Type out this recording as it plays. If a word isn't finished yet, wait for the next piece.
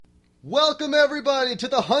Welcome, everybody, to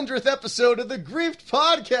the 100th episode of the Griefed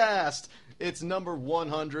Podcast. It's number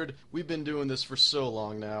 100. We've been doing this for so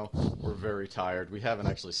long now. We're very tired. We haven't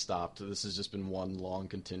actually stopped. This has just been one long,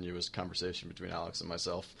 continuous conversation between Alex and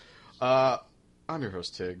myself. I'm your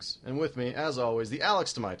host, Tiggs, and with me, as always, the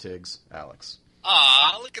Alex to my Tiggs, Alex.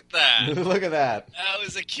 Aw, look at that. Look at that. That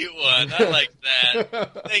was a cute one. I like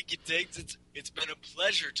that. Thank you, Tiggs. It's been a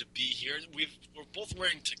pleasure to be here. We're both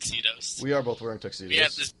wearing tuxedos. We are both wearing tuxedos. We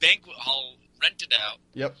have this banquet hall rented out.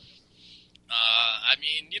 Yep.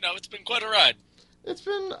 It's been quite a ride.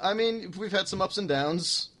 We've had some ups and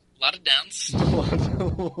downs. A lot of downs. A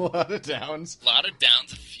lot of downs. A lot of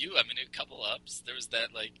downs. A couple ups. There was that,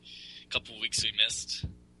 couple weeks we missed.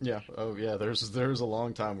 Yeah. Oh, yeah. There's a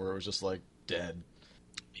long time where it was just, dead.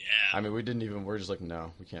 Yeah. We're just like,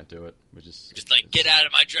 no, we can't do it. Get out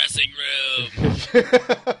of my dressing room.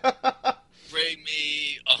 Bring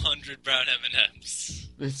me 100 brown M&Ms.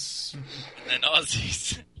 And then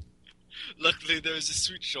Aussies. Luckily, there was a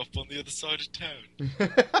sweet shop on the other side of town.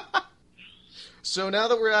 So now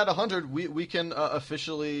that we're at 100, we can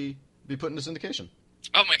officially be put into syndication.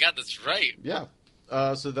 Oh my god, that's right. Yeah.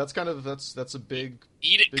 So that's a big...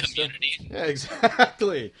 Eat it, big community. Step. Yeah,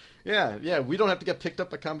 exactly. Yeah. We don't have to get picked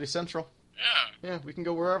up at Comedy Central. Yeah. Yeah, we can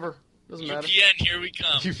go wherever. Doesn't matter. UPN, here we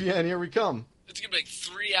come. UPN, here we come. It's going to be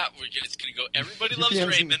 3 hours. It's going to go, everybody loves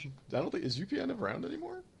Raymond. I don't think, is UPN around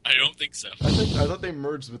anymore? I don't think so. I thought they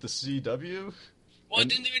merged with the CW. Well,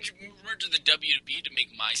 didn't they merge with the WB to make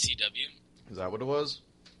My CW? Is that what it was?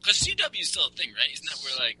 Because CW is still a thing, right? Isn't that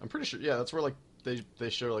where, I'm pretty sure, yeah, that's where, they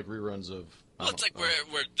show, reruns of... Well, it's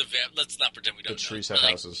where the let's not pretend we don't know. The trees have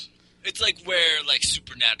houses. It's where,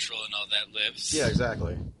 Supernatural and all that lives. Yeah,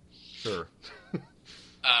 exactly. Sure.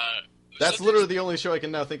 That's literally the only show I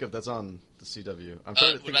can now think of that's on the CW. I'm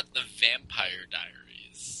trying to think. What about the Vampire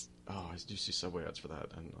Diaries? Oh, I do see Subway ads for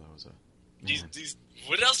that. I didn't know that was a... These,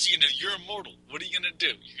 what else are you going to do? You're immortal. What are you going to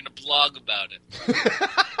do? You're going to blog about it.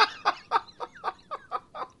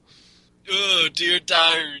 Oh, dear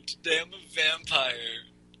diary, today I'm a vampire.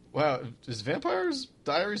 Wow, is Vampires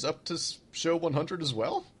Diaries up to show 100 as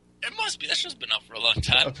well? It must be. That show's been out for a long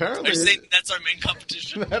time. Apparently. Are you saying that's our main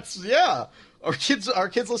competition? Yeah. Are kids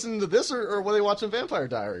listening to this, or were they watching Vampire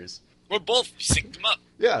Diaries? We're both. You synced them up.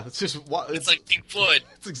 Yeah, it's just... It's like Pink Floyd.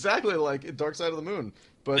 It's exactly like Dark Side of the Moon.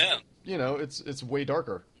 But, it's way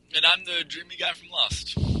darker. And I'm the dreamy guy from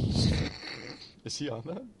Lost. Is he on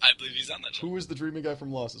that? I believe he's on that show. Who is the dreamy guy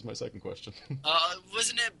from Lost is my second question.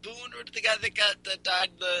 Wasn't it Boone or the guy that died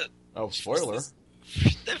the... Oh, spoiler.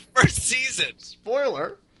 The first season.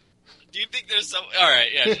 Spoiler. Do you think there's some... Alright,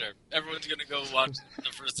 yeah, sure. Everyone's gonna go watch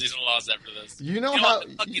the first season of Lost after this. You know how... I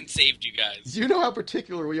fucking saved you guys. You know how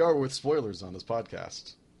particular we are with spoilers on this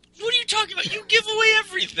podcast. What are you talking about? You give away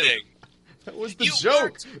everything. That was the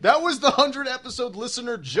joke. That was the 100-episode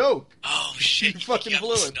listener joke. Oh, shit. You fucking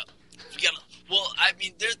blew it. Well,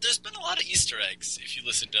 there's been a lot of Easter eggs if you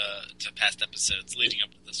listen to past episodes leading up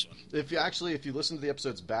to this one. If you listen to the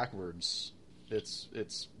episodes backwards,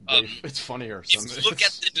 it's funnier. If you look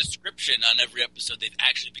at the description on every episode, they've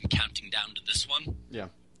actually been counting down to this one. Yeah.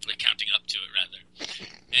 Counting up to it, rather.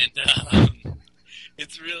 And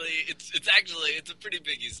it's a pretty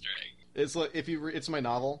big Easter egg. It's it's my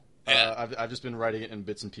novel. Yeah. I've just been writing it in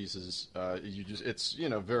bits and pieces. It's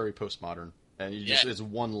very postmodern, and it's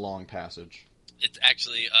one long passage. It's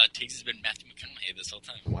actually, Tiggs has been Matthew McConaughey this whole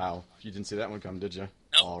time. Wow. You didn't see that one come, did you?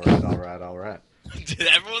 No. All right.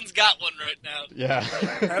 Everyone's got one right now. Yeah.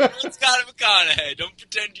 Everyone's got a McConaughey. Don't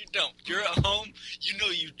pretend you don't. You're at home,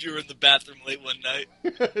 you're in the bathroom late one night.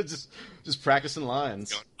 just practicing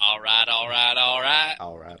lines. Going, all right. All right.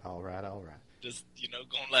 Just,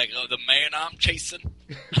 going oh, the man I'm chasing.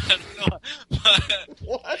 I don't know.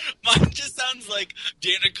 What? Mine just sounds like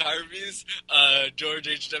Dana Carvey's George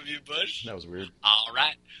H.W. Bush. That was weird. All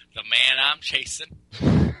right, the man I'm chasing.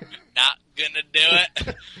 Not gonna do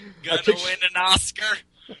it. Gonna win an Oscar.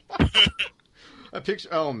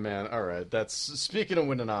 Oh, man. All right. Speaking of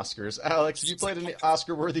winning Oscars. Alex, have you played any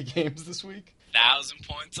Oscar-worthy games this week? 1,000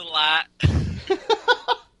 points a lot.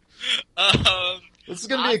 This is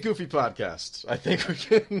going to be a goofy podcast. I think we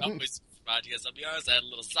can... Always podcast. I'll be honest, I had a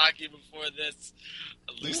little sake before this.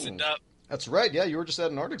 I loosened up. That's right. Yeah, you were just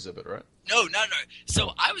at an art exhibit, right? No.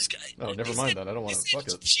 So I was... Oh, never mind that. I don't want to fuck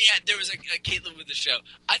it. There was a Caitlin with the show.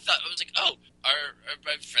 I was like, oh, are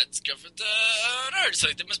my friend's girlfriend an art? So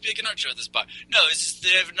there must be an art show at this bar. No, it's just they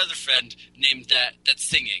have another friend named that's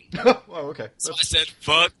singing. Oh, okay. So I said,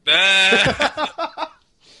 fuck that.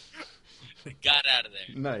 Got out of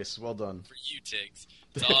there. Nice. Well done. For you, Tiggs.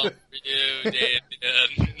 It's all for you, Dan.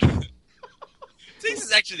 Satan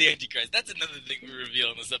is actually the Antichrist. That's another thing we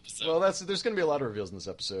reveal in this episode. Well, there's going to be a lot of reveals in this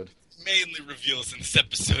episode. Mainly reveals in this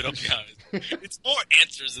episode, I'll be honest. It's more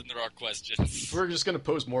answers than there are questions. We're just going to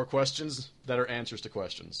pose more questions that are answers to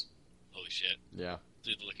questions. Holy shit. Yeah.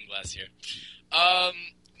 Through the looking glass here.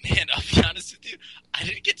 Man, I'll be honest with you. I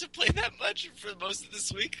didn't get to play that much for most of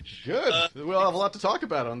this week. Good. We'll have a lot to talk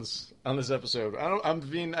about on this episode.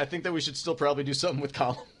 I think that we should still probably do something with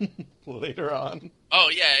Colin later on. Oh,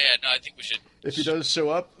 yeah. No, I think we should. If he does show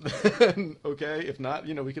up, then okay. If not,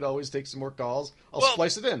 we could always take some more calls. I'll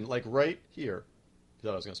splice it in, like right here. You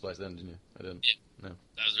thought I was going to splice it in, didn't you? I didn't. Yeah. No.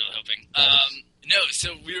 I was really hoping. No,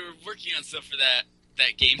 so we were working on stuff for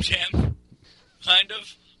that game jam. Kind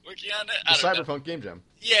of. Working on it. The Cyberpunk Game Jam.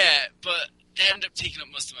 Yeah, but that ended up taking up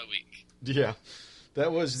most of my week. Yeah.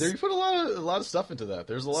 That was there. You put a lot of stuff into that.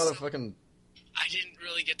 There's a lot of fucking. I didn't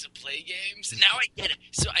really get to play games. Now I get it.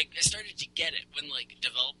 So I started to get it when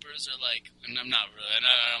developers are and I'm not really.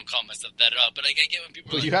 I don't call myself that at all. But I get when people.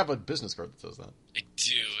 But you have a business card that says that. I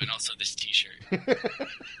do, and also this T-shirt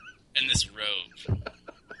and this robe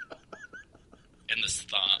and this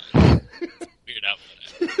thong. Weird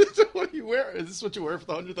outfit. What do you wear? Is this what you wear for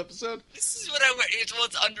the 100th episode? This is what I wear. It's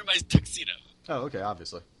under my tuxedo. Oh, okay,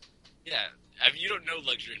 obviously. Yeah, you don't know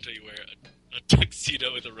luxury until you wear a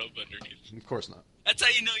tuxedo with a robe underneath. Of course not. That's how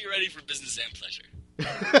you know you're ready for business and pleasure.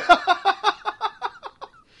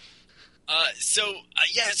 So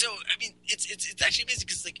I mean, it's actually amazing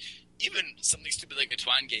because even something stupid like a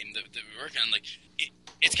Twine game that we work on,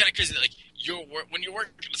 it's kind of crazy that when you're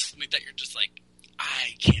working with something like that, you're just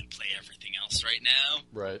I can't play everything else right now.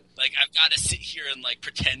 Right. I've got to sit here and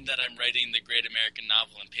pretend that I'm writing the great American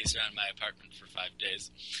novel and pace around my apartment for 5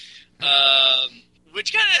 days.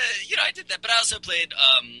 Which kind of, I did that, but I also played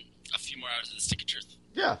a few more hours of the Stick of Truth.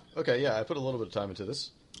 Yeah. Okay. Yeah, I put a little bit of time into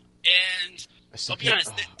this. And I'll be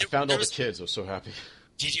honest, I found all the kids. I was so happy.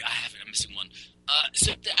 Did you? I haven't. I'm missing one.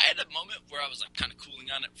 So I had a moment where I was kind of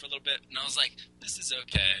cooling on it for a little bit, and I was like, "This is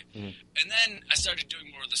okay." Mm. And then I started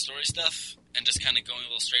doing more of the story stuff and just kind of going a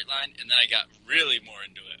little straight line, and then I got really more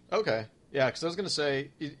into it. Okay, yeah, because I was going to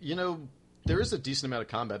say, there is a decent amount of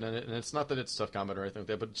combat in it, and it's not that it's tough combat or anything like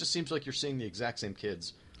that, but it just seems like you're seeing the exact same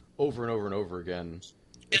kids over and over and over again.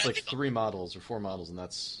 It's 3 models or 4 models, and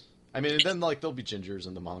that's. I mean, then there'll be Gingers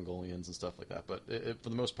and the Mongolians and stuff like that, but for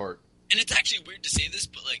the most part. And it's actually weird to say this,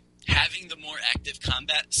 but having the more active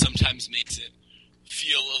combat sometimes makes it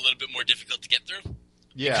feel a little bit more difficult to get through.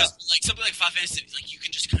 Yeah. Because something like Final Fantasy, you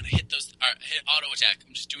can just kind of hit those, hit auto attack.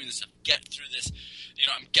 I'm just doing this stuff, get through this.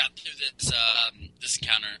 I'm got through this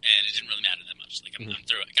encounter, and it didn't really matter that much. I'm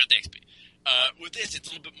through it. I got the XP. With this, it's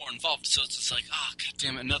a little bit more involved, so it's just god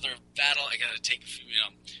damn, another battle. I gotta take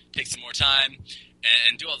take some more time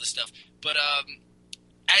and do all this stuff. But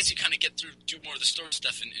as you kind of get through, do more of the story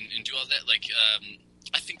stuff and do all that,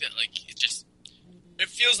 I think that it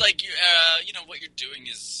feels like you what you're doing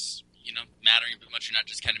is mattering a bit much. You're not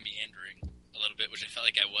just kind of meandering a little bit, which I felt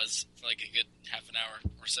like I was for a good half an hour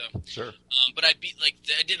or so. Sure. But I beat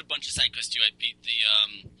I did a bunch of side quests too. I beat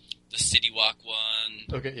the City Walk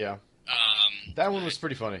one. Okay, yeah. That one was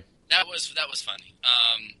pretty funny. That was funny.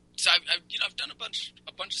 So I've done a bunch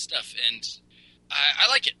of stuff, and I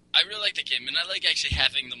like it. I really like the game, and I like actually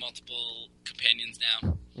having the multiple companions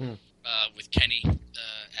now. With Kenny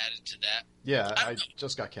added to that. Yeah, I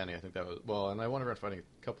just got Kenny. I think that was and I went around fighting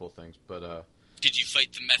a couple of things, but did you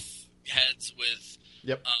fight the meth heads with?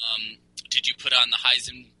 Yep. Did you put on the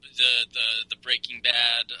Heisen the Breaking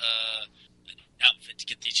Bad outfit to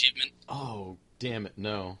get the achievement? Oh, damn it!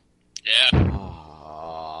 No. Yeah.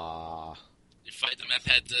 Ah. You fight the meth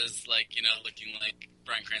heads as looking like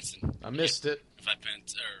Bryan Cranston. I missed it. If I pent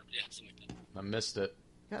something like that. I missed it.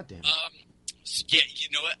 God damn it. Yeah, you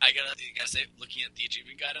know what? I gotta say, looking at the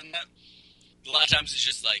achievement guide on that, a lot of times it's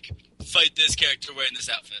just fight this character wearing this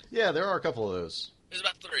outfit. Yeah, there are a couple of those. There's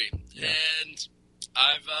about 3, yeah. And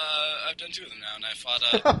I've done 2 of them now, and I fought.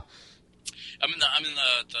 I'm in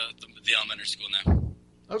the elementary school now.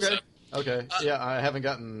 Okay. So, okay. Yeah, I haven't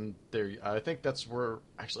gotten there. I think that's where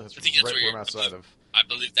right where I'm outside of. I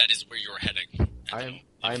believe that is where you're heading. I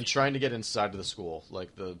am trying to get inside of the school.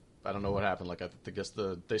 I don't know what happened. I guess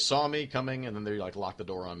they saw me coming, and then they locked the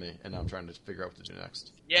door on me, and now I'm trying to figure out what to do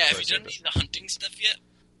next. Yeah, have you done any of the hunting stuff yet?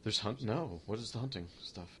 There's No. What is the hunting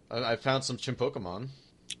stuff? I found some Chimpokemon.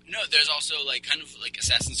 No, there's also kind of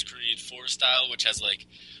Assassin's Creed 4 style, which has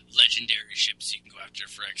legendary ships you can go after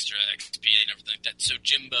for extra XP and everything like that. So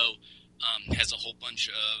Jimbo has a whole bunch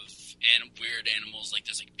of weird animals,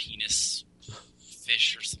 there's penis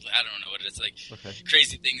fish or something. I don't know what it is. Okay.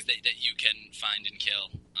 Crazy things that you can find and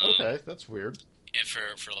kill. Okay, that's weird.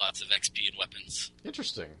 for lots of XP and weapons.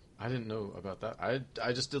 Interesting. I didn't know about that.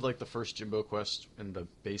 I just did like the first Jimbo quest in the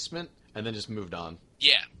basement and then just moved on.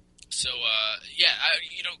 Yeah. So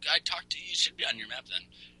I talked to you. It should be on your map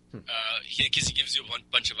then. Because he gives you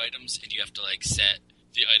a bunch of items, and you have to like set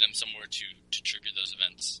the item somewhere to trigger those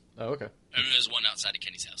events. Oh, okay. And there's one outside of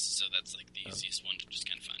Kenny's house, so that's like the easiest one to just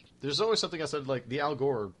kind of find. There's always something outside, like the Al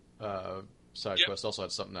Gore side quest also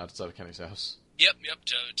had something outside of Kenny's house. Yep.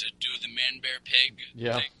 To do the man, bear, pig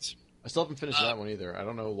things. I still haven't finished that one either. I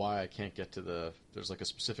don't know why I can't get to there's like a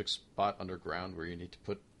specific spot underground where you need to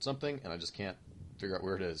put something, and I just can't figure out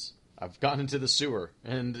where it is. I've gotten into the sewer,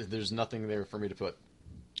 and there's nothing there for me to put.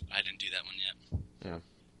 I didn't do that one yet. Yeah.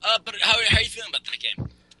 But how are you feeling about that game?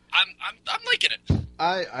 I'm liking it.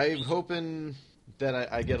 I'm hoping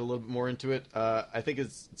that I get a little bit more into it. I think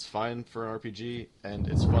it's fine for an RPG, and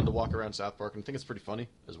it's fun to walk around South Park, and I think it's pretty funny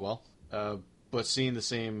as well. But seeing the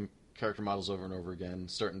same character models over and over again,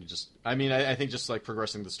 starting to just... I mean, I think just like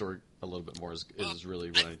progressing the story a little bit more is really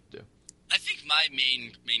what I need to do. I think my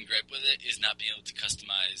main gripe with it is not being able to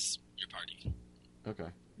customize your party. Okay.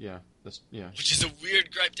 Yeah. Which is a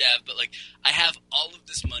weird gripe to have, but like, I have all of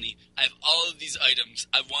this money, I have all of these items,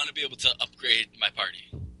 I want to be able to upgrade my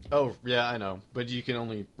party. Oh, yeah, I know. But you can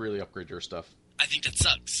only really upgrade your stuff. I think that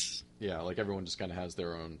sucks. Yeah, like everyone just kind of has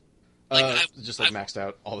their own... Like, maxed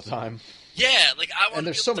out all the time. Yeah, like I want. And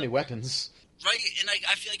there's so many weapons. Right, and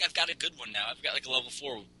I feel like I've got a good one now. I've got like a level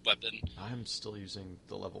 4 weapon. I'm still using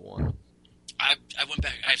the level 1. I went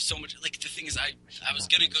back. I have so much. Like the thing is, I was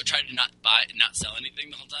gonna go try to not sell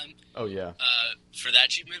anything the whole time. Oh yeah. For that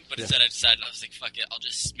achievement, but instead I decided I was like, fuck it, I'll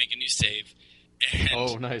just make a new save. And,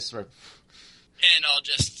 oh, nice. Right. And I'll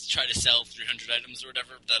just try to sell 300 items or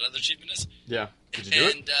whatever that other achievement is. Yeah. Did you do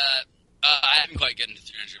it? And I haven't quite gotten to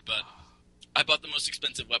 300, but I bought the most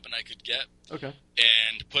expensive weapon I could get. Okay.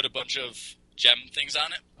 And put a bunch of gem things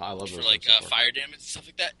on it. I love for like fire damage and stuff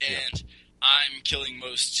like that. And I'm killing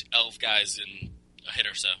most elf guys in a hit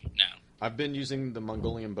or so now. I've been using the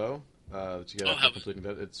Mongolian bow that you get after completing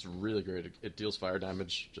that. It's really great. It deals fire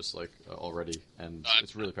damage just like already, and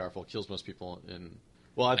it's really powerful. It kills most people in.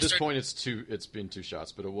 Well, at this point, it's been 2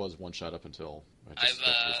 shots, but it was 1 shot up until I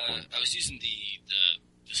was using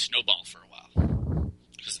the snowball for a while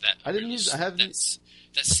because that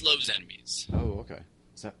that slows enemies. Oh, okay.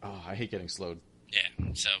 I hate getting slowed.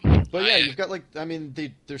 Yeah. So. But yeah, you've got like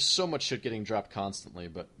there's so much shit getting dropped constantly,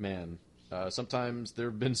 but man, sometimes there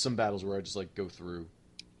have been some battles where I just like go through.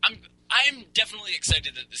 I'm definitely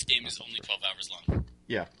excited that this game is only 12 hours long.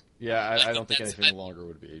 Yeah. I don't think anything longer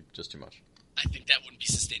would be just too much. I think that wouldn't be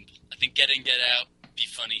sustainable. I think get in, get out, be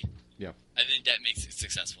funny. Yeah. I think that makes it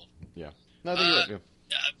successful. Yeah. No, I think you're right.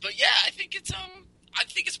 Yeah. But yeah, I think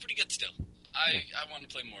it's pretty good still. I want to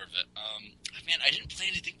play more of it. Man, I didn't play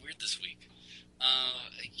anything weird this week.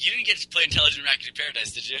 You didn't get to play Intelligent Raccoon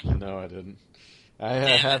Paradise, did you? No, I didn't. I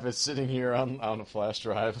have it sitting here on a flash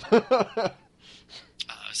drive. I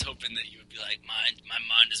was hoping that you would be like, my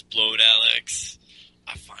mind is blown, Alex.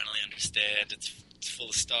 I finally understand. It's full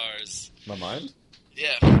of stars. My mind?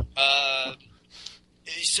 Yeah.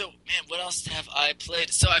 So, man, what else have I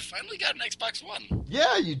played? So I finally got an Xbox One.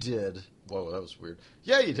 Yeah, you did. Whoa, that was weird.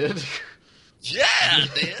 Yeah, you did. Yeah,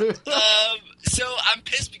 man. So I'm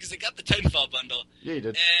pissed because I got the Titanfall bundle. Yeah, you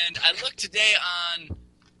did. And I looked today on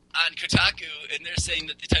Kotaku, and they're saying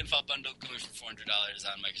that the Titanfall bundle going for $400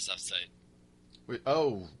 on Microsoft's site. Wait,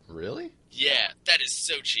 oh, really? Yeah, that is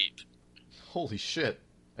so cheap. Holy shit.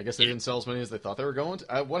 I guess they didn't sell as many as they thought they were going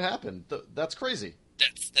to. What happened? That's crazy.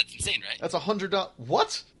 That's insane, right? That's $100.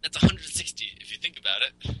 What? That's $160 if you think about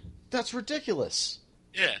it. That's ridiculous.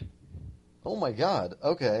 Yeah. Oh my god.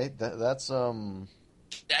 Okay, that's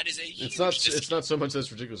That is a huge It's not so much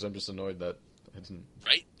that's ridiculous. I'm just annoyed that I didn't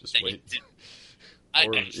just that wait.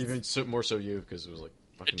 Or even more so you, because it was like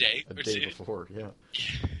fucking a day before. Yeah.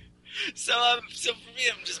 So for me,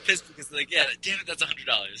 I'm just pissed because like, yeah, damn it, that's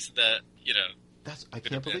 $100. That I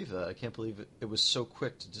can't believe that. I can't believe it was so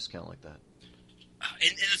quick to discount like that.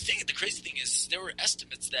 And the crazy thing is, there were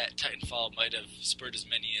estimates that Titanfall might have spurred as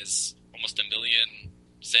many as almost 1 million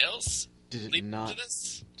sales. Did it not?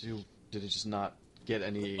 Did it just not get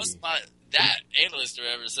any? That analyst or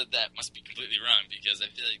whoever said that must be completely wrong, because I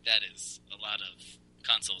feel like that is a lot of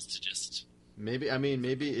consoles to just. Maybe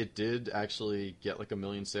it did actually get like 1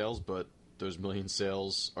 million sales, but those 1 million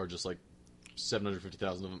sales are just like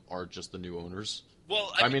 750,000 of them are just the new owners.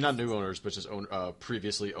 Well, I mean, not new owners, but just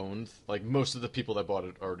previously owned. Like, most of the people that bought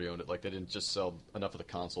it already owned it. Like, they didn't just sell enough of the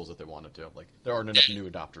consoles that they wanted to. Like, there aren't enough new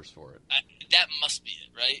adopters for it. That must be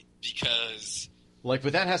it, right? Because... Like,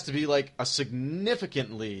 but that has to be, like, a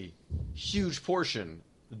significantly huge portion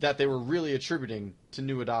that they were really attributing to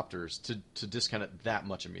new adopters to discount it that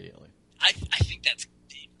much immediately. I think that's.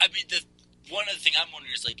 I mean, one other thing I'm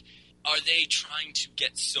wondering is like, are they trying to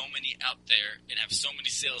get so many out there and have so many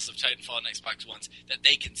sales of Titanfall and Xbox Ones that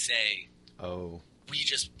they can say, "Oh,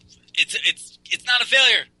 it's not a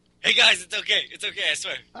failure. Hey guys, it's okay. It's okay. I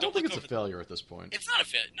swear." I don't think it's a failure at this point. It's not a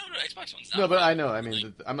failure. No, Xbox One's not. No, but I know. I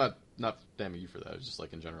mean, I'm not damning you for that. It's just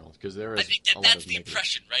like in general, because there is. I think that's the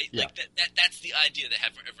impression, right? Yeah. Like that's the idea that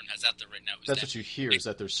everyone has out there right now. That's what you hear, is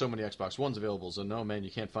that there's so many Xbox Ones available. So no, man,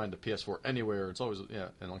 you can't find a PS4 anywhere. It's always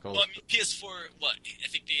and like all. Well, I mean, PS4. What? I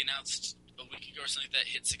think they announced a week ago or something like that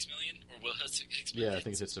hit 6 million, or will hit 6 million. Yeah, I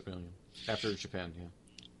think it's hit 6 million after Japan. Yeah.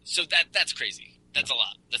 So that's crazy. That's a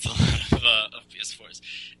lot. That's a lot of PS4s.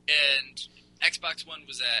 And Xbox One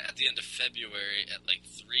was at the end of February at like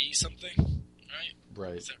 3 something, right?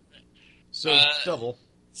 Right. Is that right? So double.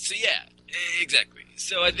 So yeah, exactly.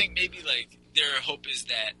 So I think maybe like their hope is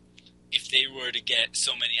that if they were to get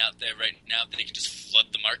so many out there right now, that they can just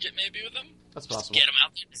flood the market maybe with them. That's just possible. Get them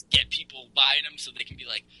out there, just get people buying them, so they can be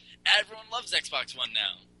like, everyone loves Xbox One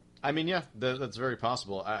now. I mean, yeah, that's very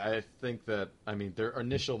possible. I think that, I mean, their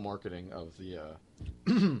initial marketing of the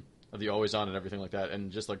of the always on and everything like that,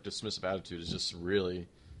 and just like dismissive attitude is just really,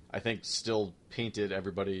 I think, still painted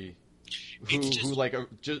everybody who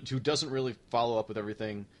doesn't really follow up with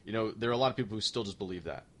everything. You know, there are a lot of people who still just believe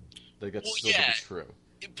that. Like that's still true.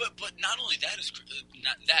 But not only that is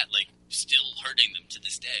not that like still hurting them to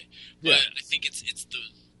this day. But Yeah. I think it's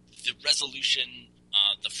the resolution,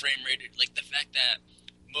 the frame rate, like the fact that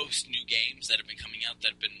most new games that have been coming out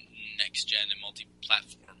that have been next gen and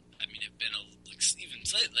multi-platform, I mean, have been even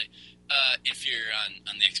slightly inferior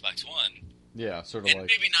on the Xbox One. Yeah, sort of and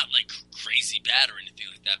like maybe not like crazy bad or anything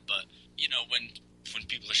like that, but you know when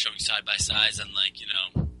people are showing side by sides on like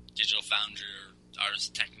Digital Foundry or Ars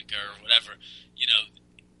Technica or whatever,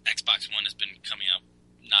 Xbox One has been coming out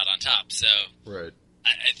not on top. So right.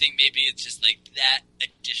 I think maybe it's just like that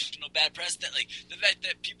additional bad press that like the fact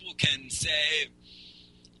that people can say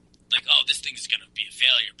like, oh, this thing is going to be a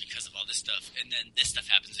failure because of all this stuff, and then this stuff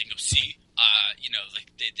happens and go, see, like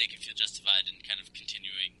they can feel justified in kind of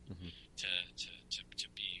continuing to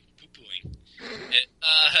be poo-pooing.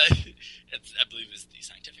 I believe is the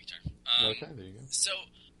scientific term. Okay, there you go. So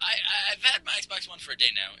I've had my Xbox One for a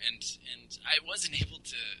day now, and I wasn't able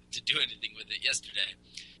to do anything with it yesterday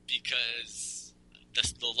because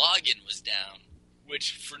the login was down,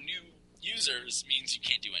 which for new users means you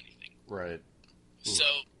can't do anything. Right. Ooh. So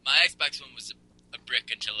my Xbox One was a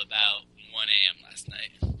brick until about 1 a.m. last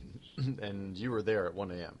night. And you were there at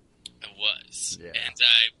 1 a.m. I was. Yeah. And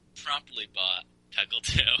I promptly bought Peggle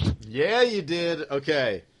 2. Yeah, you did.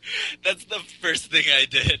 Okay. That's the first thing I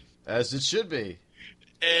did. As it should be.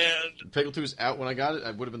 And Peggle 2 was out when I got it.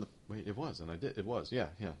 I would have been Wait, it was, and I did. It was, yeah.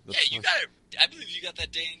 Yeah, you got it. I believe you got that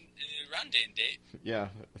around day and date. Yeah,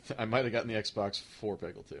 I might have gotten the Xbox for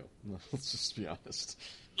Peggle 2. Let's just be honest.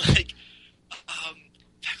 Like,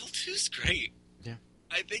 Peggle 2's great. Yeah.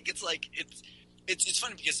 I think it's like it's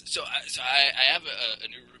funny because I have a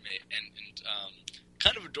new roommate and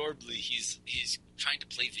kind of adorably he's trying to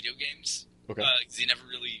play video games. Okay. Because he never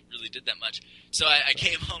really did that much. So I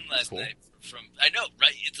came home last night from I know,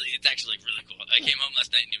 right? It's actually like really cool. I came home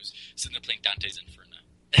last night and he was sitting there playing Dante's Inferno,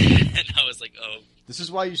 and I was like, oh. This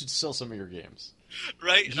is why you should sell some of your games.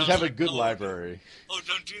 Right? You should have a good library. Oh,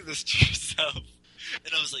 don't do this to yourself.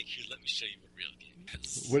 And I was like, here, let me show you what real game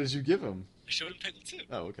is. What did you give him? I showed him Peggle 2.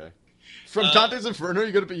 Oh, okay. From Dante's Inferno,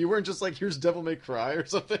 you weren't just like, here's Devil May Cry or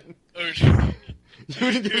something? You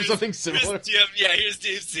wouldn't give him something similar? Here's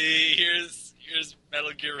DFC, here's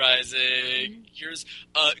Metal Gear Rising, here's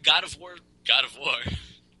God of War.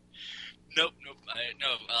 Nope.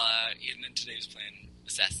 And then today he was playing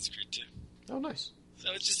Assassin's Creed 2. Oh, nice.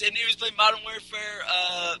 So it's just, and he was playing Modern Warfare,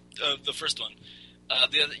 the first one,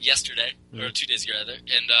 yesterday, or 2 days ago rather.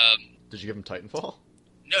 And did you give him Titanfall?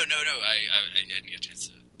 No. I didn't get a chance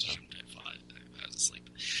to give him Titanfall. I was asleep,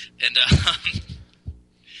 and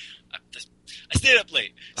I stayed up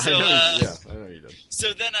late. So, I know you did.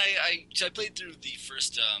 So then I played through the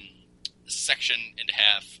first section and a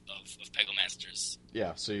half of Peggle Masters.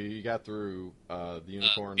 Yeah, so you got through the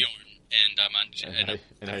Unicorn. And I'm on... And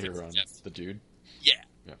now you're on the Dude? Yeah.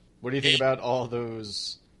 What do you think about all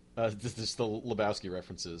those, the Lebowski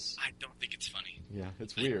references? I don't think it's funny. Yeah,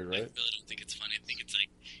 it's weird, right? I really don't think it's funny. I think it's like...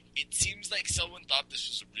 It seems like someone thought this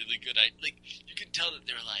was a really good idea. Like, you can tell that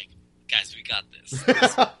they're like, guys, we got this.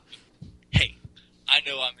 Hey, I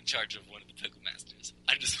know I'm in charge of one of the Peggle Masters.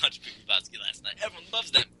 I just watched Big Lebowski last night. Everyone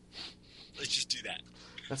loves them. Let's just do that.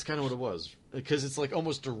 That's kind of what it was. Because it's like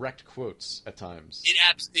almost direct quotes at times. It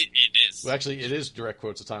is. Well, actually, it is direct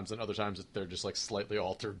quotes at times, and other times they're just like slightly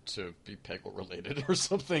altered to be Peggle related or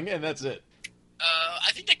something, and that's it.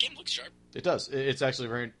 I think that game looks sharp. It does. It's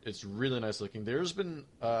actually it's really nice looking. There's been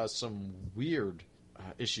some weird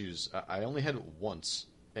issues. I only had it once,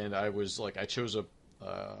 and I chose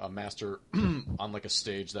a master on like a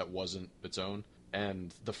stage that wasn't its own,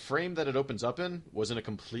 and the frame that it opens up in was in a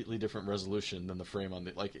completely different resolution than the frame on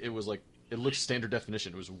it looked standard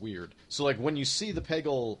definition. It was weird. So like when you see the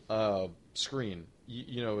Peggle screen,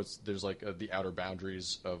 you know there's like the outer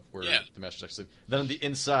boundaries of where the master's actually. Then on the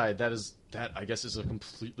inside, that I guess is a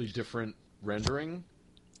completely different rendering.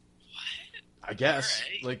 What? I guess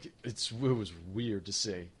Right. like it was weird to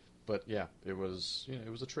see, but yeah, it was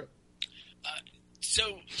a trip.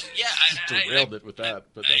 So yeah, Derailed it with that,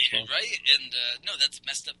 but that's fun. right. And no, that's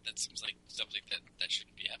messed up. That seems like something that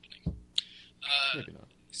shouldn't be happening. Maybe not.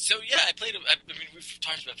 So yeah, I played. I mean, we've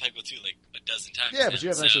talked about Peggle 2 like a dozen times. Yeah, now, but you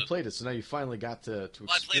haven't actually played it, so now you finally got to Well,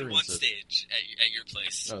 I played one experience it. stage at your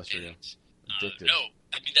place. Oh, that's true. And, Addicted. no,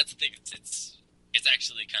 I mean that's the thing. It's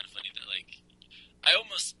actually kind of funny that like I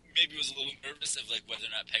almost maybe was a little nervous of like whether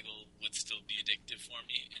or not Peggle would still be addictive for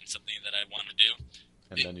me and something that I want to do.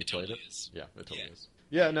 And then you played totally it? is. Yeah, it totally Yeah. is.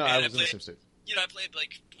 Yeah, no, And I I was in the played- same state. You know, I played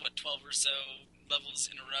like 12 or so levels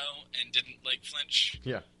in a row and didn't like flinch.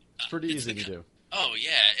 Yeah, it's pretty easy to do. Oh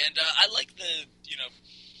yeah, and I like the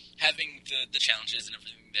having the challenges and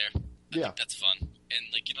everything there. I think that's fun, and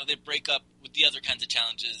like they break up with the other kinds of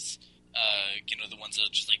challenges. The ones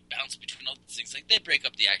that just like bounce between all these things. Like they break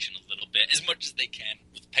up the action a little bit as much as they can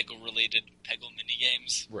with Peggle mini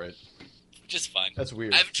games, Right. which is fine. That's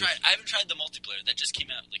weird. I haven't tried the multiplayer that just came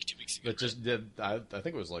out like 2 weeks ago. But just did. I think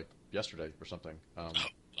it was like yesterday or something. wow,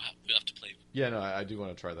 we'll have to play. Yeah, no, I do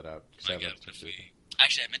want to try that out. 'Cause I My haven't God, what if touched it. we-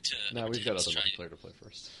 Actually, I meant to. No, I meant we've to got have us other try- multiplayer to play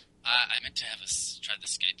first. I meant to have us try the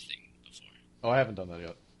Skype thing before. Oh, I haven't done that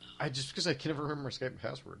yet. Because I can never remember my Skype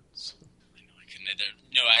password. So. I know I couldn't either.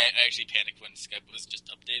 No, I actually panicked when Skype was just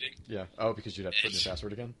updating. Yeah. Oh, because you'd have to put in your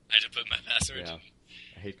password again. I had to put my password. Yeah.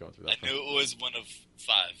 I hate going through I that. knew it was one of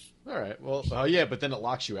 5. All right. Well, yeah, but then it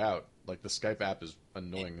locks you out. Like the Skype app is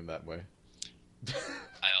annoying in that way.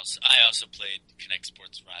 I also played Connect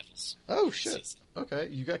Sports Rivals. Oh shit. Preseason. Okay,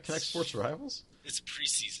 you got Connect Sports Rivals? It's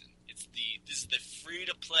preseason. This is the free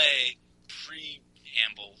to play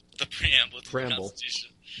preamble to the Preamble. Constitution.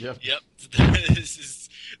 Yep. Yep. This is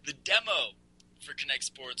the demo for Connect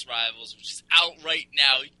Sports Rivals, which is out right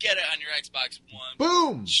now. You get it on your Xbox One.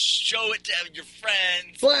 Boom! Show it to your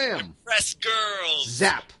friends. Blam! Your press girls.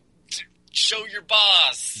 Zap! Show your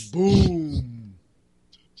boss. Boom!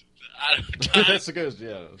 I don't know. That's a good.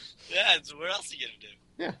 Yeah. Yeah, so what else are you gonna do?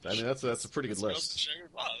 Yeah. I mean, that's a pretty good What else to list. show your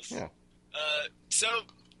boss? Yeah. So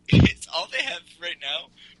it's all they have right now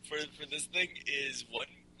for this thing is one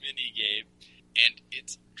mini game, and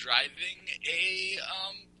it's driving a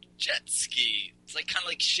jet ski. It's like kind of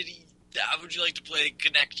like shitty. How would you like to play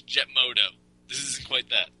Connect Jet Moto? This isn't quite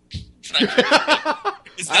that. It's not,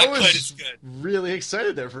 it's not I quite was as good. really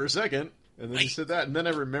excited there for a second, and then you Right. said that, and then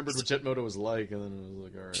I remembered what Jet Moto was like, and then I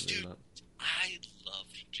was like, all right, maybe Dude. not. I love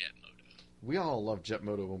Jet Moto, We all loved Jet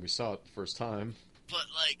Moto when we saw it the first time. but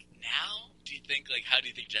like now, how do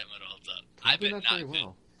you think Jet Moto holds up? Probably I not bet very not good.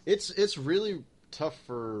 well. It's really tough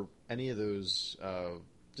for any of those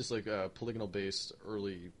just like polygonal based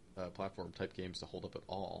early platform type games to hold up at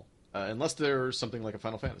all, unless there's something like a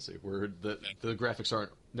Final Fantasy where the graphics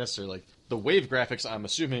aren't necessarily like the wave graphics. I'm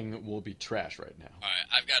assuming will be trash right now. All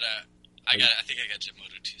right, I think I got Jet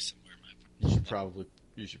Moto 2 somewhere in my.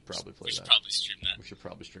 You should probably play We should that. probably stream that. We should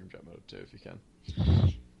probably stream Jet Moto too if you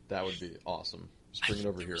can. That would be awesome. Just bring it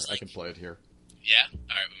over There here. was, I like- can play it here. Yeah?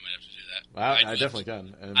 Alright, we might have to do that. I definitely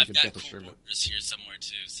can, and we I've can got definitely Cool stream it. Borders here somewhere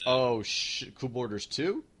too, so... Oh, Cool Borders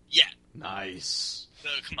 2? Yeah, Nice. so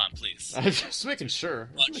come on, please. I'm just making sure.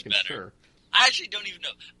 Much I'm making better. sure. I actually don't even know.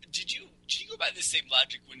 Did you go by the same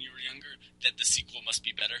logic when you were younger, that the sequel must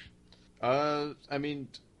be better? I mean,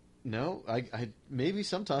 no. I maybe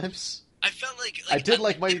sometimes. I felt like I did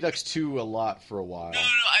like Mighty Ducks 2 a lot for a while. No.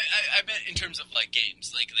 I meant in terms of like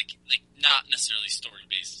games, like not necessarily story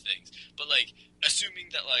based things, but like assuming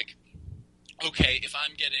that like, okay, if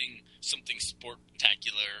I'm getting something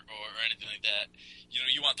spectacular or anything like that,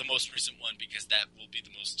 you want the most recent one because that will be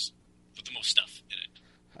the most with the most stuff in it.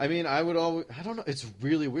 I mean, I would always. I don't know. It's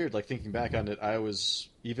really weird. Like thinking back on it, I was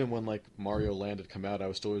even when like Mario Land had come out, I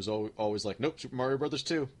was still always like, nope, Super Mario Brothers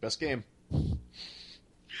 2, best game.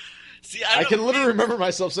 See, I can literally remember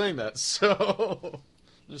myself saying that. So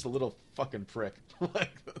just a little fucking prick. Like,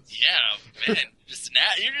 Yeah, man,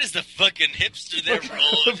 you're just a fucking hipster there,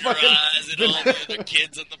 rolling your eyes at all the other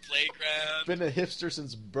kids on the playground. Been a hipster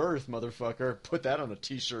since birth, motherfucker. Put that on a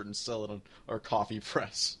t-shirt and sell it on our coffee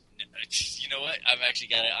press. You know what? I've actually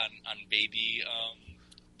got it on baby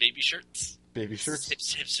shirts. Baby shirts?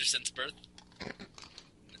 Hipster since birth.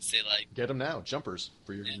 Let's say, like... Get them now. Jumpers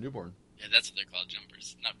for your newborn. Yeah, that's what they're called,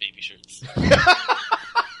 jumpers, not baby shirts.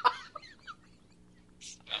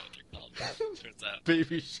 Turns out.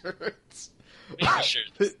 Baby shirts. Baby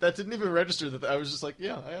shirts. That didn't even register. That I was just like,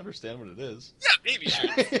 yeah, I understand what it is. Yeah, baby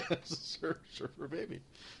shirts. Sure for baby.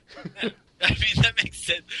 Yeah. I mean, that makes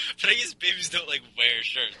sense. But I guess babies don't, like, wear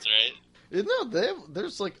shirts, right? No,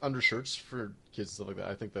 there's, like, undershirts for kids and stuff like that.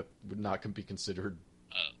 I think that would not be considered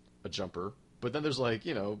a jumper. But then there's, like,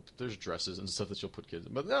 there's dresses and stuff that you'll put kids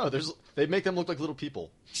in. But no, they make them look like little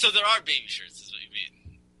people. So there are baby shirts, is what you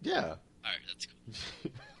mean? Yeah. All right, that's cool.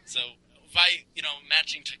 So, if I,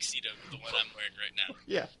 matching tuxedo, the one I'm wearing right now.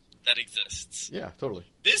 Yeah. That exists. Yeah, totally.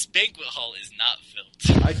 This banquet hall is not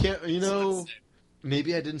filled. I can't,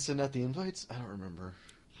 maybe I didn't send out the invites? I don't remember.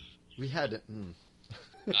 We had it.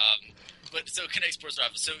 But, so, Connect Sports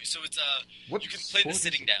Rival. So it's, what you can play this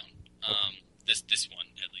sitting down. This one,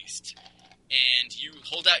 at least. And you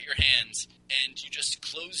hold out your hands, and you just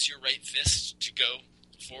close your right fist to go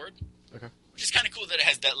forward. Okay. Which is kind of cool that it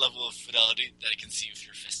has that level of fidelity that it can see if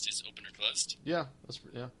your fist is open or closed. Yeah,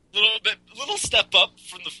 Little step up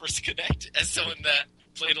from the first Connect, as someone that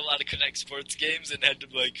played a lot of Connect sports games and had to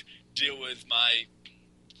deal with my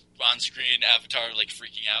on-screen avatar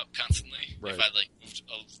freaking out constantly if I moved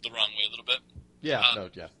the wrong way a little bit. Yeah,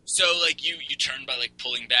 So you turn by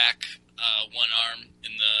pulling back one arm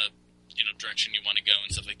in the direction you want to go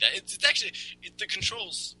and stuff like that. It's actually the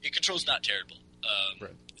controls. It controls not terrible.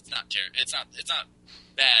 Right. It's not not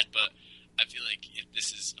bad, but I feel like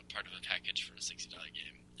this is a part of a package for a $60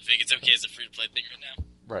 game. I think it's okay as a free to play thing right now.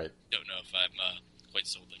 Right. Don't know if I'm quite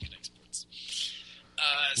sold on Connect Sports.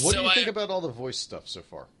 What do you think about all the voice stuff so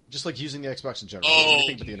far? Just using the Xbox in general. Oh, what do you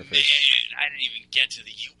think about the interface? Man, I didn't even get to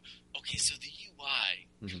the Okay, so the UI.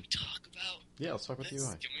 Can we talk about? Yeah, let's talk about the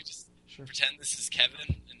UI. Can we just pretend this is Kevin,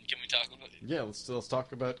 and can we talk about it? Yeah, let's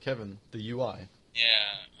talk about Kevin, the UI.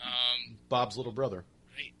 Yeah. Bob's little brother.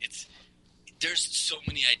 Right. There's so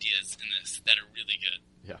many ideas in this that are really good.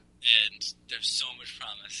 Yeah. And there's so much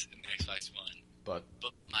promise in the Xbox One. But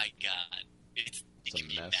my God, it can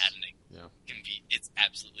be mess. maddening. Yeah. It's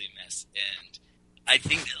absolutely a mess. And I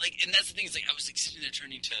think that, and that's the thing is, I was sitting there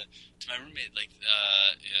turning to my roommate,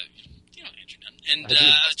 Andrew Nunn. And I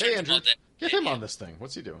was hey, Andrew, get him on this thing.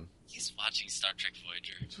 What's he doing? He's watching Star Trek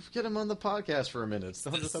Voyager. Just get him on the podcast for a minute. It's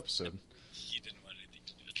the 100th episode. He didn't want anything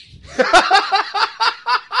to do with it.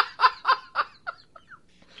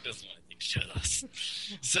 He doesn't want anything to do with us.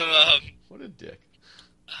 So, what a dick.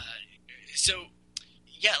 I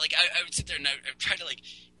would sit there and I would try to,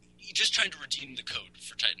 just trying to redeem the code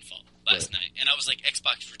for Titanfall last night. And I was like,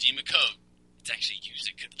 Xbox, redeem a code. It's actually use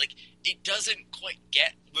a code. It doesn't quite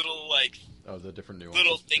get little, the different nuances.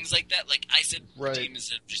 Little things like that. I said redeem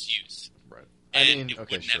instead of just use. Right. And it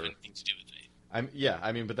wouldn't have anything to do with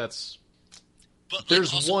me. But that's... But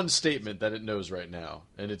there's one statement that it knows right now,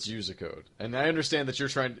 and it's use a code. And I understand that you're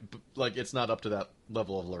trying to... it's not up to that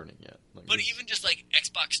level of learning yet. But even just,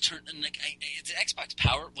 Xbox turn... And, it's Xbox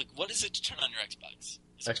Power. What is it to turn on your Xbox?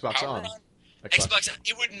 Xbox on. Xbox on.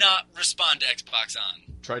 It would not respond to Xbox on.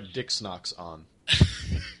 Try Dick Snocks on.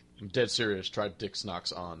 I'm dead serious. Try Dick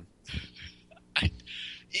Snocks on.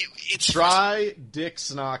 Try Dick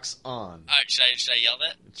Snocks on. All right, should I yell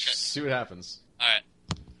that? See what happens. All right.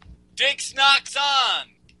 Dick Snocks on!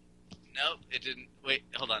 Nope, it didn't. Wait,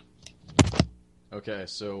 hold on. Okay,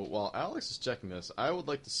 so while Alex is checking this, I would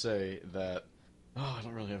like to say that... I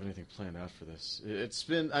don't really have anything planned out for this. It's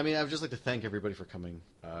been... I would just like to thank everybody for coming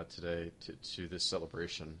today to this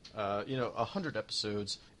celebration. 100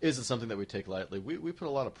 episodes isn't something that we take lightly. We put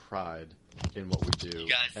a lot of pride in what we do. You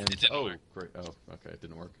guys, it didn't work. Great. Oh, okay, it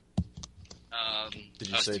didn't work. Did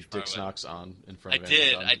you say Dick Snocks on in front of I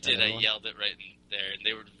did. I yelled it right in there, and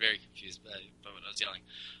they were very confused by what I was yelling.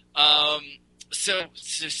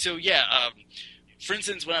 Yeah. For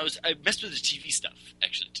instance, when I messed with the TV stuff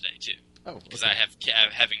actually today too. Oh, because I have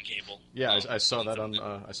having cable. Yeah, I saw that on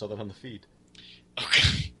the feed.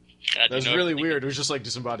 Okay. God, that was really weird. It was just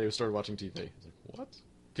Disembodied started watching TV. I was like, what?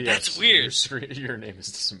 P.S. That's weird. Your name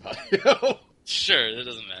is Disembodied. Sure, that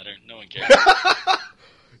doesn't matter. No one cares.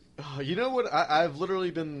 You know what? I've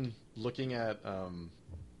literally been looking at.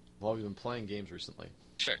 We've been playing games recently.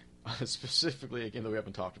 Sure. Specifically, a game that we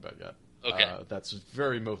haven't talked about yet. Okay. That's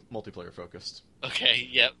very multiplayer focused. Okay,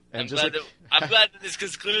 yep. And I'm just glad, like- I'm glad that this,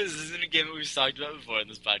 because clearly this isn't a game that we've talked about before in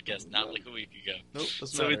this podcast, not like a week ago. Nope, doesn't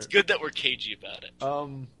So matter. it's good that we're cagey about it.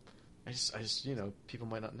 I just, people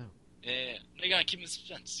might not know. Yeah. No, you gotta keep them in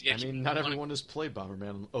suspense. You I gotta keep mean, them not in- everyone has played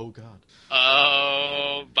Bomberman. Oh God,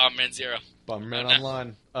 Oh, Bomberman Zero. Bomberman No.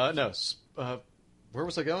 Online. Where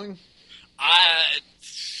was I going?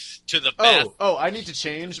 To the path. Oh, I need to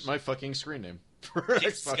change my fucking screen name for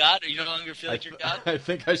Xbox. Scott, you no longer feel like you're God? I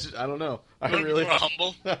think I should. I don't know. I You wanna be really. more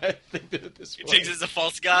humble? I think that at this He point. thinks it's a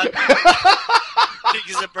false God? Thinks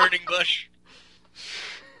it's a burning bush?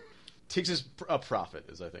 Tiggs is a prophet,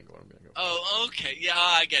 is I think what I'm going to go. Oh, okay. Yeah,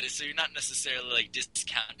 I get it. So you're not necessarily like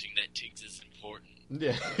discounting that Tiggs is important.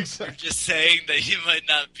 Yeah, You're exactly. just saying that he might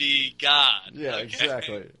not be God. Yeah, Okay.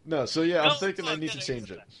 exactly. No, so yeah, No, I'm thinking I fuck need to that,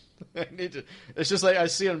 change it. accept I need to. It's just like I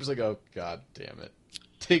see it, I'm just like, oh God damn it,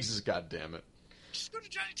 Tiggs is God damn it. Just go to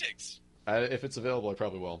Johnny Tiggs. If it's available, I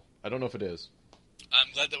probably will. I don't know if it is.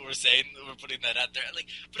 I'm glad that we're saying that we're putting that out there. Like,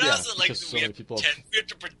 but I Yeah, also like because that so we many have, people- we have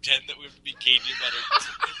to pretend that we have to be cagey about it.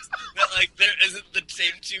 That like there isn't the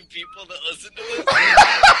same two people that listen to this.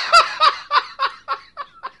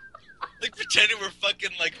 Like pretending we're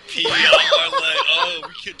fucking like PR, like oh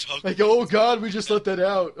we can't talk. Like, oh God, we just let that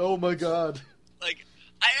out. Oh my God. Like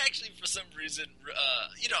I actually for some reason,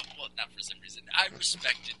 well not for some reason, I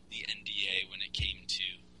respected the NDA when it came to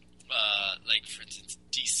like for instance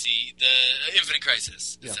DC, the Infinite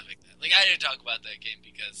Crisis and Yeah. stuff like that. Like I didn't talk about that game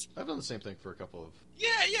because. I've done the same thing for a couple of.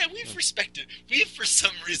 Yeah, we've for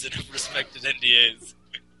some reason have respected NDAs.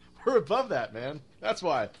 We're above that, man. That's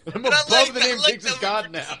why. I'm But I above like the that- name I like Tiggs is that we God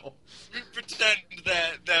pretend- now. We pretend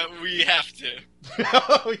that we have to.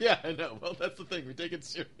 Oh yeah, I know. Well, that's the thing. We take it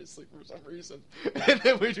seriously for some reason, and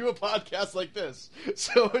then we do a podcast like this.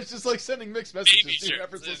 So it's just like sending mixed messages Baby to shirts.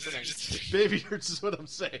 whoever's This is listening. just- Baby shirts is what I'm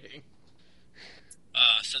saying.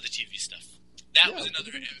 So the TV stuff. That Yeah. was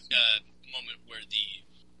another moment where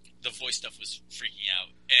the voice stuff was freaking out,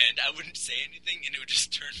 and I wouldn't say anything, and it would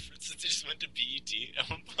just turn. For instance, it just went to BET at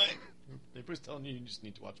one point. They was telling you just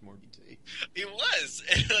need to watch more DT. It was,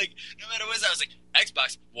 and like no matter what, I was like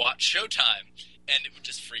Xbox, watch Showtime, and it would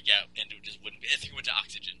just freak out, and it just wouldn't. I think it went to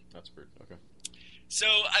Oxygen. That's weird. Okay. So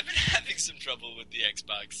I've been having some trouble with the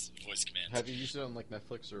Xbox voice commands. Have you used it on like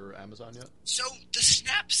Netflix or Amazon yet? So the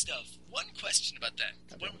snap stuff. One question about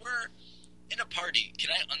that: when we're in a party, can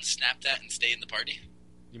I unsnap that and stay in the party?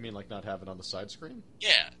 You mean like not have it on the side screen?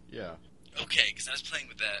 Yeah. Yeah. Okay, because I was playing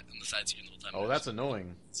with that on the side screen the whole time. Oh, that's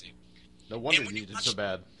annoying. See, No wonder And when you you did watch- so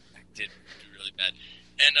bad. I did do really bad.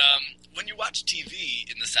 And when you watch TV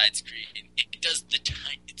in the side screen, it does the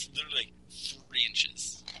time. It's literally like 3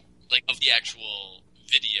 inches, like of the actual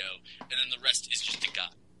video, and then the rest is just a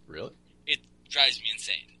god. Really? It drives me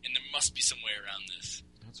insane, and there must be some way around this.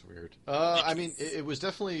 That's weird. I mean, it was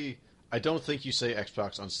definitely. I don't think you say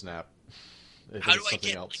Xbox on Snap. I think How do it's I something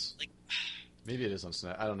get else. like Maybe it is on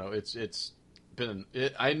Snap. I don't know. It's been.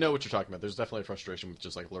 I know what you're talking about. There's definitely a frustration with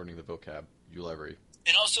just like learning the vocabulary.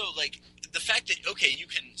 and also like the fact that okay, you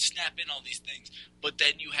can snap in all these things, but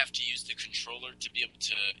then you have to use the controller to be able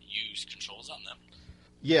to use controls on them.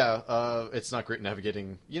 Yeah, it's not great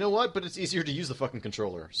navigating. You know what? But it's easier to use the fucking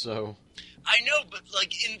controller. So I know, but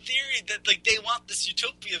like in theory, that like they want this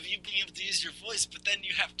utopia of you being able to use your voice, but then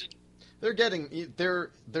you have to.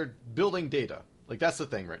 they're building data. Like that's the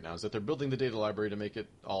thing right now is that they're building the data library to make it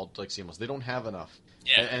all like seamless. They don't have enough.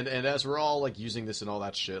 Yeah. And as we're all like using this and all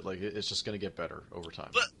that shit, like it's just going to get better over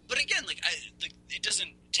time. But again, like it doesn't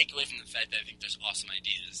take away from the fact that I think there's awesome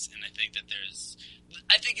ideas, and I think that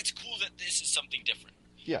I think it's cool that this is something different.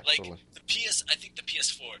 Yeah, Like totally. I think the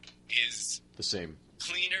PS4 is The same.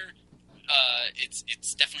 cleaner.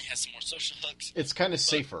 It's definitely has some more social hooks. It's kind of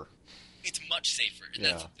safer. It's much safer, and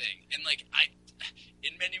that's Yeah. the thing. And like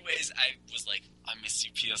in many ways, I was like, I miss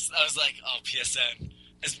you, PS. I was like, oh, PSN.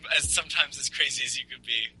 As sometimes as crazy as you could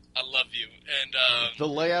be, I love you. And The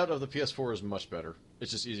layout of the PS4 is much better.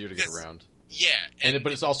 It's just easier to get Because- around. yeah,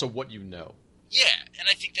 But it's also what you know. yeah, and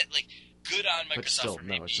I think that like good on Microsoft But still, for no,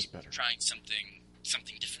 maybe it's just better. trying something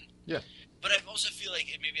different. Yeah. But I also feel like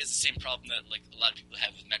it maybe has the same problem that like a lot of people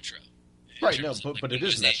have with Metro. In Right, no, terms of, like, but it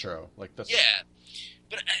is Windows 8. Metro. Like that's Yeah,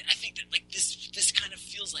 but I think that like this kind of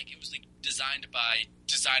feels like it was like designed by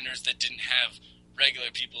designers that didn't have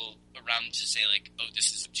regular people around to say like, oh,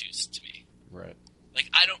 this is obtuse to me. right. Like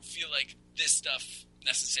I don't feel like this stuff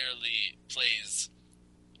necessarily plays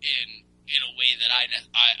in a way that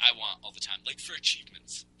I want all the time. Like for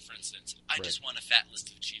achievements, for instance, I Right. just want a fat list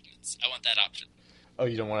of achievements. I want that option. Oh,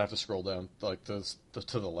 you don't want to have to scroll down like to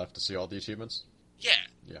the left to see all the achievements? Yeah.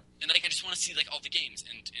 Yeah. And like I just want to see like all the games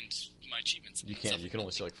and my achievements. You and can't. stuff. You can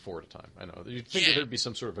only see like 4 at a time. I know. You'd think that there'd be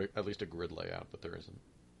some sort of at least a grid layout, but there isn't.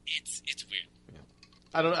 It's weird. Yeah.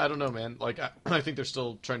 I don't know, man. Like I think they're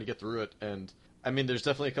still trying to get through it, and I mean, there's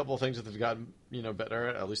definitely a couple of things that they've gotten better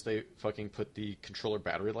at. At least they fucking put the controller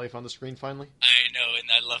battery life on the screen finally. I know, and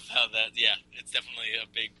I love how that. Yeah, it's definitely a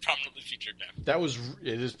big prominently featured now.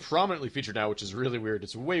 It is prominently featured now, which is really weird.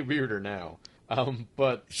 It's way weirder now.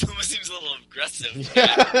 But It almost seems a little aggressive.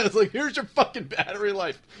 yeah, it's like, here's your fucking battery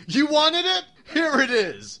life. You wanted it? Here it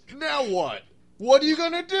is. Now what? What are you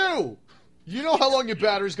gonna do? You know how long your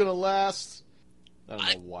battery's gonna last? I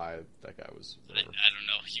don't know why that guy was. I don't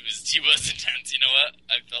know. He was intense. You know what?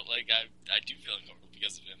 I felt like I do feel uncomfortable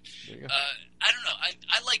because of him. There you go. I don't know.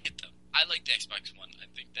 I like it though. I like the Xbox One. I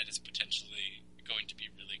think that is potentially going to be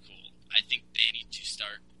really cool. I think they need to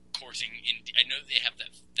start courting indie. I know they have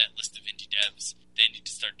that list of indie devs. They need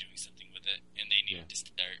to start doing something with it, and they need to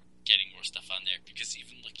start getting more stuff on there. Because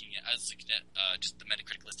even I was looking at just the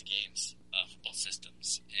Metacritic list of games for both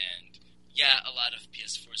systems, and yeah, a lot of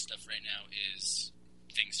PS4 stuff right now is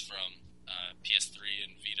things from PS3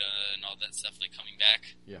 and Vita and all that stuff like coming back.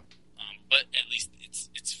 Yeah. But at least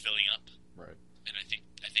it's filling up. Right. And I think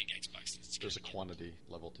Xbox needs to. There's a quantity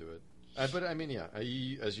level to it. But I mean, yeah,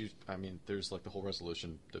 there's like the whole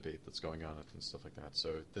resolution debate that's going on and stuff like that.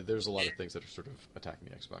 So there's a lot of things that are sort of attacking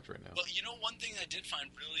the Xbox right now. Well, one thing I did find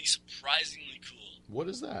really surprisingly cool. What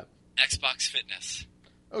is that? Xbox Fitness.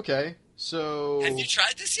 Okay, so have you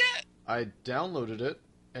tried this yet? I downloaded it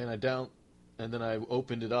and then I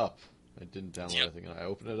opened it up. I didn't download anything. I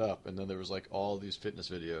opened it up, and then there was like all these fitness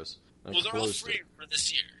videos. Well, they're all free for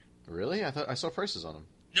this year. Really? I thought I saw prices on them.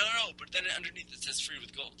 No, but then underneath it says free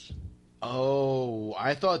with gold. Oh,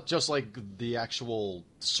 I thought just like the actual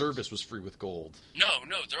service was free with gold. No,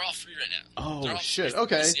 they're all free right now. Oh shit!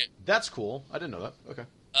 Okay, that's cool. I didn't know that. Okay.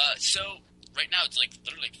 So right now it's like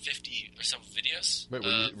literally 50 or so videos. Wait,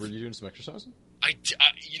 were you doing some exercising? I did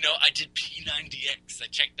P90X. I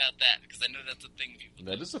checked out that because I know that's a thing people do.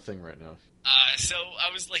 That is a thing right now. So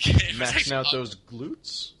I was like maxing out those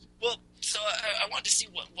glutes. Well, so I wanted to see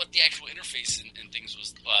what the actual interface and things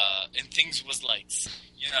was likes.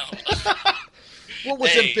 What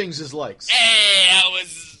was them things is likes? Hey, I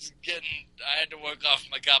had to work off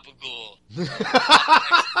my gabagool. I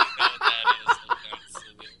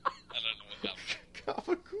don't know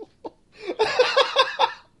what gabagool.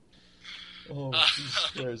 Oh,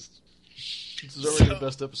 Jesus Christ. This is already the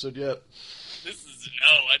best episode yet.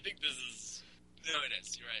 I think this is... No, it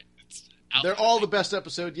is. You're right. They're all the best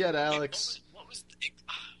episode yet, Alex. What was the...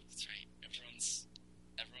 that's right.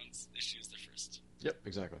 Everyone's issue is their first. Yep,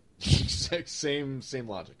 exactly. Same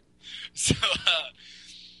logic. So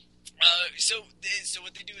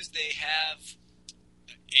what they do is they have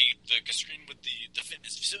a screen with the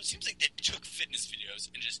fitness. So it seems like they took fitness videos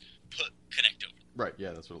and just put Kinect over. Right.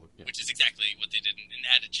 Yeah, that's what it looked. Yeah. Which is exactly what they did, and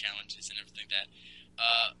added challenges and everything like that.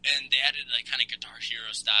 And they added like kind of Guitar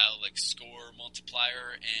Hero style, like score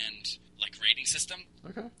multiplier and like rating system.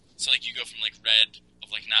 Okay. So like you go from like red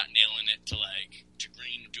of like not nailing it to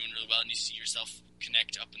green doing really well, and you see yourself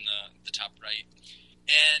connect up in the top right,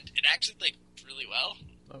 and it actually like really well.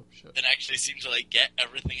 Oh shit! It actually seemed to like get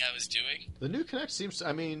everything I was doing. The new Kinect seems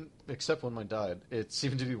to, except when mine died, it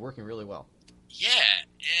seemed to be working really well. Yeah,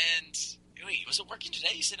 and wait, was it working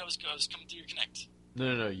today? You said I was coming through your Kinect.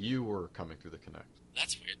 No, you were coming through the Kinect.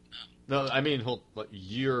 That's weird. No,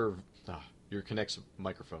 your Kinect's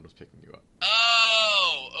microphone was picking you up.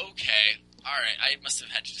 Oh, okay. All right. I must have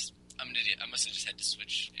had to I'm an idiot. I must have just had to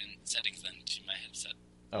switch in settings then to my headset.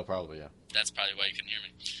 Oh, probably, yeah. That's probably why you couldn't hear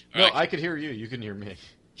me. No, I could hear you. You couldn't hear me.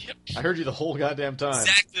 Yep. I heard you the whole goddamn time.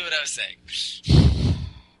 Exactly what I was saying.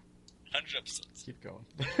 100 episodes. Keep going.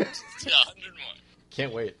 100 more.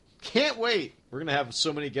 Can't wait. We're going to have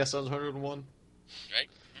so many guests on 101. Right?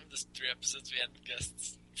 Remember those 3 episodes we had with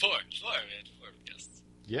guests? 4. We had 4 with guests.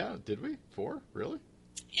 Yeah, did we? 4? Really?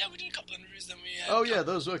 Yeah, we did a couple interviews, then we had... Oh, yeah,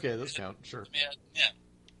 those count, sure. Yeah.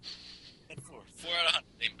 4 out of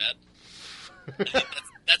 100 ain't bad.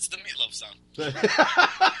 That's the Meatloaf song.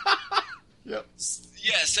 Yep.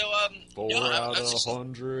 Yeah, so, 4 out of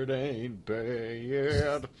 100 ain't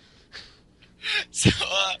bad. So,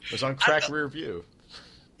 it was on Crack Rear View.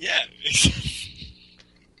 Yeah.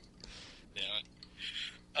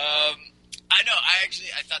 I know.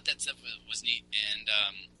 I thought that stuff was neat, and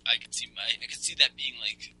I could see that being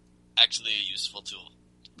like actually a useful tool.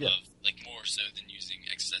 Yeah. Like more so than using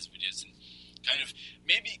exercise videos, and kind of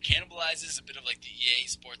maybe it cannibalizes a bit of like the EA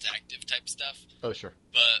Sports Active type stuff. Oh sure.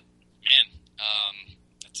 But man,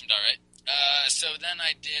 that seemed alright. So then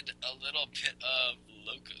I did a little bit of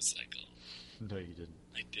Loco Cycle. No, you didn't.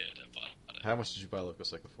 I did. I bought it. How much did you buy Loco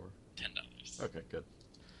Cycle for? $10. Okay, good.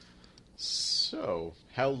 So,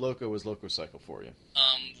 how loco was Loco Cycle for you?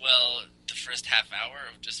 Well, the first half hour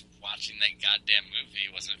of just watching that goddamn movie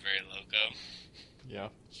wasn't very loco. Yeah,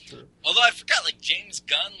 it's true. Although I forgot, like, James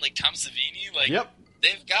Gunn, like, Tom Savini, like, Yep.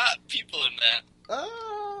 they've got people in that.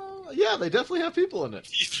 Yeah, they definitely have people in it.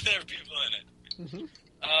 There are people in it. Mm-hmm.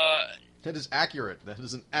 Uh, That is accurate. That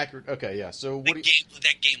is an accurate... Okay, yeah, so what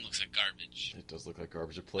that game looks like garbage. It does look like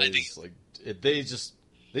garbage. It plays think- like... They just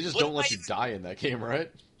don't let you die in that game,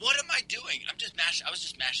 right? What am I doing? I was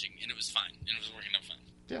just mashing, and it was fine. And it was working out fine.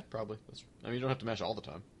 Yeah, probably. I mean, you don't have to mash all the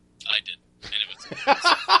time. I did. And it was...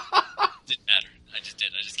 didn't matter. I just did.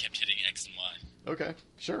 I just kept hitting X and Y. Okay,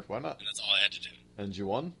 sure, why not? And that's all I had to do. And you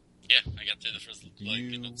won? Yeah, I got through the first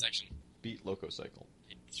section. Beat Loco Cycle.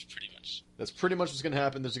 It's pretty much. That's pretty much what's going to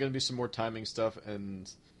happen. There's going to be some more timing stuff, and...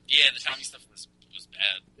 Yeah, the timing stuff was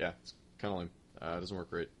bad. Yeah, it's kind of lame. It doesn't work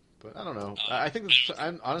great. But I don't know. I I think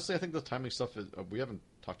the timing stuff is... we haven't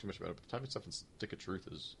talked too much about it, but the timing stuff in Stick of Truth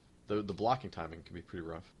is... The blocking timing can be pretty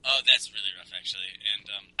rough. Oh, that's really rough, actually. And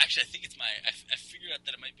actually, I think it's I figured out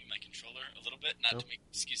that it might be my controller a little bit, not to make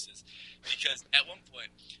excuses, because at one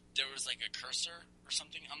point there was like a cursor or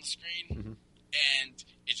something on the screen, and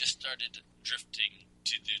it just started drifting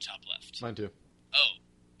to the top left. Mine too.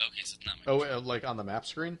 Oh, okay, so it's not my Oh, like on the map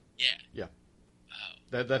screen? Yeah. Yeah.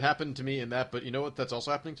 Oh. That happened to me in that, but you know what that's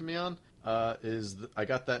also happening to me on? I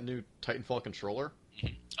got that new Titanfall controller. Mm-hmm.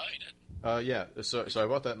 Oh, you did? Yeah, so I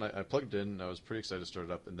bought that and I plugged it in, and I was pretty excited to start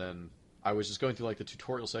it up, and then I was just going through like the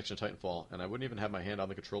tutorial section of Titanfall, and I wouldn't even have my hand on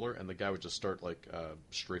the controller, and the guy would just start like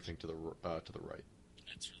strafing to the right.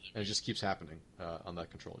 That's really weird. And it just keeps happening on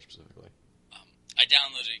that controller specifically. I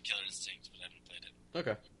downloaded Killer Instinct, but I haven't played it.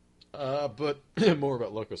 Okay. But more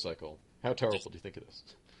about Loco Cycle. How terrible do you think it is?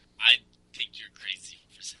 I think you're crazy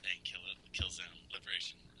for saying Killzone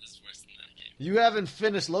Liberation is worse than that game. You haven't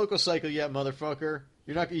finished Loco Cycle yet, motherfucker.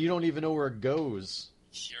 You don't even know where it goes.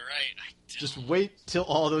 You're right. I don't. Just wait till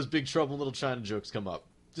all those Big Trouble in Little China jokes come up.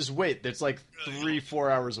 Just wait. It's like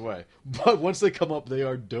 3-4 hours away. But once they come up, they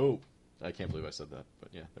are dope. I can't believe I said that, but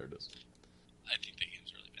yeah, there it is. I think that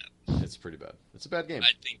game's really bad. It's pretty bad. It's a bad game.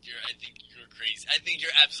 I think you're crazy. I think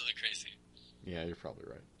you're absolutely crazy. Yeah, you're probably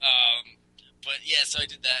right. But yeah, so I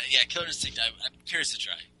did that. Yeah, Killer Instinct. I'm curious to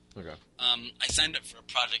try. Okay. I signed up for a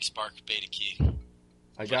Project Spark beta key.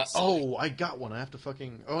 I got one. I have to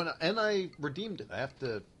fucking... Oh, and I redeemed it. I have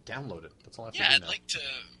to download it. That's all I have to do Yeah, I'd now. like to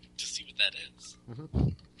see what that is. Mm-hmm.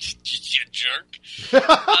 You jerk.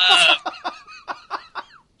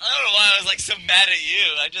 I don't know why I was like so mad at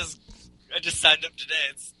you. I just signed up today.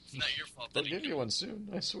 It's not your fault. They'll give you one soon,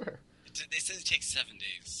 I swear. They said it takes 7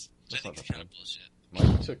 days, which I think is kind of bullshit.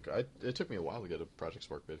 It took me a while to get a Project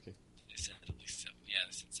Spark beta key. They said at least 7. Yeah,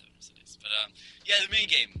 they said 7 days. But yeah, the main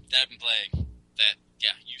game that I've been playing that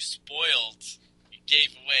you spoiled, you gave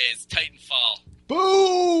away is Titanfall.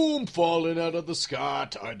 Boom! Falling out of the sky,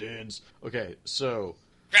 Titans. Okay, so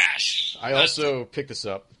Crash. I also picked this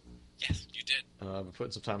up. Yes, you did. I've been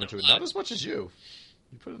putting some time into it. Not as much as you.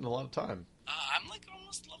 You put in a lot of time. I'm like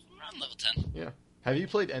almost around level 10. Yeah. Have you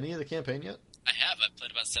played any of the campaign yet? I have. I've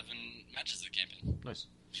played about 7 matches of the campaign. Nice.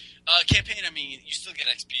 Campaign, I mean, you still get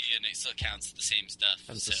XP and it still counts the same stuff.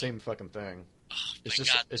 And it's the same fucking thing. Oh,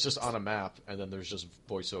 It's just on a map, and then there's just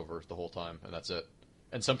voiceover the whole time, and that's it.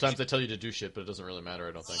 And sometimes they tell you to do shit, but it doesn't really matter,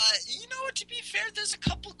 I don't think. You know what, to be fair, there's a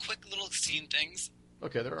couple quick little scene things.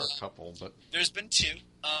 Okay, there are a couple, but... There's been 2.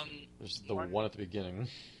 There's the one at the beginning.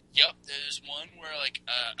 Yep, there's one where, like,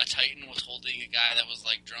 a Titan was holding a guy that was,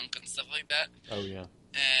 like, drunk and stuff like that. Oh, yeah.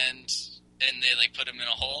 And they, like, put him in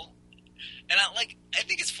a hole. And I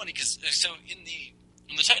think it's funny, because, so in the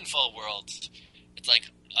Titanfall world, it's like,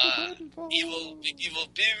 evil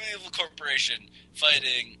corporation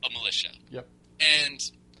fighting a militia. Yep. And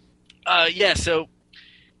so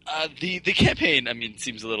the campaign, I mean,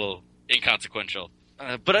 seems a little inconsequential.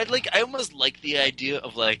 But I almost like the idea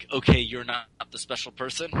of like, okay, you're not the special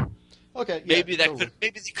person. Okay, yeah, maybe they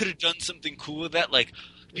could have done something cool with that, like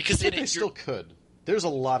because they still could. There's a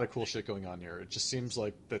lot of cool shit going on here. It just seems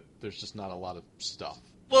like that there's just not a lot of stuff.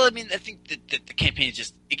 Well, I mean, I think that the campaign is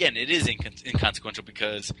just, again, it is inconsequential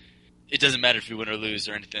because it doesn't matter if you win or lose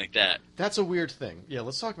or anything like that. That's a weird thing. Yeah,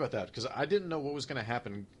 let's talk about that, because I didn't know what was going to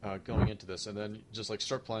happen going into this, and then just like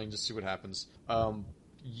start playing, just see what happens.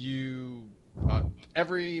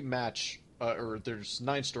 Every match, or there's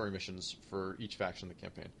 9 story missions for each faction in the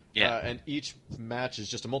campaign. Yeah. And each match is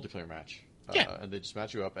just a multiplayer match. And they just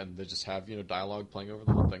match you up, and they just have dialogue playing over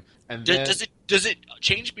the whole thing. And does it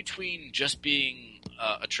change between just being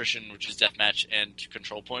attrition, which is deathmatch, and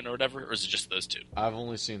control point or whatever, or is it just those 2? I've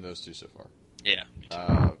only seen those 2 so far. Yeah.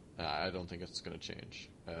 I don't think it's going to change.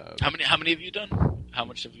 How many have you done? How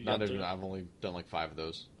much have you done? I've only done like 5 of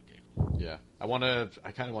those. Yeah, I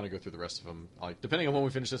kind of want to go through the rest of them. Like, depending on when we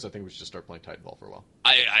finish this, I think we should just start playing Titanfall for a while.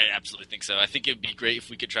 I absolutely think so. I think it'd be great if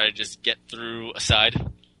we could try to just get through a side.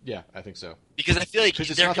 Yeah, I think so. Because I feel like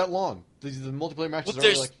it's not that long. The multiplayer matches are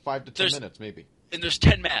only like 5 to 10 minutes, maybe. And there's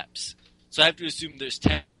 10 maps, so I have to assume there's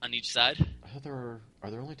 10 on each side. I thought are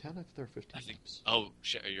there only 10? I thought there were 15. I think. Oh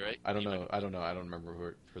shit, are you right? I don't know. I don't remember who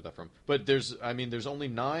I heard that from. But there's only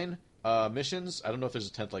 9 missions. I don't know if there's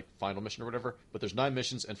a 10th like final mission or whatever, but there's 9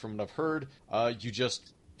 missions, and from what I've heard, you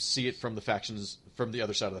just see it from the factions, from the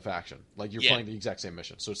other side of the faction. Like, you're playing the exact same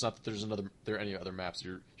mission. So it's not that there are any other maps.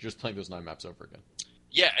 You're just playing those 9 maps over again.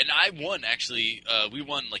 Yeah, and I won actually. We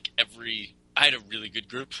won like I had a really good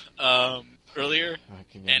group earlier,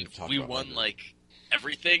 and we won like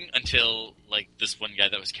everything until like this one guy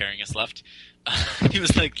that was carrying us left. He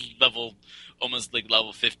was like almost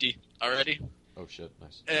level 50 already. Oh shit!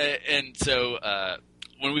 Nice. And so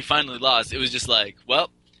when we finally lost, it was just like,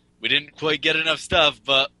 well, we didn't quite get enough stuff,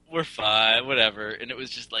 but we're fine, whatever. And it was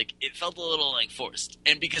just like, it felt a little like forced.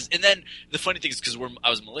 And then the funny thing is, because I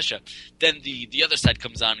was militia, then the other side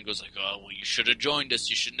comes on and goes like, oh, well, you should have joined us.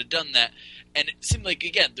 You shouldn't have done that. And it seemed like,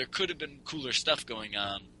 again, there could have been cooler stuff going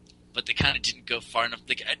on, but they kind of didn't go far enough.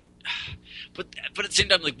 Like, but at the same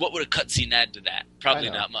time, like, what would a cutscene add to that? Probably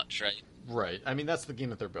not much, right? Right. I mean, that's the game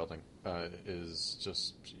that they're building. Is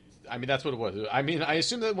just, I mean, that's what it was. I mean, I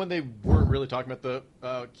assume that when they weren't really talking about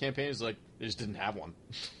the campaigns, like, they just didn't have one.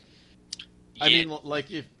 I mean, like,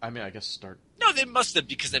 I guess start. No, they must have,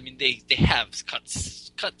 because I mean, they have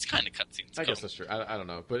cuts kind of cutscenes. I guess that's true. I don't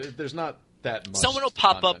know, but there's not that much. Someone will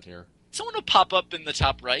pop up here. Someone will pop up in the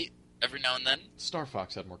top right every now and then. Star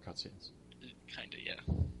Fox had more cutscenes. Kinda, yeah.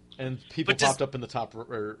 And people popped up in the top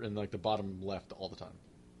or in like the bottom left all the time.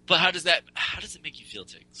 But how does it make you feel,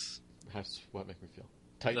 Tiggs? What make me feel?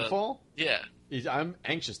 Titanfall? Yeah. I'm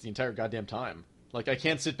anxious the entire goddamn time. Like, I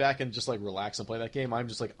can't sit back and just like relax and play that game. I'm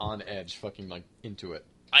just like on edge, fucking like into it.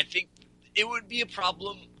 I think it would be a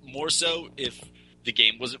problem more so if the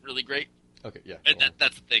game wasn't really great. Okay, yeah. And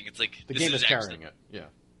that's the thing. It's like the game is carrying it. Yeah.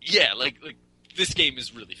 Yeah, like this game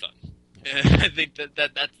is really fun. Yeah. I think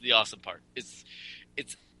that's the awesome part. It's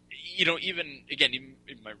even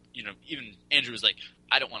Andrew was like,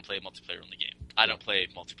 I don't want to play a multiplayer only game. I don't play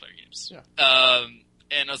multiplayer games. Yeah.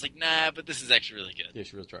 And I was like, nah, but this is actually really good. Yeah, you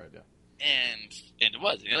should really try it. Yeah. And it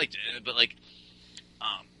was. And I liked it. But like,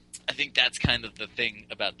 I think that's kind of the thing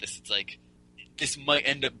about this. It's like, this might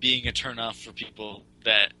end up being a turnoff for people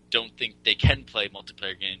that don't think they can play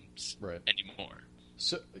multiplayer games anymore.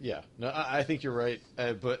 So yeah, no, I think you're right.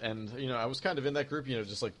 I was kind of in that group,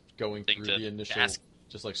 just like going through the initial,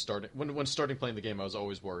 just like starting when starting playing the game, I was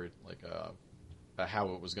always worried like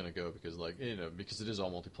how it was going to go because it is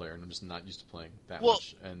all multiplayer and I'm just not used to playing that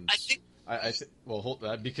much. And I think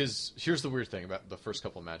because here's the weird thing about the first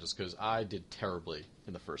couple of matches, because I did terribly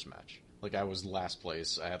in the first match. Like, I was last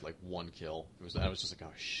place. I had like 1 kill. I was just like,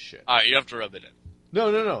 oh shit. All right, you have to rub it in.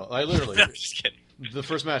 No. I literally. No, I'm just kidding. The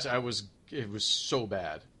first match, it was so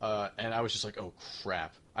bad, and I was just like, oh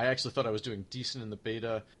crap. I actually thought I was doing decent in the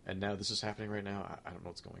beta, and now this is happening right now. I don't know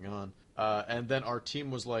what's going on. And then our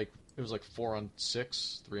team was like, it was like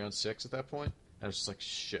 4-on-6, 3-on-6 at that point. And I was just like,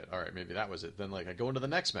 shit. All right, maybe that was it. Then like I go into the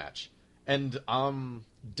next match. And I'm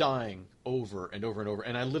dying over and over and over.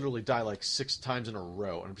 And I literally die like 6 times in a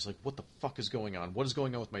row. And I'm just like, what the fuck is going on? What is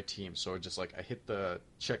going on with my team? So I just like, I hit the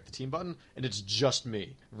check the team button. And it's just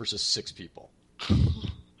me versus 6 people.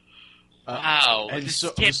 Wow. And this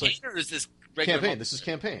so, is campaign or is this regular campaign? This is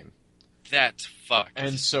campaign. That's fucked.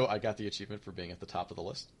 And so I got the achievement for being at the top of the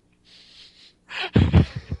list.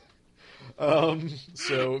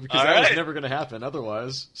 So because that was never going to happen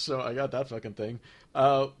otherwise, so I got that fucking thing.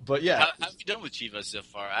 But yeah, how have you done with Chivas so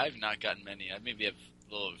far? I've not gotten many. I maybe have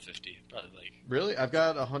a little over 50, probably like. Really, I've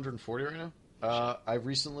got 140 right now. I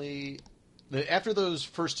recently, after those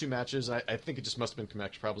first 2 matches, I think it just must have been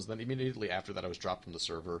connection problems. Then immediately after that, I was dropped from the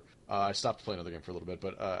server. I stopped playing another game for a little bit,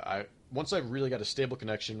 but once I really got a stable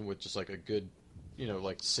connection with just like a good,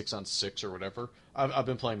 like 6-on-6 or whatever, I've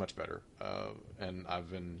been playing much better, and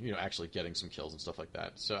I've been, actually getting some kills and stuff like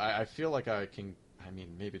that. So I feel like I can. I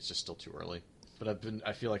mean, maybe it's just still too early, but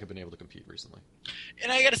I feel like I've been able to compete recently.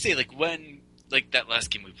 And I gotta say, like when that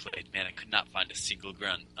last game we played, man, I could not find a single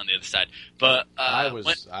grunt on the other side. But I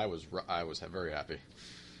was very happy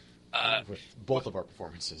with both of our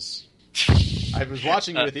performances. I was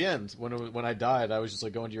watching you at the end when I died. I was just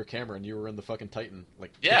like going to your camera, and you were in the fucking Titan,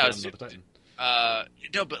 like I was the Titan.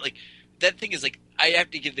 No, but like that thing is like I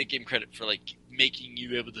have to give the game credit for like making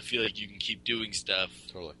you able to feel like you can keep doing stuff.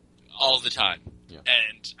 Totally. all the time. Yeah.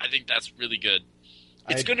 And I think that's really good.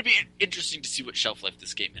 It's going to be interesting to see what shelf life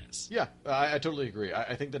this game has. Yeah, I totally agree.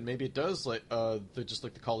 I think that maybe it does, like, just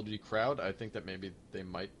like the Call of Duty crowd, I think that maybe they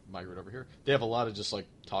might migrate over here. They have a lot of just, like,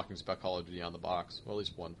 talkings about Call of Duty on the box. Well, at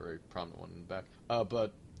least one very prominent one in the back.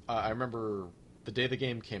 But I remember the day the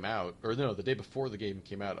game came out, or no, the day before the game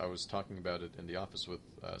came out, I was talking about it in the office with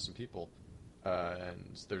some people.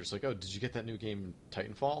 And they're just like, "Oh, did you get that new game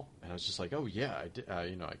Titanfall?" And I was just like, "Oh yeah, I did.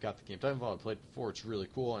 I got the game Titanfall. I played it before. It's really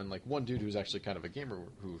cool." And like one dude who's actually kind of a gamer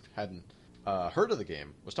who hadn't heard of the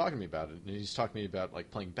game was talking to me about it, and he's talking to me about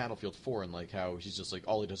like playing Battlefield 4 and like how he's just like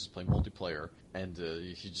all he does is play multiplayer, and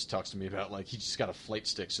he just talks to me about like he just got a flight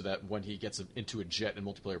stick so that when he gets into a jet in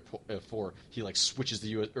multiplayer 4, he like switches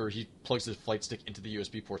he plugs the flight stick into the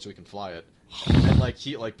USB port so he can fly it. And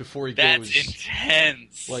like before he goes, that's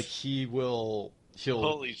intense. Like he'll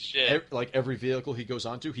holy shit! Every vehicle he goes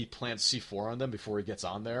onto, he plants C4 on them before he gets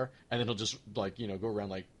on there, and then he'll just like go around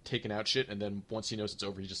like taking out shit, and then once he knows it's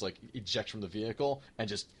over, he just like ejects from the vehicle and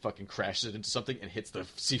just fucking crashes it into something and hits the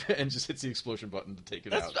and just hits the explosion button to take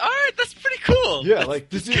it out. All right, that's pretty cool. Yeah, like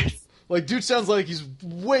this dude sounds like he's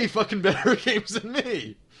way fucking better at games than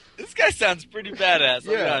me. This guy sounds pretty badass.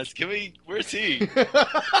 Yeah. I'll be honest. Where's he?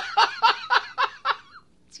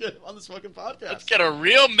 Let's get him on this fucking podcast. Let's get a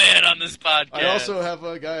real man on this podcast. I also have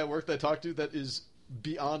a guy at work that I talked to that is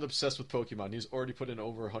beyond obsessed with Pokemon. He's already put in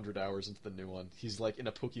over 100 hours into the new one. He's like in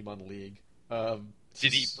a Pokemon league.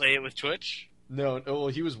 Did he play it with Twitch? No, well,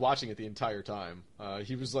 he was watching it the entire time.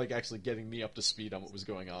 He was like actually getting me up to speed on what was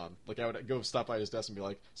going on. Like I would go stop by his desk and be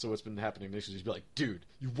like, "So what's been happening next?" He'd be like, "Dude,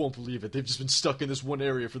 you won't believe it. They've just been stuck in this one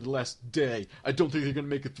area for the last day. I don't think they're gonna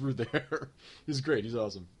make it through there." He's great. He's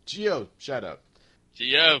awesome. Geo, shout out.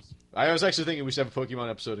 Geo. I was actually thinking we should have a Pokemon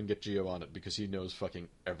episode and get Geo on it because he knows fucking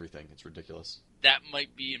everything. It's ridiculous. That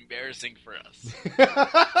might be embarrassing for us.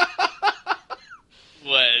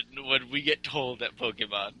 when we get told at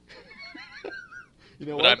Pokemon. You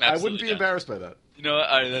know what? I wouldn't be down. Embarrassed by that. You know what?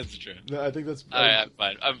 That's true. No, I think that's... I'm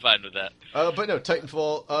fine. I'm fine with that. But no,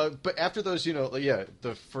 Titanfall... but after those,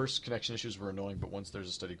 the first connection issues were annoying, but once there's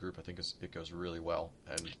a steady group, I think it goes really well,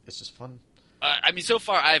 and it's just fun. I mean, so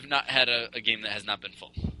far, I have not had a game that has not been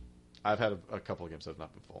full. I've had a couple of games that have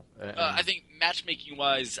not been full. I think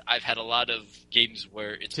matchmaking-wise, I've had a lot of games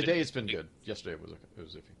where it's it's been good. Yesterday it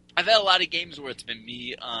was iffy. I've had a lot of games where it's been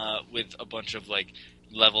me with a bunch of, like,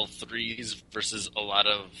 level 3s versus a lot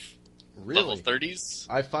of level 30s.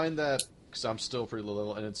 I find that, because I'm still pretty low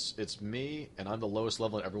level, and it's me, and I'm the lowest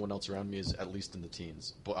level, and everyone else around me is at least in the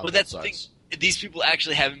teens. But that's the thing. These people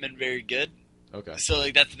actually haven't been very good. Okay. So,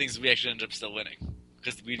 like, that's the thing is we actually ended up still winning.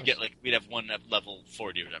 Because we'd have one at level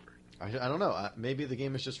 40 or whatever. I don't know. Maybe the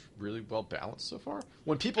game is just really well balanced so far.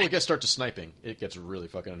 When people start to sniping, it gets really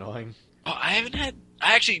fucking annoying. Oh, I've had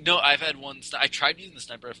one. I tried using the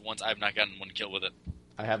sniper rifle once. I have not gotten one kill with it.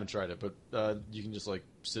 I haven't tried it, but you can just, like,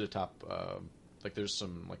 sit atop, there's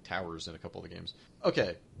some, like, towers in a couple of the games.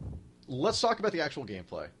 Okay, let's talk about the actual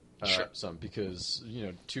gameplay. Sure. Because,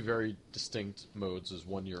 two very distinct modes is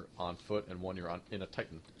one you're on foot and one you're in a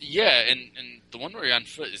Titan. Yeah, and the one where you're on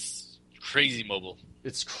foot is crazy mobile.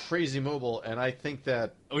 It's crazy mobile, and I think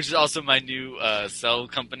that... Which is also my new cell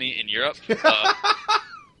company in Europe.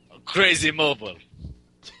 Crazy mobile.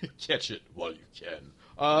 Catch it while you can.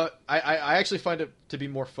 I actually find it to be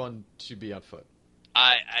more fun to be on foot.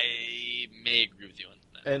 I may agree with you on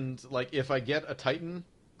that. And, like, if I get a Titan,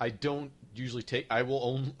 I don't usually take... I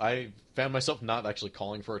found myself not actually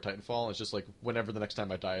calling for a Titanfall. It's just, like, whenever the next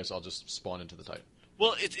time I die is, I'll just spawn into the Titan.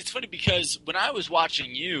 Well, it's funny because when I was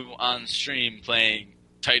watching you on stream playing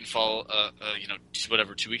Titanfall,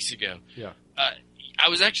 2 weeks ago, yeah, I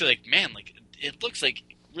was actually like, man, like it looks like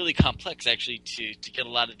really complex actually to get a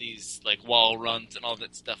lot of these like wall runs and all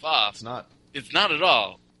that stuff off. It's not. It's not at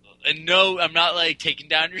all. And no, I'm not like taking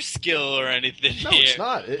down your skill or anything. No, here. it's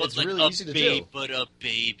not. It's like really easy to do. But a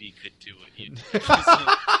baby could do it.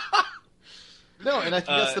 No, and I think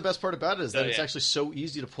that's the best part about it is that it's actually so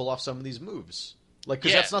easy to pull off some of these moves. Like,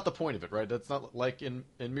 because that's not the point of it, right? That's not like in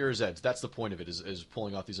Mirror's Edge. That's the point of it is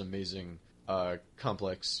pulling off these amazing,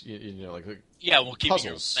 complex, like we'll keep your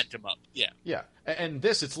puzzles. momentum up. Yeah, yeah. And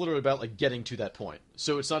this, it's literally about like getting to that point.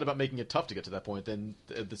 So it's not about making it tough to get to that point. Then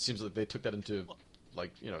it seems like they took that into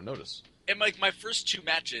notice. And like my first 2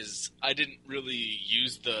 matches, I didn't really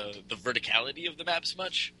use the verticality of the maps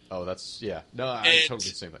much. Oh, that's No, I totally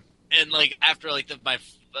the same thing. And like after like my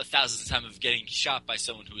 1,000th time of getting shot by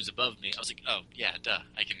someone who was above me, I was like, oh yeah, duh,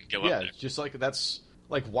 I can go up there. Yeah, just like that's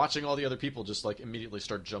like watching all the other people just like immediately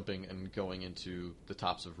start jumping and going into the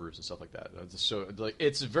tops of roofs and stuff like that. So like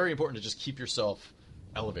it's very important to just keep yourself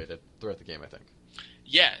elevated throughout the game, I think.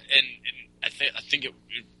 Yeah, and I think it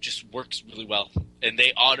just works really well, and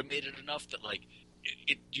they automate it enough that like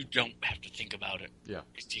you don't have to think about it. Yeah,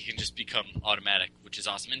 you can just become automatic, which is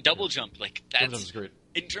awesome. And double jump, like that's great.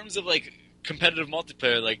 In terms of like competitive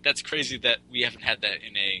multiplayer, like that's crazy that we haven't had that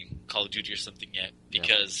in a Call of Duty or something yet,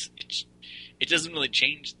 because it doesn't really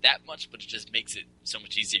change that much, but it just makes it so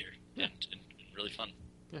much easier and really fun.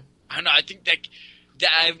 Yeah, I don't know. I think that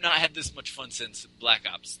I've not had this much fun since Black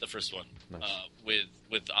Ops, the first one, nice.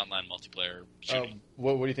 with online multiplayer shooting.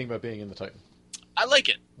 What do you think about being in the Titan? I like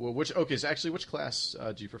it. Well, which class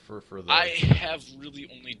do you prefer for the? I have really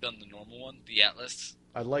only done the normal one, the Atlas.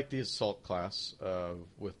 I like the assault class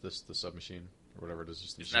with the submachine or whatever it is.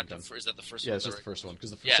 Just the is that the first one? Yeah, it's just the first one,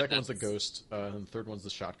 because the second one's the Ghost, and the third one's the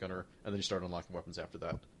shotgunner, and then you start unlocking weapons after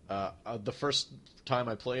that. The first time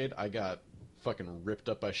I played, I got fucking ripped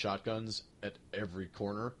up by shotguns at every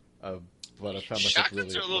corner. But I found myself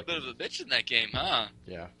shotguns are a little bit of a bitch in that game, huh?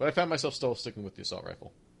 Yeah, but I found myself still sticking with the assault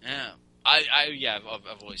rifle. Yeah. I've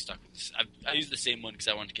always stuck with this. I use the same one because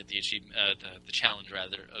I wanted to get the achievement, the challenge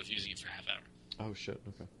rather, of using it for half hour. Oh shit!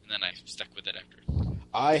 Okay. And then I stuck with it after.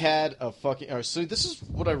 I had a fucking. So this is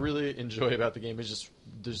what I really enjoy about the game, is just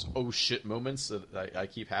there's oh shit moments that I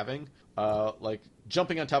keep having, like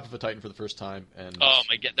jumping on top of a Titan for the first time and oh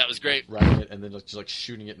my god, that was great. Riding it and then just like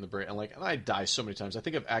shooting it in the brain, and I die so many times. I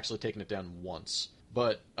think I've actually taken it down once,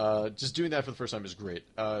 but just doing that for the first time is great.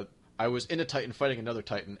 I was in a Titan fighting another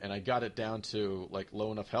Titan, and I got it down to like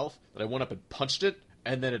low enough health that I went up and punched it,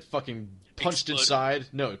 and then it fucking punched inside.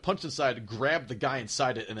 No, it punched inside, grabbed the guy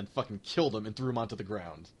inside it, and then fucking killed him and threw him onto the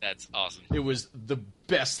ground. That's awesome. It was the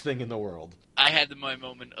best thing in the world. I had my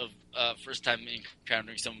moment of first time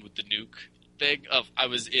encountering someone with the nuke thing. I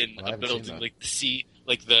was in a building like the C,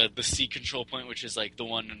 like the C control point, which is like the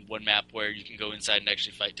one map where you can go inside and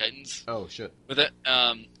actually fight Titans. Oh shit! With it,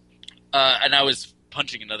 and I was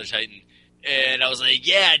punching another Titan, and I was like,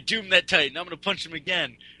 "Yeah, doom that Titan! I'm gonna punch him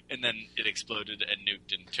again." And then it exploded and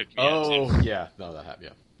nuked and took me out. Oh, yeah. No, that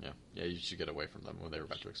happened. Yeah, you should get away from them when they were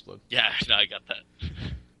about to explode. Yeah, no, I got that.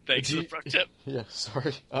 Thanks for the pro tip. Yeah,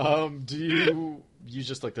 sorry. Do you use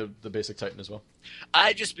just like the basic Titan as well?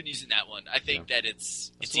 I've just been using that one. I think that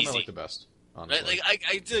it's That's easy. The one I like the best, honestly. Right? Like,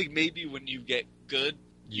 I feel like maybe when you get good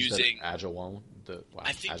using... Agile one.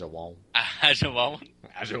 Agile one. Agile one?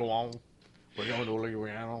 Agile one. We're going to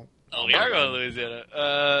Louisiana. Oh, we are going to Louisiana.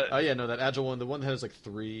 Oh, yeah, no, that Agile one, the one that has like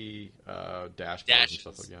 3 dash bars and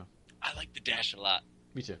stuff like that. I like the dash a lot.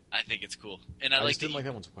 Me too. I think it's cool. And I just didn't like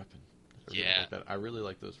that one's weapon. I really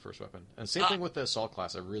like those first weapon. And same thing with the assault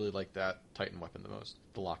class. I really like that Titan weapon the most.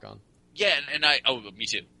 The lock-on. Yeah, and me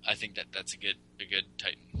too. I think that's a good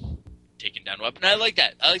Titan taken down weapon. I like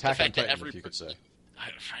that. I like the fact that every... if you could say.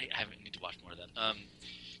 I need to watch more of that.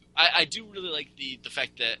 I do really like the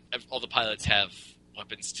fact that all the pilots have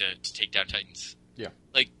weapons to take down Titans. Yeah.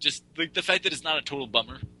 Like, just like the fact that it's not a total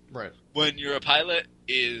bummer. Right. When you're a pilot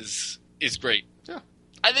is great. Yeah.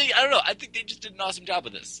 I don't know. I think they just did an awesome job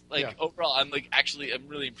of this. Like, overall, I'm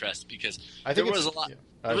really impressed because there was a lot. Yeah.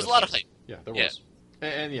 There was a lot of hype. Yeah, there was.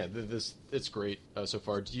 And it's great so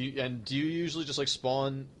far. Do you usually just like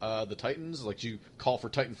spawn the Titans? Like, do you call for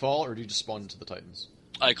Titanfall, or do you just spawn into the Titans?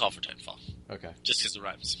 I call for Titanfall. Okay. Just because it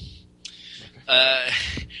rhymes. Okay.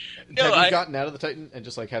 Have you gotten out of the Titan and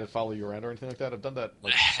just like had it follow you around or anything like that? I've done that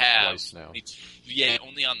like twice now. Yeah,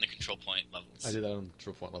 only on the control point levels. I did that on the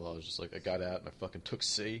control point level. I was just like, I got out and I fucking took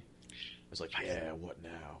C. I was like, yeah, what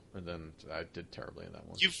now? And then I did terribly in that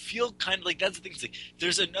one. You feel kind of like, that's the thing. It's like,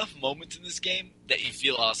 there's enough moments in this game that you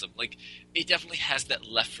feel awesome. Like, it definitely has that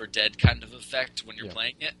Left 4 Dead kind of effect when you're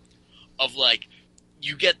playing it. Of like,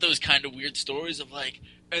 you get those kind of weird stories of like,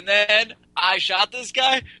 and then I shot this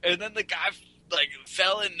guy, and then the guy like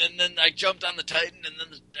fell, and then I jumped on the Titan, and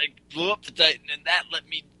then I blew up the Titan, and that let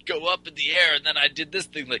me go up in the air, and then I did this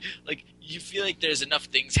thing. Like you feel like there's enough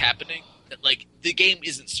things happening that like the game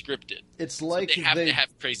isn't scripted. It's like so they have to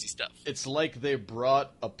have crazy stuff. It's like they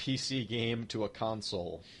brought a PC game to a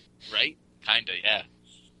console, right? Kinda, yeah.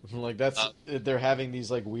 Like that's they're having these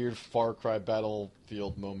like weird Far Cry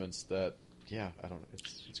Battlefield moments that, yeah, I don't know.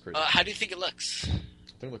 It's crazy. How do you think it looks?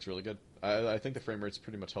 I think it looks really good. I think the frame rate's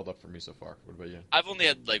pretty much held up for me so far. What about you? I've only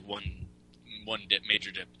had like one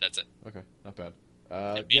major dip. That's it. Okay, not bad.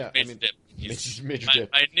 Major Dip. Major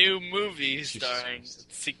Dip. My new movie starring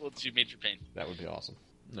sequel to Major Pain. That would be awesome.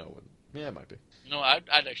 No, it wouldn't. Yeah, it might be. No, I'd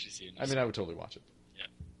actually see it. I mean, I would totally watch it.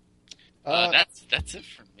 Yeah. That's it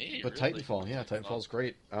for me. But really. Titanfall, Titanfall's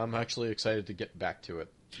great. I'm actually excited to get back to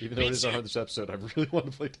it. Even though it is our 100th episode, I really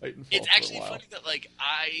want to play Titanfall. It's actually funny that like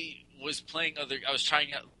I was trying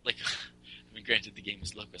out like mean, granted, the game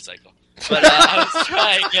is Loco Cycle. But I was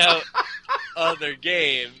trying out other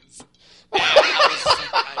games. And I was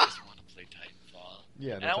like, I just want to play Titanfall.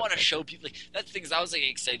 Yeah, and I want to show people. Like, that's the thing is, I was like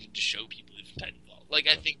excited to show people Titanfall. Like,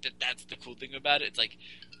 I think that's the cool thing about it. It's like,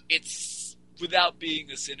 it's without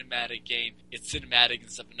being a cinematic game, it's cinematic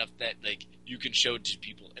and stuff enough that like you can show it to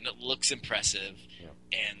people, and it looks impressive. Yeah.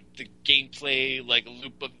 And the gameplay, like a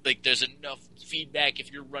loop of like, there's enough feedback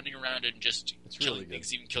if you're running around and just killing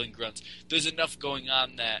things, even killing grunts. There's enough going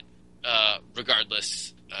on that,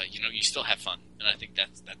 regardless, you still have fun, and I think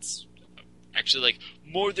that's actually like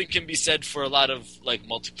more than can be said for a lot of like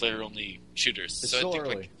multiplayer only shooters. It's so still I think,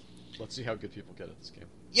 early. like, Let's see how good people get at this game.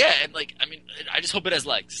 yeah, and like I mean, I just hope it has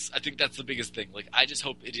legs. I think that's the biggest thing. Like, I just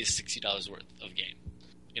hope it is $60 worth of game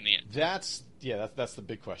in the end. That's the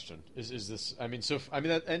big question. Is this? I mean, that's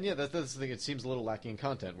the thing. It seems a little lacking in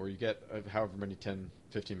content where you get however many 10,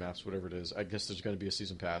 15 maps, whatever it is. I guess there's going to be a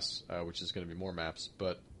season pass, which is going to be more maps,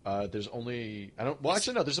 but there's only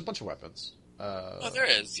actually no. There's a bunch of weapons. There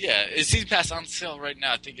is. Yeah, is Season Pass on sale right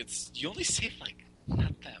now? I think you only save like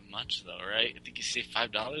not that much though, right? I think you save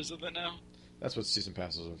 $5 of it now. That's what season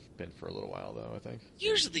passes have been for a little while, though. I think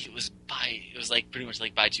usually it was like pretty much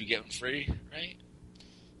like buy two get one free, right?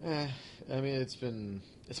 I mean, it's been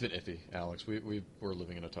iffy, Alex. We're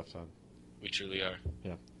living in a tough time. We truly are.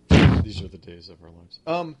 Yeah, these are the days of our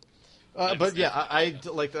lives. But yeah, I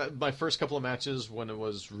like my first couple of matches when it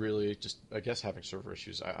was really just, I guess, having server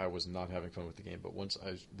issues. I was not having fun with the game, but once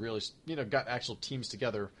I really, got actual teams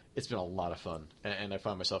together, it's been a lot of fun, and I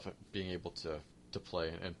find myself being able to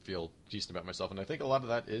play and feel decent about myself. And I think a lot of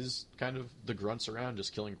that is kind of the grunts around,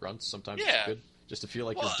 just killing grunts. Sometimes it's good just to feel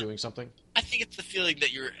like you're doing something. I think it's the feeling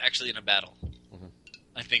that you're actually in a battle. Mm-hmm.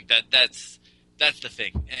 I think that's the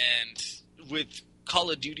thing. And with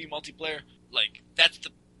Call of Duty multiplayer, like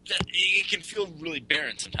it can feel really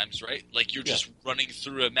barren sometimes, right? Like you're just running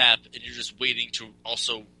through a map and you're just waiting to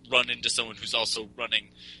also run into someone who's also running,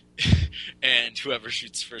 and whoever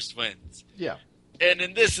shoots first wins. Yeah. And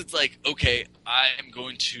in this, it's like, okay, I am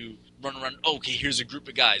going to run around. Okay, here's a group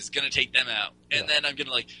of guys, gonna take them out, and then I'm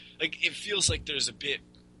gonna like it feels like there's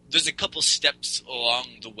a couple steps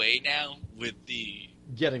along the way now with the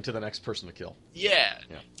getting to the next person to kill. Yeah.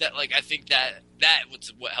 That like I think that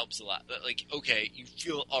what helps a lot. But, like, okay, you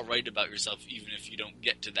feel all right about yourself even if you don't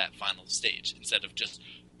get to that final stage, instead of just,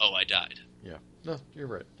 oh, I died. Yeah. No, you're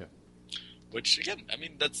right. Yeah. Which again, I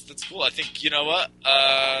mean, that's cool. I think, you know what?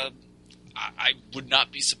 I would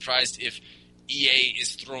not be surprised if EA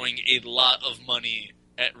is throwing a lot of money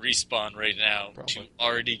at Respawn right now to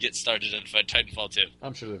already get started on Titanfall 2.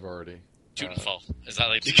 I'm sure they've already. Titanfall, as I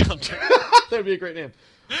like to call it. That would be a great name.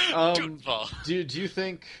 Titanfall. Do you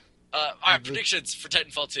think... all right, predictions for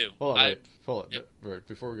Titanfall 2. Hold on. Yep. Right,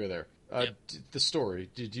 before we go there. The story,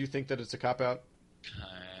 do you think that it's a cop-out?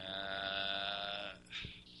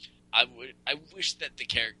 I wish that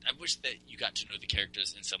you got to know the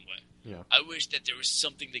characters in some way. Yeah. I wish that there was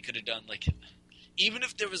something they could have done, like, even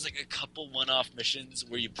if there was like a couple one-off missions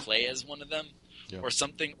where you play as one of them, or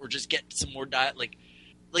something, or just get some more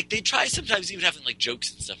like they try sometimes even having like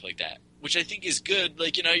jokes and stuff like that, which I think is good.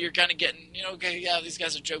 Like, you're kind of getting, okay, yeah, these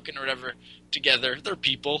guys are joking or whatever together. They're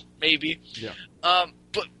people, maybe. Yeah.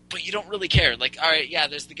 But you don't really care. Like, all right, yeah,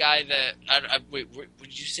 there's the guy that wait,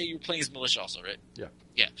 did you say you were playing as militia also, right? Yeah.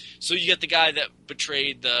 Yeah. So you get the guy that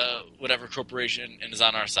betrayed the whatever corporation and is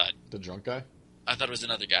on our side. The drunk guy? I thought it was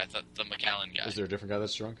another guy. I thought the McAllen guy. Is there a different guy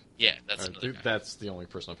that's drunk? Yeah, that's another guy. That's the only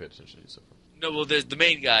person I've paid attention to so far. No, well, the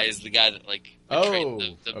main guy is the guy that like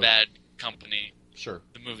betrayed the bad company. Sure.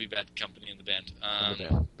 The movie Bad Company in the band.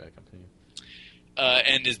 Bad Company.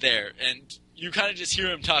 And is there, and you kind of just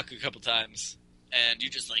hear him talk a couple times, and you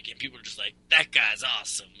just like, and people are just like, that guy's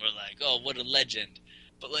awesome, or like, oh, what a legend.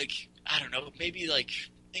 But like, I don't know, maybe like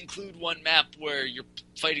include one map where you're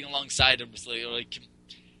fighting alongside him, like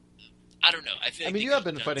I don't know. I mean, you have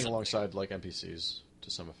been fighting alongside like NPCs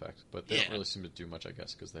to some effect, but they don't really seem to do much, I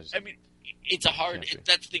guess, because they just. I mean, it's a hard.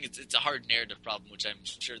 That's the thing. It's a hard narrative problem, which I'm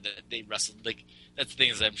sure that they wrestled. Like, that's the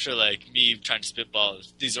thing is, I'm sure like me trying to spitball.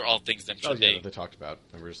 These are all things that I'm sure they talked about,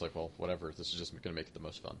 and we're just like, well, whatever. This is just going to make it the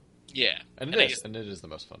most fun. Yeah, and it is the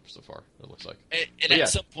most fun so far. It looks like. And at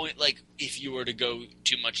some point, like, if you were to go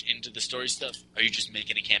too much into the story stuff, are you just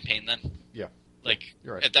making a campaign then? Yeah. Like,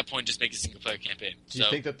 you're right. At that point, just make a single player campaign. Do you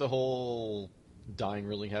think that the whole dying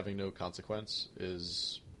really having no consequence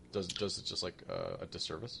does it just like a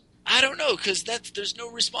disservice? I don't know, because there's no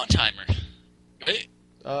respawn timer, right?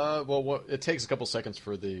 Well, it takes a couple seconds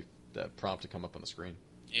for that prompt to come up on the screen.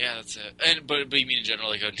 Yeah, that's it. But you mean in general,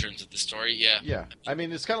 like in terms of the story, yeah. Yeah, I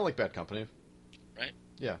mean it's kind of like Bad Company, right?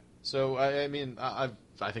 Yeah. So I mean I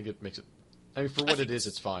think it makes it I mean, for what it is,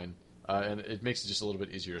 it's fine. And it makes it just a little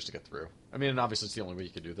bit easier just to get through. I mean, and obviously it's the only way you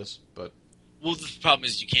can do this, but... Well, the problem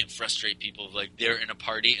is you can't frustrate people. Like, they're in a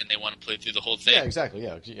party and they want to play through the whole thing. Yeah, exactly,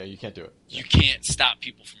 yeah, you can't do it. You can't stop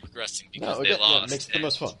people from progressing because they lost. Yeah, it makes it the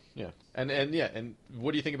most fun, yeah. And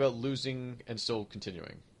what do you think about losing and still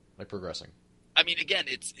continuing? Like, progressing? I mean, again,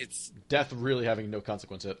 it's... Death really having no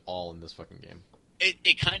consequence at all in this fucking game.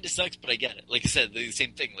 It kind of sucks, but I get it. Like I said, the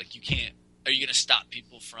same thing. Like, you can't... Are you going to stop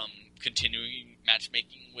people from continuing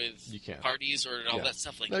matchmaking with parties or all that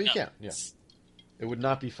stuff? Like, no, you can't, yeah. It would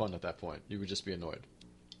not be fun at that point. You would just be annoyed.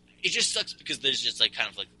 It just sucks because there's just, like, kind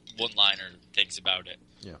of, like, one-liner things about it.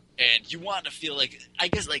 Yeah. And you want to feel like... I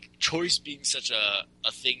guess, like, choice being such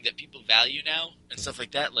a thing that people value now and stuff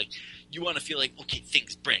like that, like, you want to feel like, okay,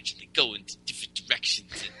 things branch and they go into different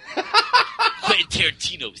directions. And Quentin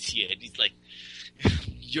Tarantino's here, and he's like,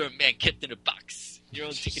 you're a man kept in a box. You're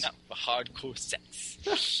only taken out for hardcore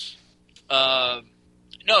sex.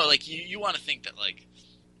 No, like, you want to think that, like,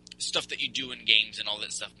 stuff that you do in games and all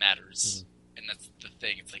that stuff matters. Mm-hmm. And that's the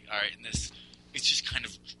thing. It's like, all right, and this, it's just kind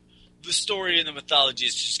of, the story and the mythology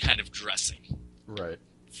is just kind of dressing. Right.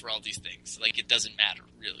 For all these things. Like, it doesn't matter,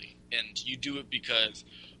 really. And you do it because,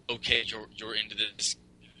 okay, you're into this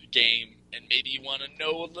game, and maybe you want to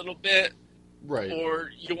know a little bit. Right.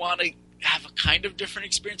 Or you want to have a kind of different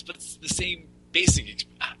experience, but it's the same basic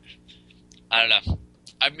experience. I don't know.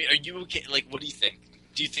 I mean, are you okay? Like, what do you think?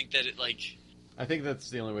 Do you think that it, like... I think that's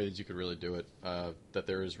the only way that you could really do it, that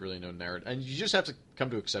there is really no narrative. And you just have to come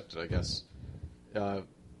to accept it, I guess.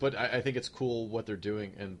 But I think it's cool what they're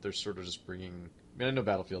doing, and they're sort of just bringing... I mean, I know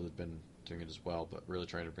Battlefield had been doing it as well, but really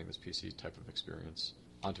trying to bring this PC type of experience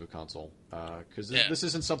onto a console. Because this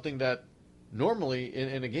isn't something that... Normally,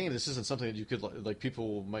 in a game, this isn't something that you could... Like,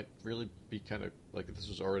 people might really be kind of... Like, if this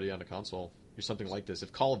was already on a console, or something like this.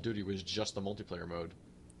 If Call of Duty was just the multiplayer mode...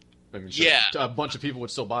 I mean, sure, a bunch of people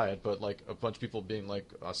would still buy it, but like a bunch of people being like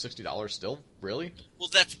 $60 still, really? Well,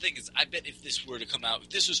 that's the thing is, I bet if this were to come out, if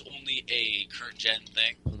this was only a current gen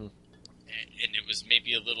thing, and it was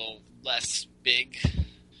maybe a little less big,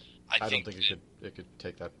 I don't think it could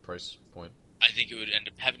take that price point. I think it would end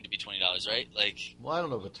up having to be $20, right? Like, well, I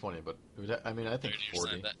don't know about 20, but it would, I mean, I think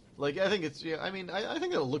 40. Like, I think it's I mean, I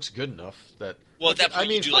think it looks good enough that. Well, at that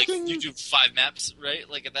point, you do 5 maps, right?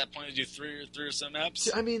 Like at that point, you do three or so maps.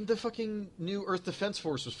 I mean, the fucking new Earth Defense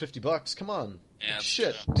Force was $50. Come on, yeah,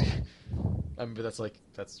 shit. I mean, but that's like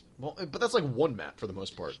one map for the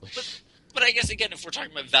most part. But I guess again, if we're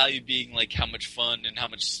talking about value being like how much fun and how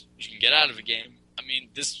much you can get out of a game. I mean,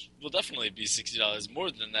 this will definitely be $60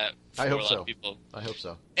 more than that for a lot of people. I hope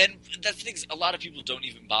so. And that's the thing, a lot of people don't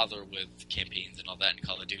even bother with campaigns and all that in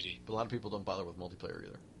Call of Duty. But a lot of people don't bother with multiplayer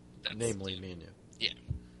either. Namely, me and you. Yeah.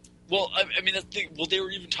 Well, I mean, that's the thing. Well, they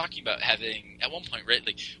were even talking about having, at one point, right,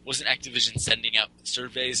 like, wasn't Activision sending out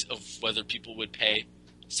surveys of whether people would pay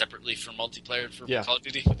separately for multiplayer for Call of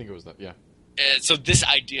Duty? I think it was that, yeah. So this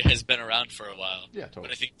idea has been around for a while. Yeah, totally.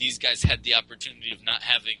 But I think these guys had the opportunity of not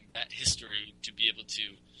having that history to be able to...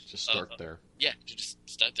 Just start there. Yeah, to just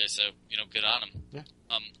start there. So, good on them. Yeah.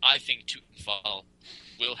 I think Titanfall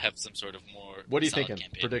will have some sort of more What are you thinking?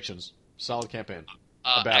 Campaign. Predictions. Solid campaign.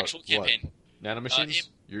 About actual campaign. What? Nanomachines?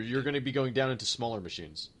 You're going to be going down into smaller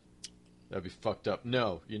machines. That'd be fucked up.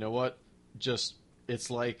 No, you know what?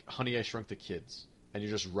 It's like Honey, I Shrunk the Kids. And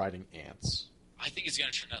you're just riding ants. I think it's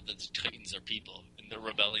going to turn out that the Titans are people, and they're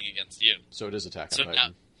rebelling against you. So it is Attack on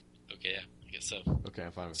Titan. Okay, yeah, I guess so. Okay,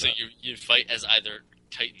 I'm fine with that. So you fight as either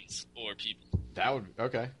Titans or people. That would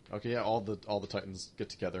okay, yeah. All the Titans get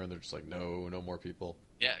together, and they're just like, no more people.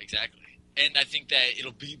 Yeah, exactly. And I think that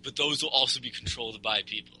but those will also be controlled by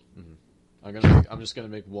people. Mm-hmm. I'm just gonna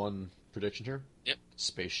make one prediction here. Yep.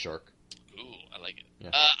 Space Shark. Ooh, I like it. Yeah.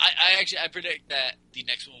 I predict that the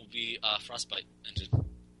next one will be Frostbite engine.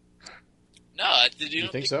 No, you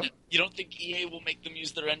think so? You don't think EA will make them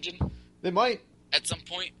use their engine? They might at some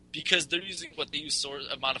point because they're using they use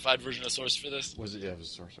a modified version of Source for this. Was it? Yeah, it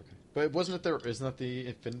was Source. Okay, but isn't that the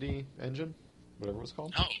Infinity engine, whatever it was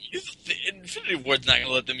called? No, the Infinity Ward's not going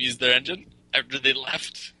to let them use their engine after they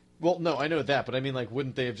left. Well, no, I know that, but I mean, like,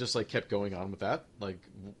 wouldn't they have just kept going on with that? Like,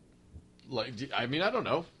 I mean, I don't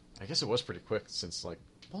know. I guess it was pretty quick since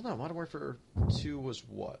well, no, Modern Warfare 2 was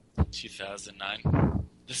what? 2009.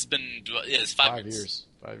 This has been, it's 5 years.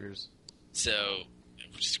 5 years. So,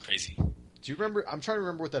 which is crazy. Do you remember, I'm trying to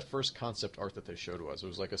remember what that first concept art that they showed was. It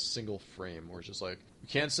was like a single frame where it's just like, we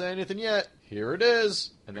can't say anything yet, here it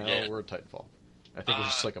is, and now we're at Titanfall. I think it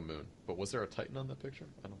was just like a moon. But was there a Titan on that picture?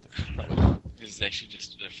 I don't think so. Probably not. This is actually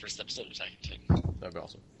just the first episode of Attack on Titan. That'd be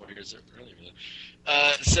awesome. 4 years earlier.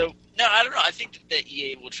 So, no, I don't know. I think that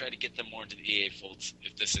EA will try to get them more into the EA folds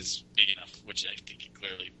if this is big enough, which I think it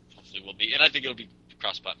clearly, hopefully will be. And I think it'll be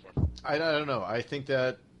cross-platform. I don't know. I think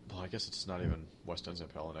that... Well, I guess it's not even West and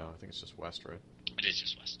Zampella now. I think it's just West, right? It is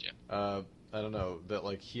just West, yeah. I don't know. That,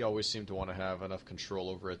 like, he always seemed to want to have enough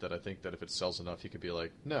control over it that I think that if it sells enough, he could be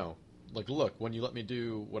like, no. Like, look, when you let me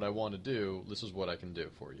do what I want to do, this is what I can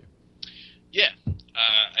do for you. Yeah.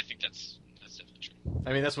 I think that's definitely true.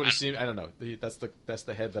 I mean, that's what he seemed... I don't know. That's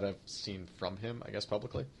the head that I've seen from him, I guess,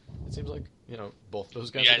 publicly. It seems like, you know, both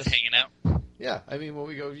those guys... You guys hanging out? Yeah. I mean, when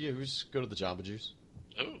we go... Yeah, we just go to the Jamba Juice.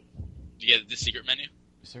 Oh. You get the secret menu?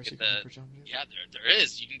 Is there a secret menu for Jamba Juice? Yeah, there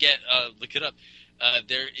is. You can get... look it up.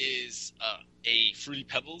 There is a Fruity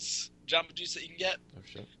Pebbles Jamba Juice that you can get. Oh,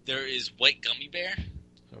 shit. There is White Gummy Bear.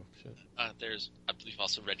 Oh, shit. There's, I believe,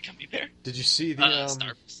 also Red Gummy Bear. Did you see the...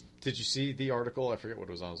 Starburst. Did you see the article? I forget what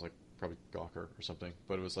it was on. It was like probably Gawker or something.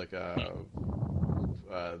 But it was like the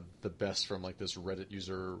best from like this Reddit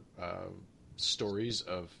user stories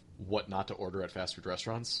of what not to order at fast food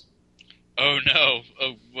restaurants. Oh no!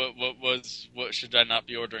 What should I not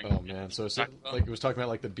be ordering? Oh man! So like it was talking about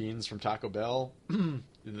like the beans from Taco Bell.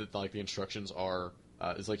 Like the instructions are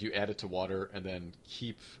is like you add it to water and then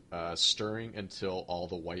keep stirring until all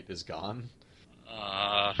the white is gone.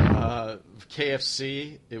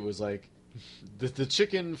 KFC, it was like the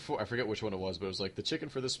chicken for, I forget which one it was, but it was like the chicken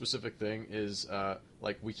for this specific thing is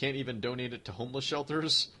like we can't even donate it to homeless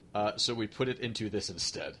shelters, so we put it into this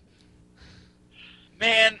instead.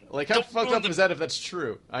 Man, like how fucked up is that if that's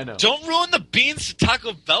true? I know. Don't ruin the beans to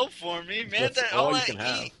Taco Bell for me, man. That's all you can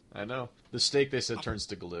have. I know. The steak they said turns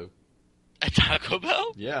to glue. At Taco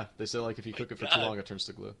Bell? Yeah, they said like if you cook it for too long, it turns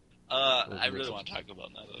to glue. I really want Taco Bell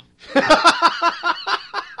now, though.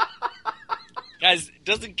 Guys,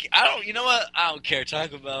 you know what? I don't care.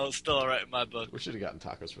 Taco Bell is still alright in my book. We should have gotten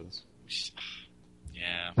tacos for this.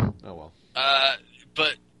 Yeah. Oh, well.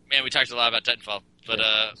 But, man, we talked a lot about Titanfall. But,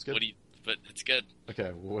 but it's good.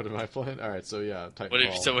 Okay, well, what am I playing? Alright, so yeah, Titanfall.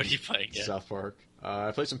 What are you playing? Yeah. South Park.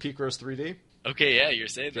 I played some Picross 3D. Okay, yeah, you're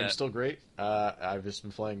saying Game's still great. I've just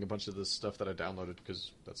been playing a bunch of the stuff that I downloaded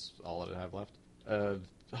because that's all that I have left.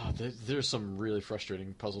 There's some really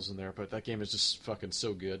frustrating puzzles in there, but that game is just fucking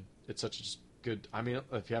so good. It's such a good... I mean,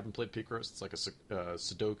 if you haven't played Picross, it's like a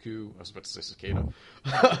Sudoku... I was about to say cicada.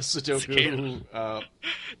 Sudoku...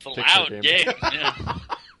 it's a loud game. Yeah.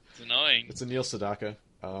 It's annoying. It's a Neil Sedaka.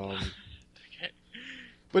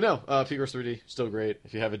 But no, Picross 3D, still great.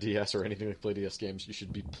 If you have a DS or anything like play DS games, you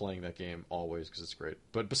should be playing that game always because it's great.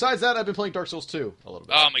 But besides that, I've been playing Dark Souls 2 a little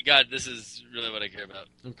bit. Oh my god, this is really what I care about.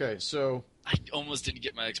 Okay, so... I almost didn't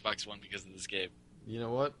get my Xbox One because of this game. You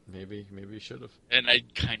know what? Maybe you should have. And I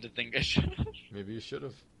kind of think I should have. Maybe you should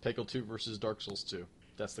have. Peggle 2 versus Dark Souls 2.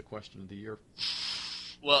 That's the question of the year.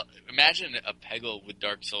 Well, imagine a Peggle with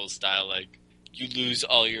Dark Souls style, like, you lose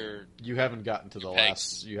all your... You haven't gotten to the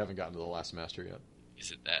last master yet. Is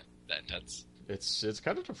it that intense? It's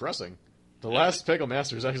kind of depressing. The last Peggle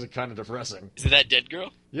Master is actually kind of depressing. Is it that Dead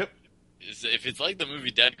Girl? Yep. If it's like the movie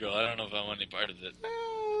Dead Girl, I don't know if I want any part of it.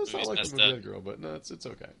 It's not like the movie Dead Girl, but no, it's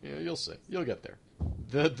okay. Yeah, you'll see. You'll get there.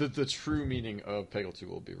 The true meaning of Peggle 2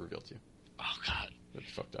 will be revealed to you. Oh god, that's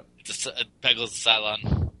fucked up. It's Peggle's a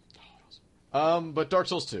Cylon. Awesome. But Dark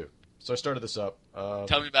Souls 2. So I started this up.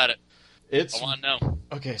 Tell me about it. I want to know.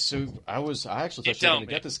 Okay, so I actually thought you were going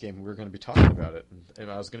to get this game. We were going to be talking about it, and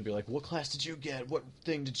I was going to be like, "What class did you get? What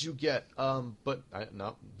thing did you get?" But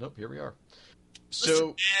nope. Here we are. So,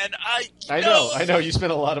 listen, man, I know. You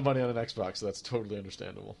spent a lot of money on an Xbox, so that's totally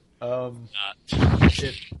understandable. It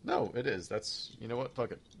is. That's, you know what?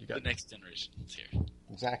 Fuck it. You got the next generation. It's here.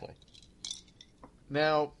 Exactly.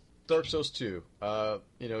 Now, Dark Souls 2.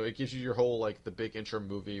 It gives you your whole like the big intro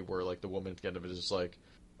movie where like the woman at the end of it is just like,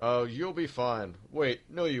 "Oh, you'll be fine. Wait,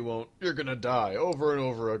 no you won't. You're gonna die over and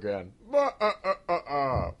over again."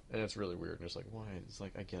 And it's really weird. And it's like, why? It's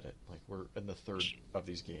like, I get it. Like, we're in the third of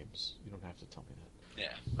these games. You don't have to tell me that.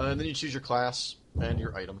 Yeah. And then you choose your class and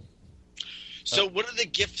your item. So what are the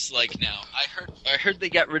gifts like now? I heard they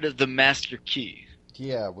got rid of the Master Key.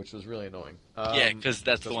 Yeah, which was really annoying. Yeah, because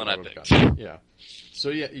that's the one I picked. Yeah. So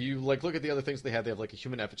yeah, you like look at the other things they have. They have like a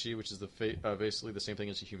human effigy, which is basically the same thing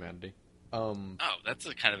as a humanity. That's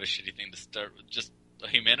a kind of a shitty thing to start with. Just a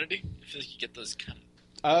humanity? I feel like you get those kind of...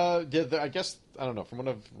 I guess, I don't know, from what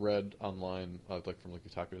I've read online, like from like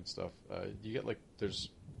Kotaku and stuff, you get like, there's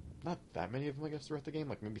not that many of them, I guess, throughout the game,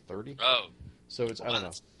 like maybe 30. Oh. So it's, I don't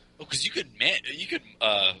know. Oh, because you could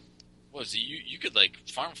like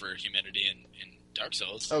farm for humanity in Dark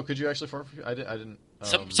Souls. Oh, could you actually farm for... I didn't...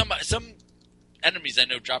 Some enemies I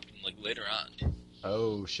know dropped them like later on.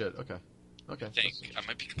 Oh shit. Okay. I think I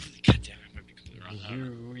might be completely goddamn. I might be completely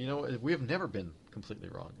wrong. You know, we have never been completely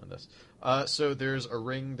wrong on this. So there's a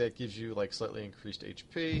ring that gives you like slightly increased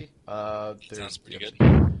HP. Sounds pretty good.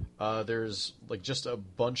 There's like just a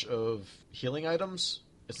bunch of healing items.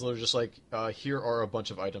 It's literally just like here are a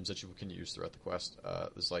bunch of items that you can use throughout the quest.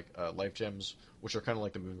 There's like life gems, which are kind of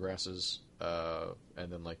like the moon grasses,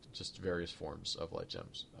 and then like just various forms of life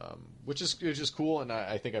gems, which is cool. And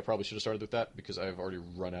I think I probably should have started with that because I've already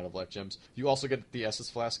run out of life gems. You also get the Estus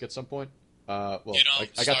flask at some point. I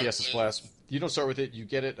got the Estus flask. You don't start with it. You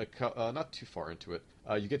get it not too far into it.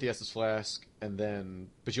 You get the Estus flask,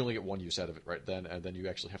 but you only get one use out of it right then, and then you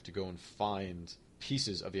actually have to go and find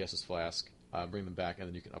pieces of the Estus flask, bring them back, and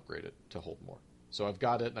then you can upgrade it to hold more. So I've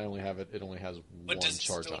got it, and I only have it. It only has one charge on it. But does it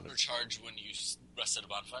still recharge when you rest at a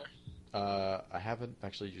bonfire? I haven't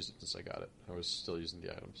actually used it since I got it. I was still using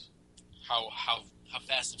the items. How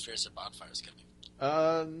fast and furious are bonfires coming?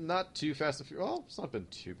 Not too fast. Well, it's not been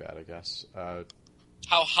too bad, I guess. How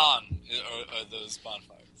Han are those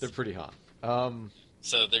bonfires? They're pretty Han.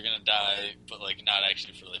 So they're gonna die, but like not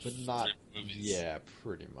actually for like 3 movies. Yeah,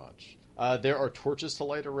 pretty much. There are torches to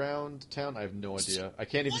light around town. I have no idea. I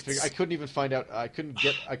can't even figure. I couldn't even find out. I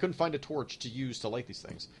couldn't find a torch to use to light these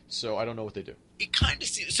things. So I don't know what they do. It kind of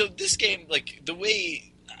seems. So this game, like the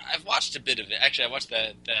way I've watched a bit of it. Actually, I watched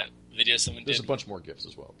that video someone There's did. a bunch more gifts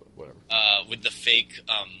as well, but whatever. With the fake,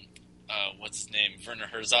 what's his name, Werner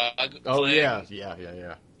Herzog. Oh playing.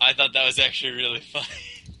 Yeah. I thought that was actually really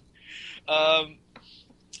funny.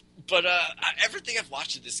 But everything I've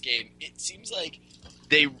watched of this game, it seems like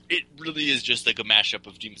it really is just like a mashup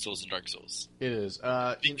of Demon's Souls and Dark Souls. It is.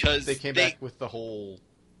 Because they came back with the whole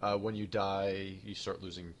when you die, you start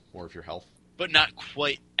losing more of your health. But not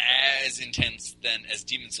quite as intense then as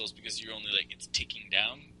Demon's Souls because you're only like it's ticking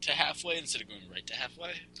down to halfway instead of going right to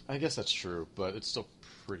halfway. I guess that's true, but it's still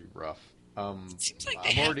pretty rough. It seems like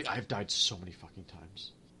I've died so many fucking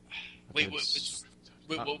times. What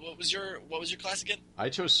was your class again? I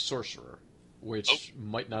chose Sorcerer, which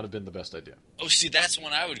might not have been the best idea. Oh, see, that's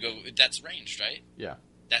one I would go. That's ranged, right? Yeah.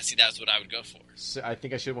 That's what I would go for. So I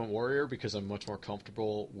think I should have went Warrior because I'm much more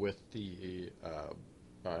comfortable with the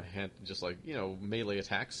melee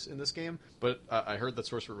attacks in this game. But I heard that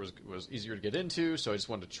Sorcerer was easier to get into, so I just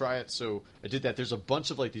wanted to try it. So I did that. There's a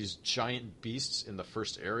bunch of like these giant beasts in the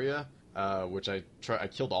first area. Which I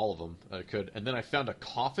killed all of them I could, and then I found a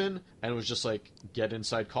coffin, and it was just like get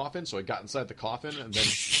inside coffin. So I got inside the coffin, and then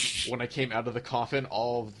when I came out of the coffin,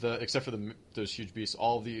 except for those huge beasts,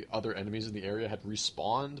 all of the other enemies in the area had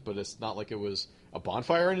respawned. But it's not like it was a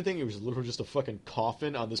bonfire or anything. It was literally just a fucking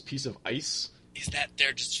coffin on this piece of ice. Is that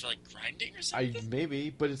there just for like grinding or something? Maybe,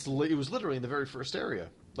 but it was literally in the very first area.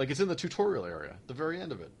 Like it's in the tutorial area, the very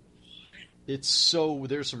end of it.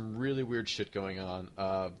 There's some really weird shit going on.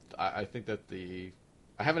 I think that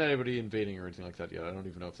I haven't had anybody invading or anything like that yet. I don't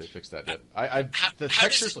even know if they fixed that yet. The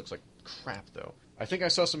textures looks like crap though. I think I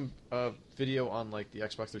saw some video on like the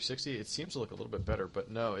Xbox 360. It seems to look a little bit better, but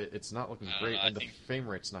no, it's not looking great, and the frame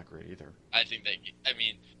rate's not great either. I think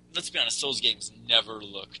let's be honest, Souls games never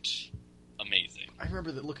looked amazing. I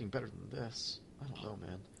remember that looking better than this. I don't know,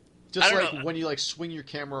 man. Just like when you like swing your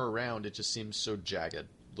camera around, it just seems so jagged.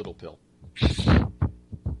 Little pill.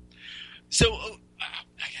 So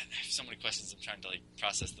I have so many questions. I'm trying to like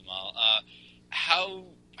process them all.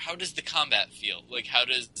 How does the combat feel? Like how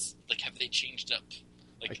does have they changed up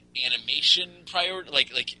animation priority?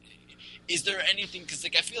 Like is there anything? Because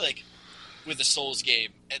I feel like with a Souls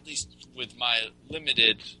game, at least with my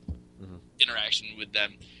limited interaction with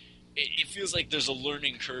them, it feels like there's a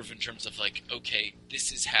learning curve in terms of okay,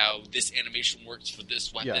 this is how this animation works for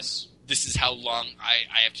this weapon. Yes. This is how long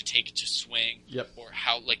I have to take to swing. Yep. Or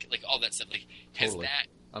how like all that stuff. Totally.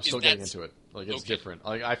 I'm still getting into it. It's different.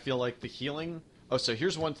 I feel like the healing. Oh, so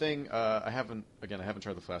here's one thing. I haven't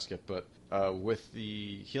tried the flask yet, but with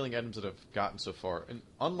the healing items that I've gotten so far, and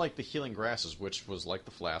unlike the healing grasses, which was like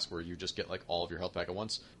the flask where you just get all of your health back at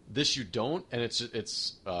once, this you don't, and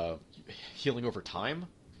it's healing over time.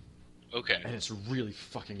 Okay. And it's really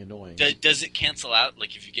fucking annoying. Does it cancel out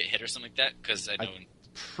if you get hit or something like that? Because I know.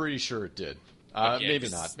 Pretty sure it did. Okay, maybe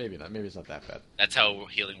not. Maybe it's not that bad. That's how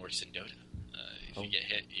healing works in Dota. If you get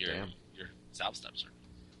hit, your salve stops working.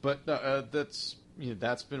 But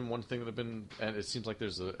that's been one thing that I've been, and it seems like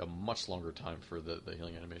there's a much longer time for the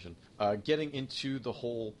healing animation. Getting into the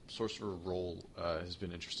whole sorcerer role has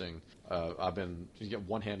been interesting. You get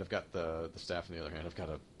one hand, I've got the staff, and the other hand, I've got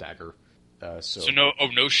a dagger. So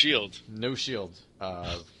no shield. No shield.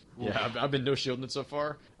 I've been no shielding it so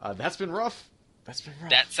far. That's been rough.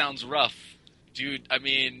 That sounds rough, dude. I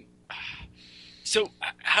mean, So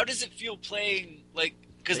how does it feel playing like?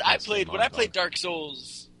 Because I can't stand when I Mind played Bug. Dark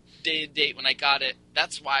Souls day and date when I got it.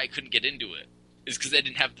 That's why I couldn't get into it. Is because I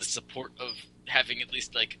didn't have the support of having at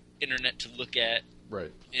least like internet to look at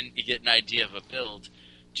Right. and you get an idea of a build.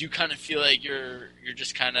 Do you kind of feel like you're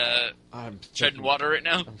just kind of treading water right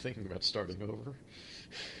now? I'm thinking about starting over.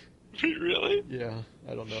 Really? Yeah,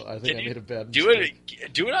 I don't know. I think I made a bad Do mistake.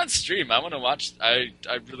 do it on stream. I want to watch. I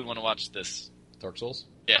really want to watch this. Dark Souls?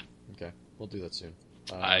 Yeah. Okay, we'll do that soon.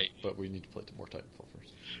 But we need to play more Titanfall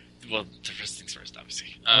first. Well, the first things first,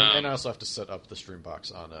 obviously. And I also have to set up the stream box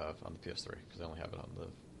on the PS3 because I only have it on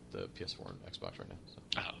the PS4 and Xbox right now. So.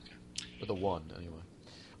 Oh, okay. Or the one, anyway.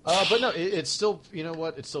 But no, it's still, you know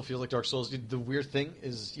what? It still feels like Dark Souls. The weird thing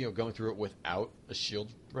is, going through it without a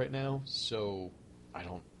shield right now. So I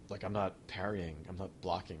don't, I'm not parrying. I'm not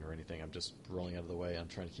blocking or anything. I'm just rolling out of the way. I'm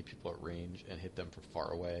trying to keep people at range and hit them from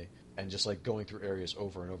far away. And just, going through areas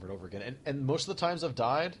over and over and over again. And most of the times I've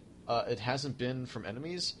died, it hasn't been from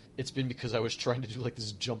enemies. It's been because I was trying to do,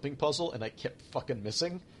 this jumping puzzle, and I kept fucking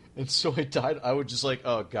missing. And so I died. I would just,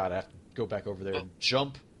 oh, God, I have to go back over there and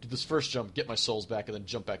jump. Do this first jump, get my souls back, and then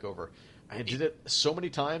jump back over. I did it so many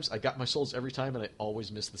times. I got my souls every time, and I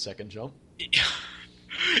always missed the second jump.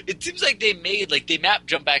 It seems like they map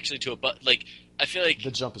jump actually to a button. I feel like the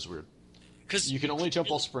jump is weird because you can only jump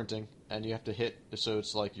while sprinting, and you have to hit. So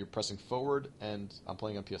it's like you're pressing forward, and I'm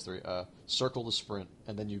playing on PS3. Circle to sprint,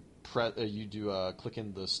 and then you click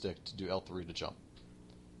in the stick to do L3 to jump.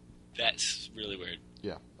 That's really weird.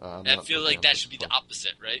 Yeah, I feel like that should be the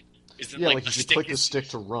opposite, right? Isn't you should click the stick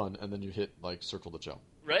to run, and then you hit circle to jump.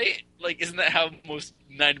 Right? Isn't that how most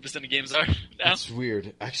 90% of games are now? It's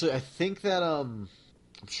weird. Actually, I think that I'm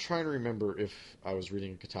trying to remember if I was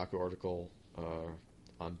reading a Kotaku article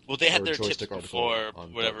on. Well, they had or their joystick tips article before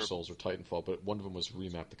on whatever Dark Souls or Titanfall, but one of them was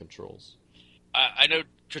remap the controls. I know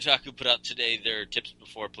Kotaku put out today their tips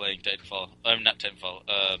before playing Titanfall. Not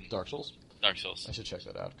Titanfall. Dark Souls. Dark Souls. I should check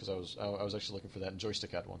that out because I was actually looking for that, and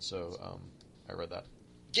Joystick had one, so I read that.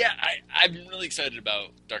 Yeah, I'm really excited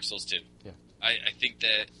about Dark Souls 2. Yeah. I think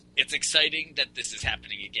that it's exciting that this is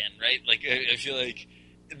happening again, right? I feel like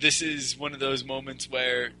this is one of those moments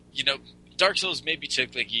where, Dark Souls maybe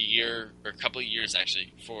took a year or a couple of years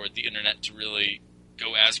actually for the internet to really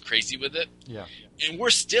go as crazy with it. Yeah. And we're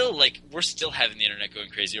still having the internet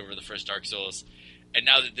going crazy over the first Dark Souls. And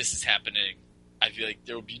now that this is happening, I feel like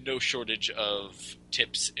there will be no shortage of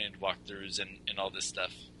tips and walkthroughs and all this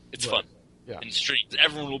stuff. It's fun. Yeah. And streams.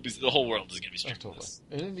 Everyone will be. The whole world is going to be streaming. Totally. This.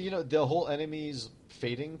 And the whole enemies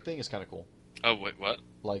fading thing is kind of cool. Oh wait, what?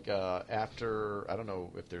 After I don't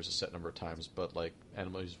know if there's a set number of times, but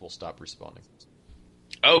enemies will stop respawning.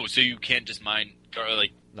 Oh, so you can't just mine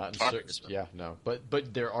not in yeah, no.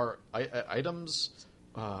 But there are items.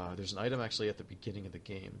 There's an item actually at the beginning of the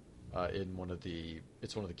game. It's one of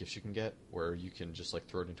the gifts you can get where you can just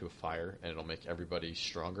throw it into a fire and it'll make everybody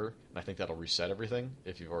stronger, and I think that'll reset everything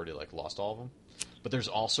if you've already lost all of them. But there's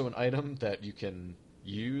also an item that you can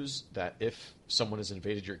use that if someone has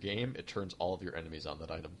invaded your game, it turns all of your enemies on that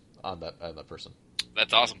item on that person.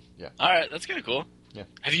 That's awesome. Yeah. All right, that's kind of cool. Yeah.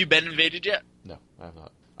 Have you been invaded yet? No, I have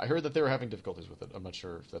not. I heard that they were having difficulties with it. I'm not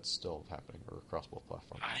sure if that's still happening or across both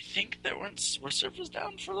platforms. I think there were servers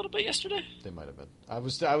down for a little bit yesterday. They might have been. I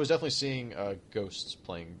was definitely seeing ghosts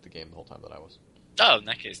playing the game the whole time that I was. Oh, in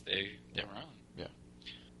that case, they were on. Yeah.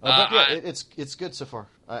 But yeah, it's good so far.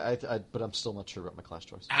 But I'm still not sure about my class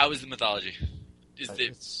choice. How is the mythology?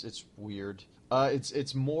 It's weird.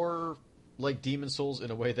 It's more like Demon Souls in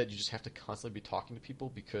a way that you just have to constantly be talking to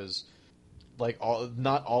people because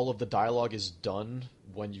not all of the dialogue is done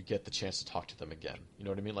when you get the chance to talk to them again. You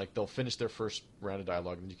know what I mean? They'll finish their first round of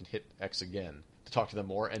dialogue and you can hit X again to talk to them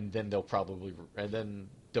more, and then they'll probably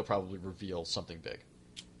reveal something big.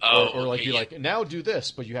 Or be like, now do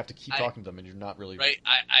this, but you have to keep talking to them, and you're not really... Right,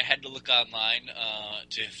 I had to look online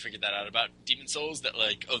to figure that out about Demon Souls, that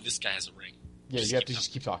this guy has a ring. Yeah, you have to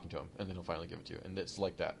just keep talking to him, and then he'll finally give it to you. And it's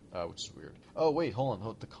like that, which is weird. Oh, wait, hold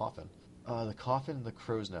on. The coffin. The coffin and the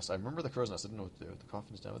crow's nest. I remember the crow's nest. I didn't know what to do. The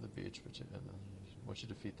coffin is down at the beach. Once you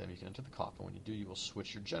defeat them, you can enter the coffin. When you do, you will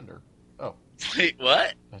switch your gender. Oh. Wait,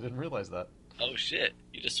 what? I didn't realize that. Oh, shit.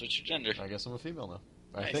 You just switched your gender. I guess I'm a female now.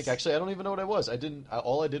 Nice. I think, actually, I don't even know what I was.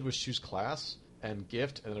 All I did was choose class and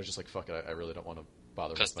gift, and then I was just like, fuck it, I really don't want to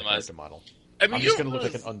bother with my character model. I'm just going to look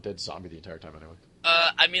like an undead zombie the entire time anyway.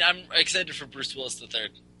 I'm excited for Bruce Willis III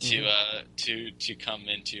to come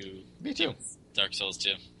into Me too. Dark Souls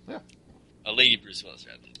 2. Yeah. Lady Bruce Willis,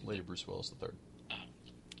 rather. Lady Bruce Willis III.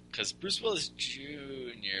 Because Bruce Willis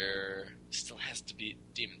Jr. still has to beat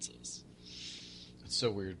Demon Souls. It's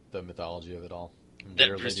so weird, the mythology of it all. That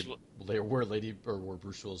where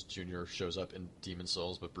Bruce Willis Jr. shows up in Demon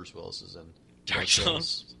Souls, but Bruce Willis is in Dark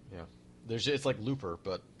Souls. Yeah, it's like Looper,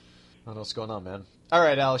 but I don't know what's going on, man. All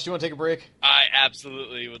right, Alex, you want to take a break? I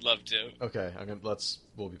absolutely would love to. Okay,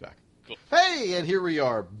 we'll be back. Cool. Hey, and here we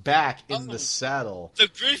are, back in the saddle. The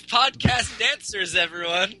Grief Podcast dancers,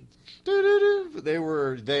 everyone.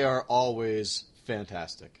 They are always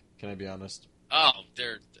fantastic. Can I be honest? Oh,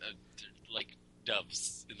 they're like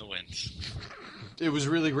doves in the wind. It was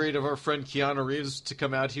really great of our friend Keanu Reeves to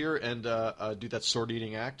come out here and do that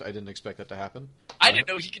sword-eating act. I didn't expect that to happen. I didn't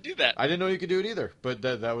know he could do that. I didn't know you could do it either, but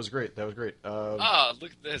that was great. That was great. Oh,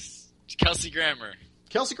 look at this. Kelsey Grammer.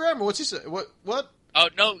 Kelsey Grammer, what's he say? What? Oh,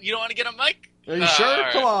 no, you don't want to get on mic? Are you sure?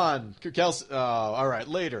 Right. Come on. Kelsey. Oh, all right.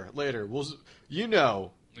 Later. You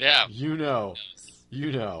know. Yeah. You know.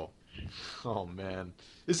 Oh, man.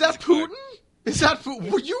 Is that Putin? Is that Putin?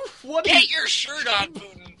 Were you... What? Get your shirt on,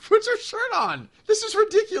 Putin. Put your shirt on. This is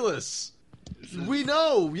ridiculous. We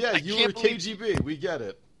know. Yeah, you were KGB. We get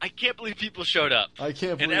it. I can't believe people showed up. I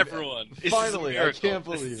can't believe and everyone. It. Finally, I can't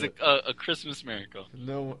believe it. This is a Christmas miracle.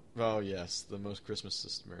 No, oh yes, the most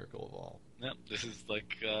Christmas miracle of all. Yep, this is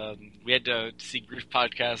like we had to see Grief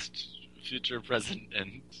Podcast, future, present,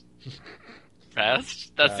 and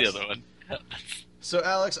past. That's the other one. So,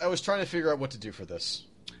 Alex, I was trying to figure out what to do for this,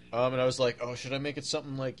 and I was like, oh, should I make it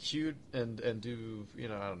something like cute and do I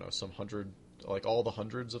don't know, some 100. Like all the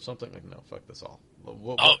hundreds of something? Like, no, fuck this all.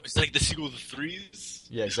 What? It's like the sequel to Threes?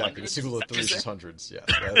 Yeah, exactly. Hundreds? The sequel to Threes is hundreds. Yeah,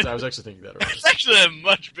 I was actually thinking that earlier. It's actually a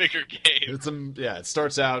much bigger game. It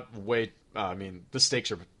starts out way. The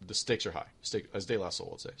stakes are high. As De La Soul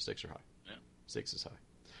would say, stakes are high. Yeah. Stakes is high.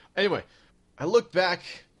 Anyway, I look back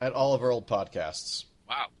at all of our old podcasts.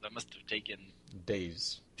 Wow, that must have taken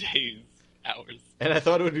days, hours, and I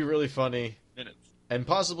thought it would be really funny, minutes. And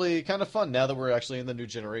possibly kind of fun now that we're actually in the new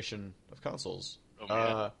generation of consoles.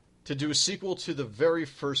 To do a sequel to the very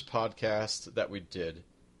first podcast that we did.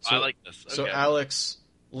 So, I like this. Okay. So, Alex,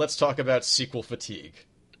 let's talk about sequel fatigue.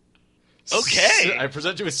 Okay. So I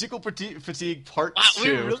present you with sequel fatigue part 2.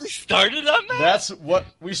 We really started on that? That's what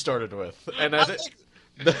we started with. And let's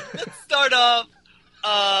start off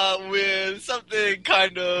with something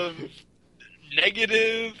kind of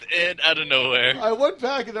negative and out of nowhere. I went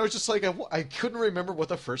back and I was just like, I couldn't remember what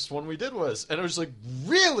the first one we did was. And I was like,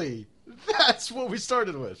 really? That's what we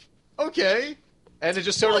started with. Okay. And it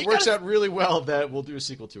just sort of works out really well that we'll do a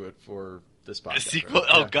sequel to it for this podcast. A sequel? Right?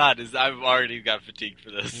 Oh, yeah. God. I've already got fatigued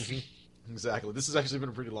for this. Exactly. This has actually been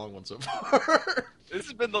a pretty long one so far. This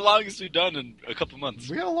has been the longest we've done in a couple months.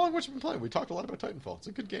 We got a long one we've been playing. We talked a lot about Titanfall. It's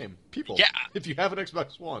a good game. People, if you have an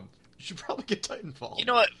Xbox One, you should probably get Titanfall. You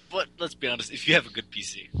know what? But let's be honest. If you have a good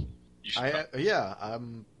PC, you should. I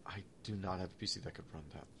do not have a PC that could run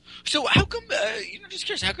that. So how come? Just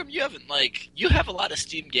curious. How come you haven't you have a lot of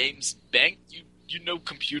Steam games banked? You know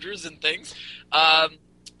computers and things.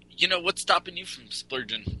 What's stopping you from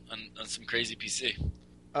splurging on some crazy PC?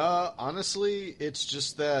 Honestly, it's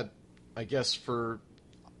just that I guess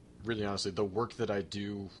really honestly, the work that I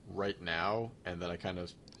do right now and that I kind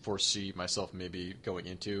of foresee myself maybe going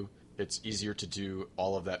into, it's easier to do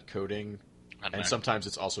all of that coding, and sometimes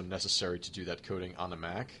it's also necessary to do that coding on a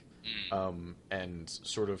Mac. And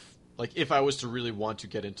sort of like if I was to really want to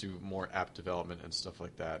get into more app development and stuff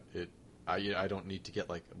like that, I don't need to get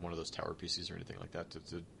like one of those tower PCs or anything like that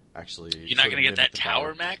to actually. You're not going to get that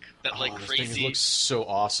tower Mac? That crazy. Thing looks so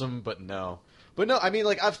awesome, but no. But no, I mean,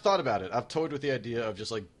 like, I've thought about it. I've toyed with the idea of just,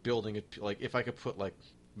 like, building it, like, if I could put, like,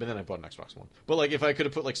 but then I bought an Xbox One. But, like, if I could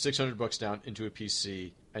have put, like, $600 down into a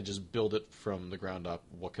PC and just build it from the ground up,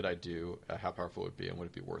 what could I do? How powerful would it be, and would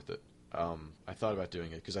it be worth it? I thought about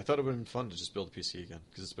doing it, because I thought it would have been fun to just build a PC again,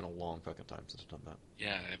 because it's been a long fucking time since I've done that.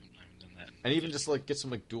 Yeah, I haven't done that. And even just, like, get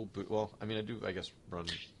some, like, dual boot. Well, I mean, I do, I guess, run.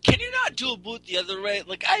 Can you not dual boot the other way?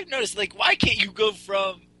 Like, I've noticed, like, why can't you go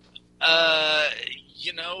from,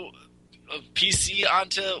 a PC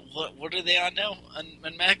onto what are they on now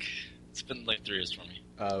on Mac? It's been like 3 years for me.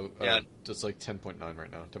 It's like 10.9 right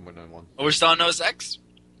now, 10.91. Oh, we're still on OS X?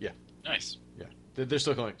 Yeah. Nice. Yeah, they're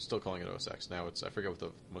still calling it OS X now. I forget what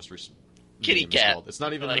the most recent Kitty cat. Called. It's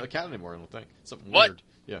not even a cat anymore. I don't think it's something what? Weird.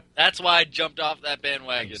 Yeah. That's why I jumped off that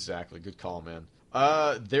bandwagon. Exactly. Good call, man.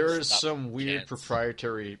 There is some weird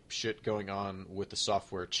proprietary shit going on with the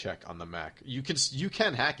software check on the Mac. You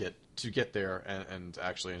can hack it to get there and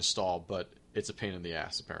actually install, but it's a pain in the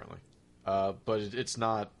ass apparently. But it's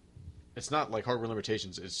not like hardware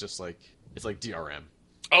limitations. It's just like it's like DRM.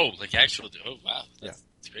 Oh, like actual. Oh wow, that's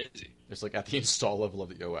crazy. It's like at the install level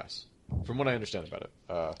of the OS. from what I understand about it.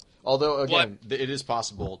 Although, again, it is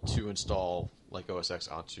possible to install like OS X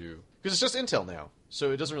onto... Because it's just Intel now,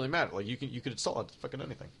 so it doesn't really matter. Like, you could install it to fucking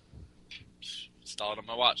anything. Install it on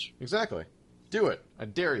my watch. Exactly. Do it. I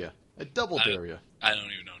dare you. I double dare you. I don't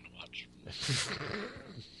even own a watch.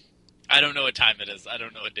 I don't know what time it is. I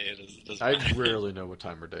don't know what day it is. It doesn't I matter. rarely know what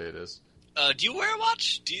time or day it is. Do you wear a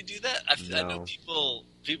watch? Do you do that? I know people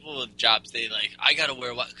with jobs, they like, I gotta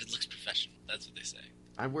wear a watch because it looks professional. That's what they say.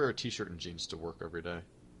 I wear a t-shirt and jeans to work every day.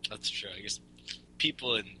 That's true. I guess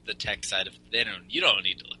people in the tech side of it, you don't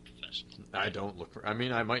need to look professional. I don't look... I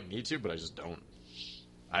mean, I might need to, but I just don't.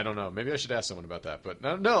 I don't know. Maybe I should ask someone about that. But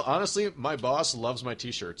no, honestly, my boss loves my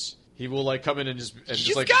t-shirts. He will like come in and just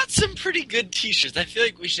You've got some pretty good t-shirts. I feel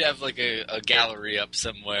like we should have like a gallery up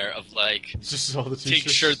somewhere of like just all the t-shirts.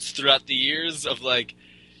 T-shirts throughout the years of like,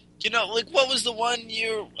 like what was the one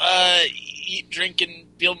you eat, drinking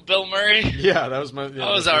Bill Murray? Yeah, that was my. Yeah,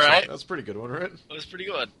 that was all right. That was a pretty good one, right? That was pretty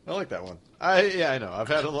good. I like that one. I know. I've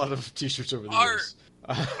had a lot of t-shirts over the years.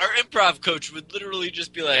 Our improv coach would literally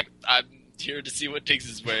just be like, "I'm here to see what Tiggs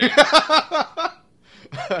is wearing."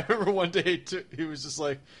 I remember one day he was just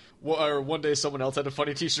like, or one day someone else had a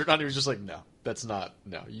funny t-shirt on. He was just like, "No, that's not.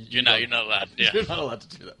 No, you're not allowed. Yeah. You're not allowed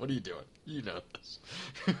to do that. What are you doing? You know this."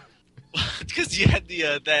 Because you had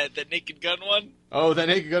the that Naked Gun one. Oh, that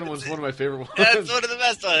Naked Gun one's one of my favorite ones. That's one of the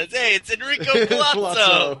best ones. Hey, it's Enrico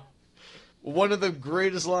Palazzo. One of the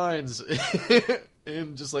greatest lines.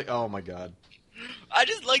 And just like, oh my god. I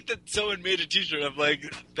just like that someone made a t-shirt of like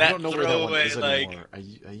that. I don't know where that one is like, anymore.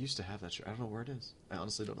 I used to have that shirt. I don't know where it is. I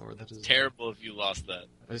honestly don't know where that is. Terrible if you lost that.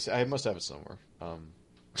 I must have it somewhere.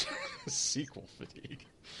 Sequel fatigue.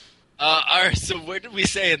 Alright, so where did we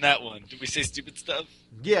say in that one? Did we say stupid stuff?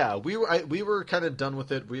 Yeah, we were kind of done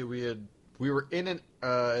with it. We were in an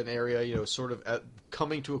area, sort of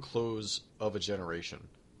coming to a close of a generation,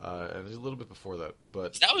 and a little bit before that.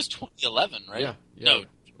 But that was 2011, right? Yeah. No, it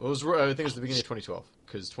was. I think it was the beginning of 2012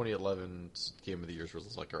 because 2011's Game of the Years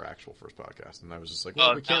was like our actual first podcast, and I was just like,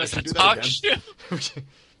 well, we can't actually do that again.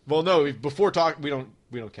 Well, no, before talk we don't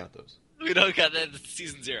count those. We don't count that. It's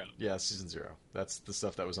season 0. Yeah, season 0. That's the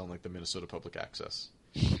stuff that was on like the Minnesota Public Access.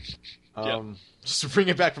 Yep. Just to bring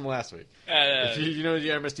it back from last week. If you know the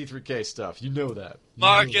MST3K stuff, you know that.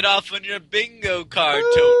 Mark it off on your bingo card,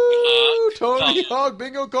 Tony Hawk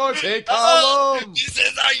bingo cards. Hey, column. He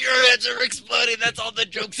says, your heads are exploding. That's all the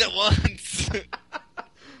jokes at once.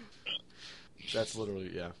 That's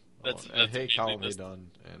literally, yeah. That's hey, column, hey,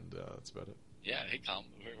 done, and that's about it. Yeah, hey, column.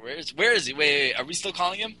 Where is he? Wait, are we still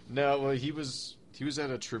calling him? No, well, he was at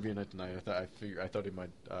a trivia night tonight. I thought he might.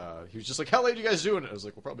 He was just like, "How late are you guys doing it?" I was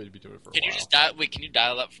like, "We'll probably be doing it for a while." Can you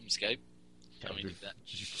dial up from Skype? Tell me that.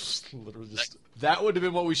 That would have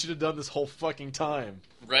been what we should have done this whole fucking time,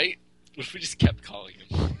 right? What if we just kept calling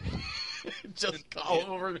him? Just call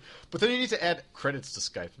over. But then you need to add credits to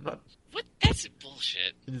Skype. I'm not. What? That's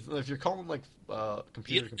bullshit. If you're calling like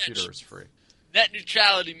computer to computer, it's free. Net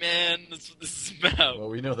neutrality, man. That's what this is about. Well,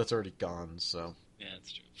 we know that's already gone, so. Yeah,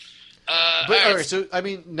 that's true. But all right, so I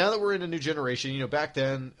mean, now that we're in a new generation, back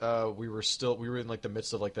then we were in like the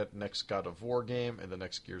midst of like that next God of War game, and the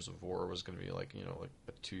next Gears of War was going to be like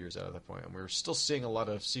 2 years out of that point, and we were still seeing a lot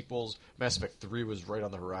of sequels. Mass Effect 3 was right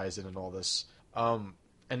on the horizon, and all this.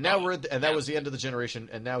 And now that was the end of the generation,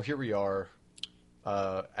 and now here we are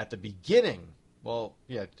at the beginning. Well,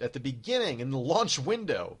 yeah, at the beginning in the launch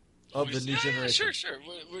window of the new generation. Sure.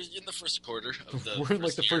 We're in the first quarter of the we're in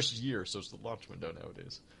like the first year, so it's the launch window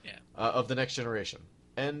nowadays. Yeah. Of the next generation.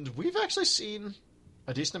 And we've actually seen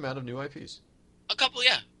a decent amount of new IPs. A couple,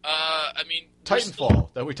 yeah. I mean...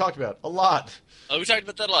 Titanfall, that we talked about a lot. Oh, we talked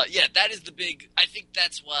about that a lot. Yeah, that is the big... I think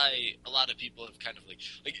that's why a lot of people have kind of like...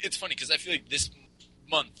 it's funny, because I feel like this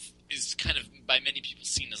month is kind of, by many people,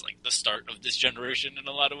 seen as like the start of this generation in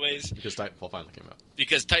a lot of ways. Because Titanfall finally came out.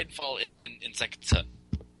 Because Titanfall in Second Son.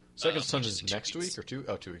 Second Son is next week or 2?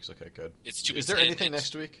 Oh, 2 weeks. Okay, good. It's 2 weeks. Is there anything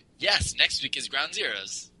next week? Yes, next week is Ground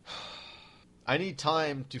Zeroes. I need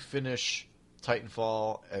time to finish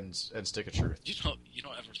Titanfall and Stick of Truth. You don't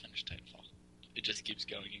ever finish Titanfall. It just keeps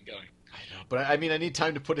going and going. I know, but I mean, I need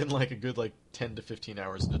time to put in like a good 10 to 15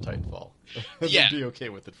 hours into Titanfall. And yeah. be okay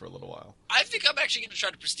with it for a little while. I think I'm actually going to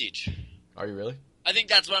try to Prestige. Are you really? I think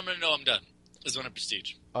that's when I'm going to know I'm done. Is when I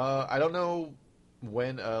Prestige. I don't know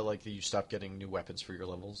when you stop getting new weapons for your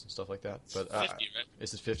levels and stuff like that. But 50, right?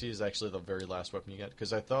 Is it 50? Is actually the very last weapon you get?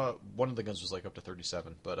 Because I thought one of the guns was like up to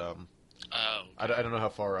 37, but I don't know how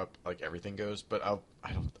far up everything goes. But I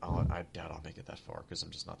doubt I'll make it that far because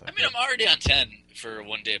I'm just not that. I mean, I'm already on 10 for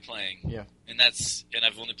one day of playing. Yeah, and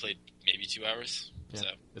I've only played maybe 2 hours. Yeah, so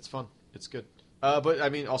it's fun. It's good. But I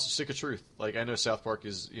mean, also stick of truth. Like I know South Park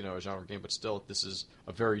is a genre game, but still, this is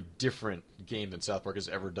a very different game than South Park has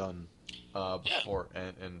ever done before,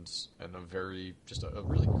 and a very just a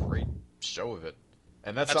really great show of it.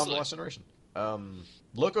 And that's on The Last Generation.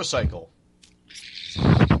 Loco Cycle.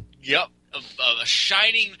 Yep, a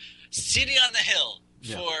shining city on the hill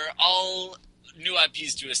for all new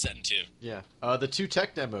IPs to ascend to. Yeah, the two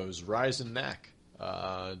tech demos, Rise and Knack,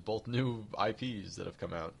 both new IPs that have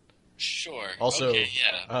come out. Sure. Also, okay,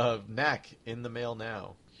 yeah. Knack in the mail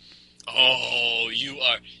now. Oh, you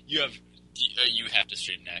have to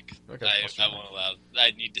stream Knack. Okay, I won't allow.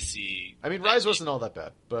 I need to see. I mean, Rise wasn't all that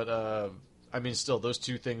bad, but I mean, still, those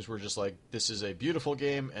two things were just like, this is a beautiful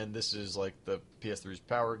game, and this is like the PS3's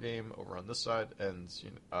power game over on this side, and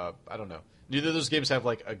I don't know. Neither of those games have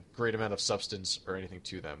like a great amount of substance or anything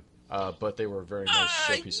to them, but they were very nice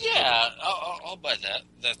showpieces. Yeah, I'll buy that.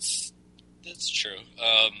 That's true.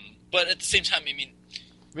 But at the same time, I mean,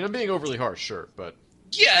 I'm being overly harsh, sure, but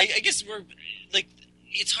yeah, I guess we're like,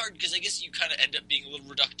 it's hard because I guess you kind of end up being a little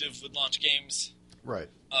reductive with launch games, right?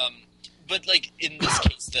 But like in this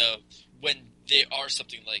case, though, when they are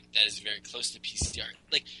something like that is very close to PC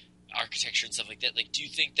like architecture and stuff like that, like, do you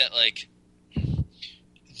think that like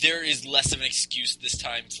there is less of an excuse this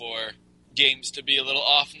time for games to be a little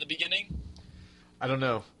off in the beginning? I don't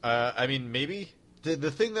know. I mean, maybe the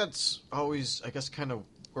thing that's always, I guess, kind of,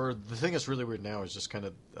 or the thing that's really weird now is just kind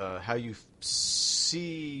of how you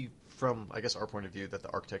see from, I guess, our point of view that the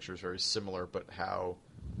architecture is very similar, but how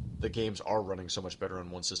the games are running so much better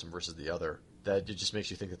on one system versus the other that it just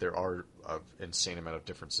makes you think that there are an insane amount of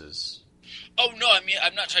differences. Oh, no, I mean,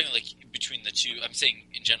 I'm not talking, like, between the two. I'm saying,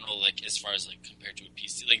 in general, like, as far as, like, compared to a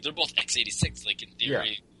PC. Like, they're both x86, like, in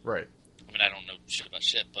theory. Yeah, right. I mean, I don't know shit about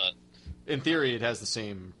shit, but... In theory, it has the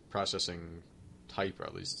same processing type, or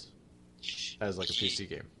at least, as, like, a PC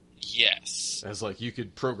game. Yes. As, like, you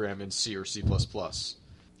could program in C or C++.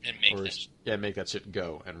 And make that shit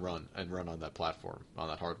go and run on that platform, on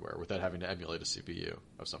that hardware, without having to emulate a CPU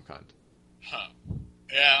of some kind. Huh.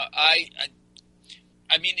 Yeah, I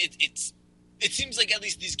mean, it seems like at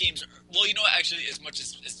least these games are, well, you know what, actually, as much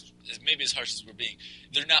as maybe as harsh as we're being,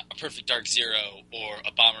 they're not a perfect Dark Zero or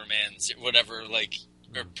a Bomberman, whatever, like,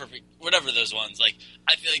 or perfect, whatever those ones, like,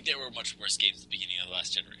 I feel like there were much worse games at the beginning of the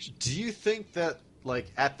last generation. Do you think that,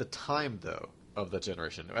 like, at the time, though, of that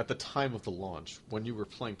generation, at the time of the launch, when you were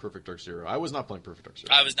playing Perfect Dark Zero, I was not playing Perfect Dark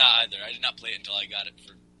Zero. I was not either. I did not play it until I got it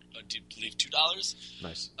for, I believe, $2.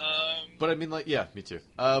 Nice. But I mean, like, yeah, me too.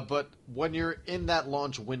 But when you're in that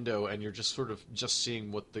launch window and you're just sort of just seeing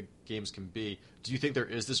what the games can be, do you think there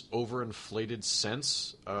is this overinflated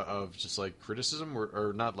sense of just like criticism,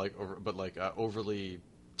 or not like over, but like overly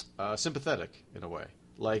sympathetic in a way?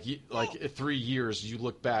 Like, 3 years, you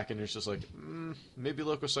look back and it's just like, maybe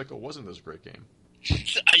Loco Cycle wasn't this great game.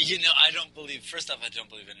 I don't believe. First off, I don't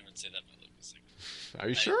believe anyone would say that about Loco Cycle. Are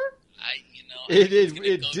you sure?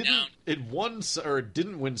 It won, or it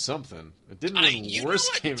didn't win something. It didn't win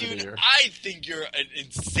worst game of the year. I think you're an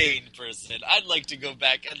insane person. I'd like to go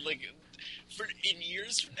back and in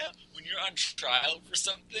years from now, when you're on trial for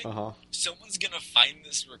something, someone's gonna find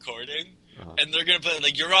this recording and they're gonna put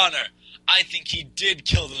like, Your Honor, I think he did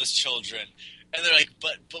kill those children. And they're like,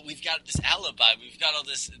 but we've got this alibi, we've got all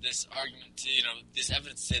this argument, this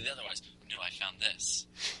evidence to say the otherwise. No, I found this.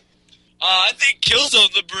 I think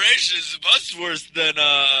Killzone Liberation is much worse than,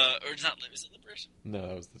 or not, is it Liberation? No,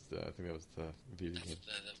 that was I think that was the Vita game. The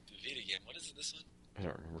Vita game. What is it, this one? I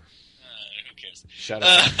don't remember. Who cares? Shadow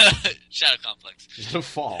Complex.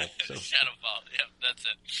 Shadowfall. So. Shadowfall, yeah, that's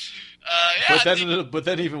it. But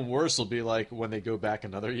then even worse will be like when they go back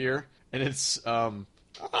another year, and it's,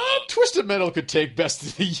 Twisted Metal could take Best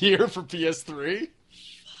of the Year for PS3. Fuck,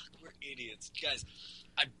 we're idiots. Guys,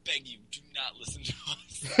 I beg you, do not listen to us.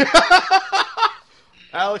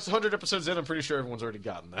 Alex, 100 episodes in, I'm pretty sure everyone's already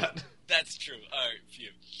gotten that. That's true. All right, phew.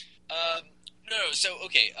 So,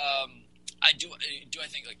 okay, I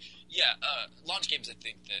think, like, yeah, launch games, I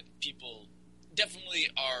think that people definitely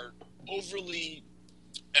are overly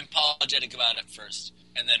apologetic about at first,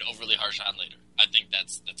 and then overly harsh on later. I think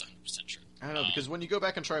that's 100% true. I don't know, because when you go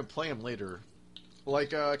back and try and play them later,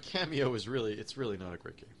 like, Cameo is really not a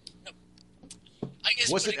great game. No. I guess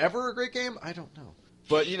was it ever a great game? I don't know.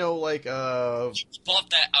 But, you bought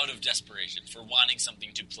that out of desperation for wanting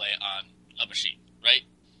something to play on a machine, right?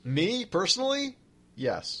 Me, personally?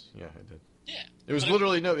 Yes. Yeah, I did. Yeah. It was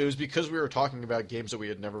it was because we were talking about games that we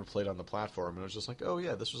had never played on the platform, and it was just like, oh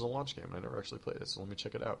yeah, this was a launch game, and I never actually played it, so let me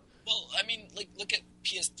check it out. Well, I mean, like, look at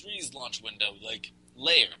PS3's launch window, like,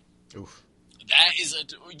 Lair. Oof. That is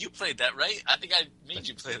you played that, right? I think I made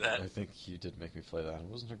you play that. I think you did make me play that. It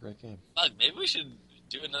wasn't a great game. Fuck, maybe we should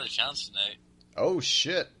do another challenge tonight. Oh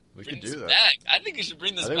shit, we Bring could do this that. back. I think we should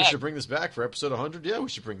bring this I think back. we should bring this back for episode 100. Yeah, we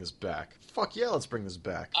should bring this back. Fuck yeah, let's bring this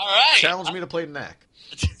back. All right. Challenge me to play Knack.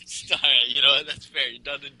 All right, you know what? That's fair. You're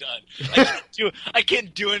done and done. I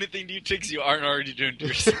can't do anything to you tricks you aren't already doing to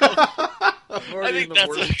yourself. I think that's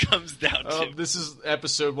what it comes down to. This is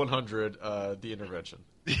episode 100, the intervention.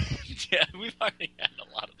 Yeah, we've already had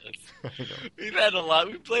a lot of this. I know. We've had a lot.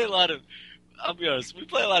 We play a lot of. I'll be honest. We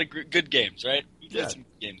play a lot of good games, right? We played some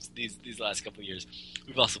games these last couple of years.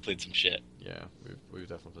 We've also played some shit. Yeah, we've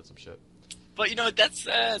definitely played some shit. But you know what? That's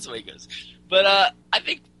the way it goes. But I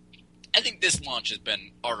think this launch has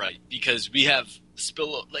been all right because we have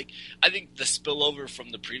I think the spillover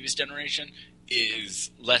from the previous generation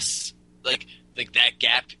is less like that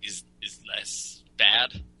gap is less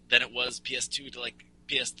bad than it was PS2 to like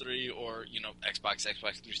PS3 or Xbox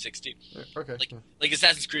 360. Okay. Like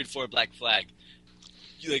Assassin's Creed 4 Black Flag.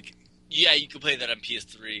 You can play that on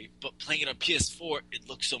PS3, but playing it on PS4, it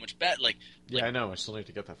looks so much better. I know. I still need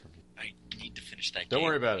to get that from you. I need to finish that game. Don't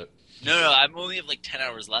worry about it. No, I'm only have 10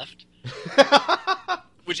 hours left,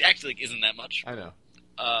 which actually isn't that much. I know.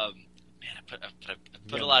 Man, I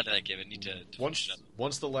put a lot into that game. I need to finish it up.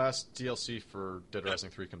 Once the last DLC for Dead Rising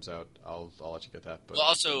 3 comes out, I'll let you get that. But well,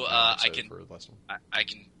 also I can for the last one. I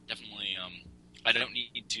can definitely I don't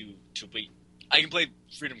need to wait. I can play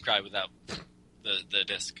Freedom Cry without the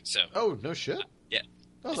disc. So Oh no shit! Yeah.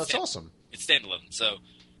 Oh, that's awesome. It's standalone. So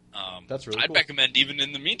that's really I'd cool. recommend, even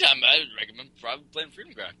in the meantime, I'd recommend probably playing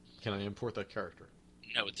Freedom Cry. Can I import that character?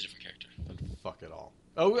 No, it's a different character. Then fuck it all.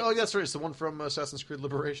 Oh, that's right. It's the one from Assassin's Creed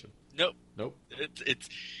Liberation. Nope.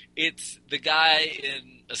 It's the guy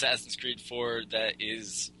in Assassin's Creed 4 that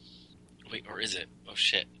is. Wait, or is it? Oh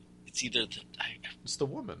shit! It's either It's the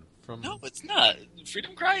woman from. No, it's not.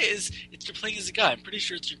 Freedom Cry is. You're playing as a guy. I'm pretty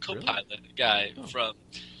sure it's your co-pilot guy from.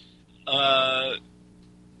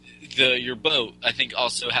 Your boat. I think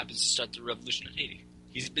also happens to start the revolution in Haiti.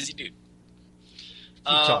 He's a busy dude. Keep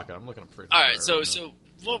talking. I'm looking up Freedom All Cry. right, so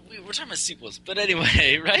we're talking about sequels, but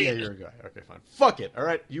anyway, right? Yeah, you're a guy. Okay, fine. Fuck it. All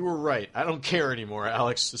right, you were right. I don't care anymore,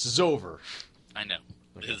 Alex. This is over. I know.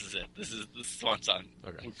 Okay. This is it. This is the swan song.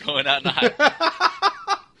 Okay. We're going out in a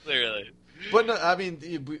high. Clearly. But no, I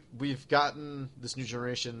mean, we've gotten this new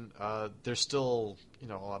generation. There's still,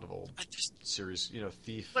 a lot of old series.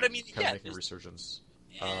 Thief. But I mean, kind of making a resurgence.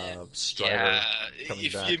 Yeah, Strider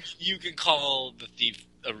coming back. If you can call the Thief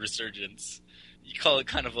a resurgence, you call it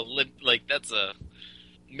kind of a that's a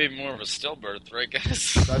maybe more of a stillbirth, right,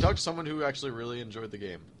 guys? I talked to someone who actually really enjoyed the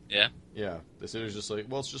game. Yeah. Yeah, they said it was just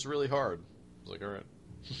it's just really hard. I was like, all right.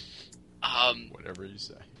 Whatever you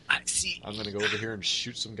say. I'm going to go over here and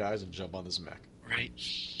shoot some guys and jump on this mech. Right.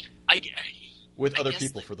 With other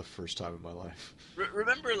people for the first time in my life.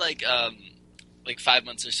 Remember, 5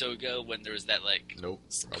 months or so ago when there was that, nope,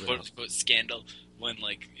 quote-unquote scandal when,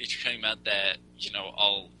 it's coming out that,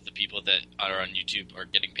 all the people that are on YouTube are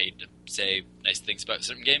getting paid to say nice things about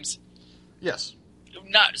certain games? Yes.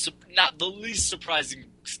 Not the least surprising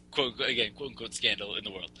quote-unquote scandal in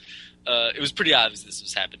the world. It was pretty obvious this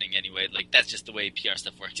was happening anyway. That's just the way PR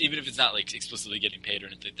stuff works. Even if it's not, explicitly getting paid or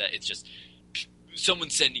anything like that, it's just someone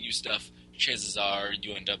sending you stuff, chances are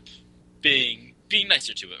you end up being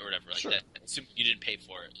nicer to it or whatever like that. Assuming you didn't pay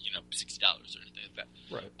for it, $60 or anything like that.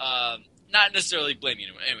 Right. Not necessarily blaming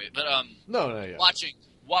anyone. Anyway, but yeah.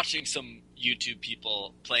 Watching some YouTube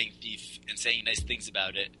people playing Thief and saying nice things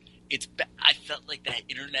about it, I felt like that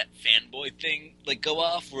internet fanboy thing go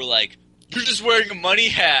off where you're just wearing a money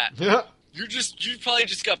hat. Yeah. You probably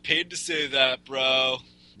just got paid to say that, bro.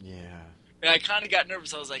 Yeah. And I kind of got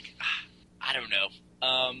nervous. I was like, I don't know.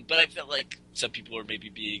 But I felt like some people were maybe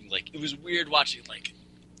being it was weird watching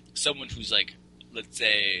someone who's let's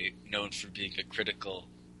say known for being a critical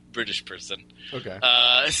British person. Okay.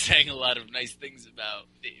 Saying a lot of nice things about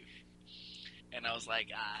Thief. And I was like,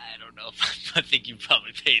 I don't know. I think you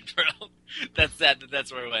probably paid, bro. That's sad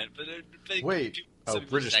that's where it went. But wait.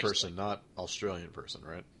 British person, not Australian person,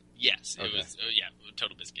 right? Yes. Okay. It was,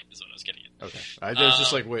 Total Biscuit is what I was getting at. Okay. I was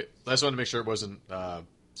just wait. I just wanted to make sure it wasn't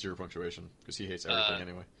zero punctuation, because he hates everything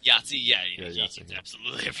anyway. Yahtzee, he Yahtzee, hates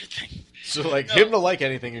absolutely everything. So, him to like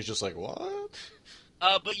anything is just what?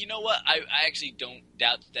 But you know what? I actually don't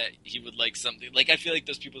doubt that he would like something. I feel like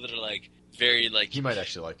those people that are, very, He might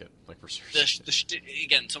actually like it, for sure.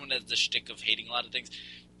 Again, someone that has the shtick of hating a lot of things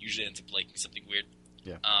usually ends up liking something weird.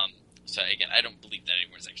 Yeah. So, again, I don't believe that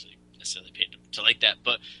anyone's actually necessarily paid to like that.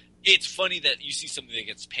 But it's funny that you see something that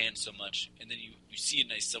gets panned so much, and then you you see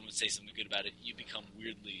someone say something good about it, you become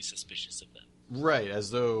weirdly suspicious of them. Right,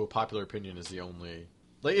 as though popular opinion is the only...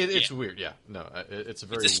 Like, it's weird, yeah. No, it's a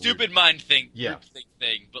very It's a stupid weird... mind thing, Yeah.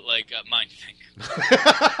 thing, but like mind thing.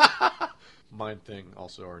 Mind Thing,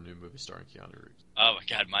 also our new movie starring Keanu Reeves. Oh my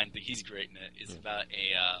god, mind thing. He's great in it. It's about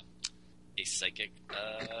a psychic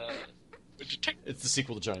detective. It's the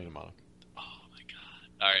sequel to Johnny Mnemonic. Oh my god.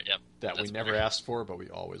 All right, yep. That we never asked for, but we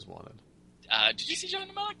always wanted. Did you see Johnny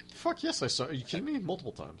Mnemonic? Fuck yes, I saw. Are you kidding me?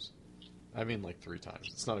 Multiple times. I mean, like 3 times.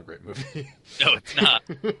 It's not a great movie. No, it's not.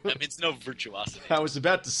 I mean, it's no Virtuosity. I was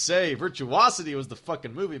about to say, Virtuosity was the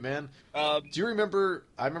fucking movie, man. Do you remember?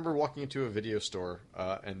 I remember walking into a video store,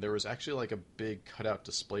 and there was actually like a big cutout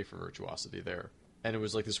display for Virtuosity there, and it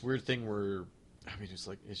was like this weird thing where, I mean,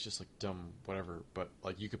 it's just like dumb, whatever, but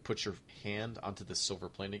like you could put your hand onto the silver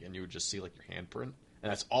plating, and you would just see like your handprint. And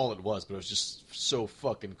that's all it was, but it was just so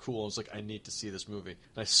fucking cool. I was like, I need to see this movie.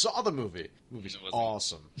 And I saw the movie. The movie's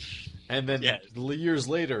awesome. And then years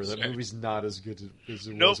later, that movie's not as good as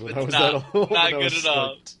it was when I was that old. Not good at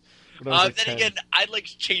all. Then 10. again, I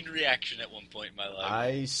liked Chain Reaction at one point in my life.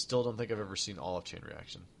 I still don't think I've ever seen all of Chain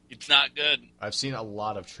Reaction. It's not good. I've seen a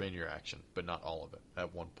lot of Chain Reaction, but not all of it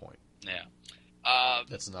at one point. Yeah.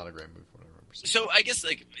 That's not a great movie when I remember seeing. So I guess,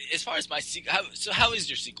 like, as far as my sequel... how is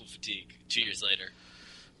your sequel fatigue 2 years later?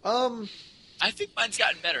 I think mine's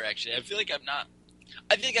gotten better, actually. I feel like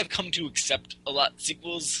I've come to accept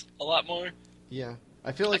sequels a lot more. Yeah.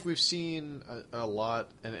 I feel like we've seen a lot,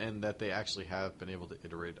 and that they actually have been able to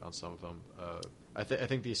iterate on some of them. I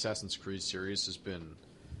think the Assassin's Creed series has been,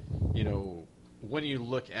 you know, when you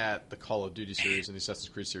look at the Call of Duty series and the Assassin's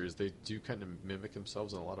Creed series, they do kind of mimic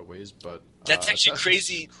themselves in a lot of ways, but... That's actually Assassin's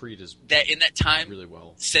crazy Creed is that in that time, really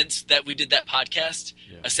well. Since that we did that podcast,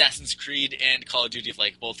 Assassin's Creed and Call of Duty have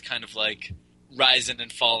like both kind of like risen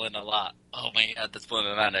and fallen a lot. Oh my god, that's blowing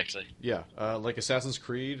my mind, actually. Yeah, like Assassin's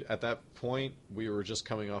Creed, at that point, we were just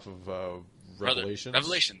coming off of Revelations.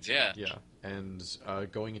 Revelations, yeah. Yeah, and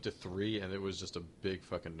going into 3, and it was just a big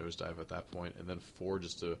fucking nosedive at that point, and then 4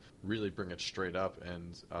 just to really bring it straight up,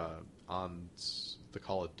 and on the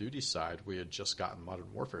Call of Duty side, we had just gotten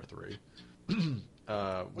Modern Warfare 3.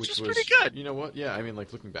 Which was pretty good. You know what? Yeah, I mean,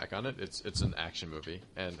 like, looking back on it, it's an action movie,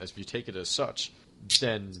 and if you take it as such,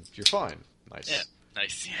 then you're fine. Nice. Yeah.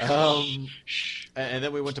 Nice. And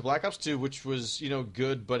then we went to Black Ops 2, which was, you know,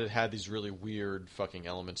 good, but it had these really weird fucking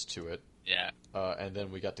elements to it. Yeah. And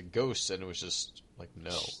then we got to Ghosts, and it was just like,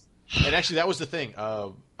 no. And actually, that was the thing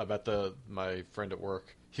about my friend at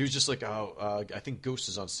work. He was just like, I think Ghost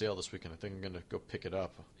is on sale this weekend. I think I'm going to go pick it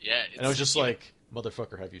up. Yeah. And I was just like,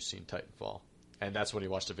 motherfucker, have you seen Titanfall? And that's when he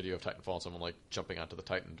watched a video of Titanfall and someone like jumping onto the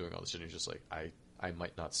Titan and doing all this shit. And he was just like, I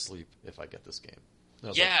might not sleep if I get this game.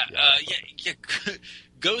 Yeah.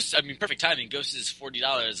 Ghost, I mean, perfect timing. Ghost is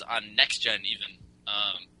 $40 on next gen even,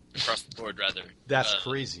 across the board rather. That's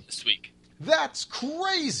crazy. This week. That's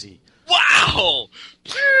crazy. Wow!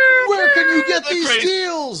 Where can you get these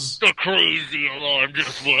deals? The crazy alarm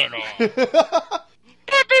just went off.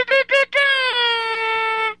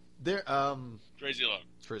 There, Crazy alarm.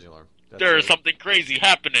 Crazy alarm. There's something crazy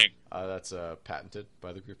happening. That's patented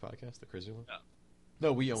by the Grief Podcast, the Crazy Alarm. No.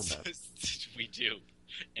 No, we own that. We do,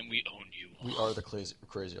 and we own you. We are the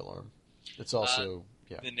crazy Alarm. It's also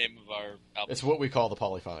the name of our album. It's what we call the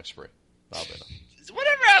polyphonic spree.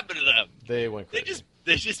 Whatever happened to them? They went crazy.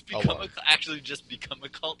 They just become become a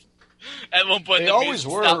cult. At one point, they always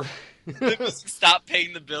were. They just stopped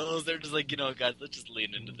paying the bills. They're just like, you know, guys, let's just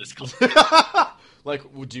lean into this cult. Like,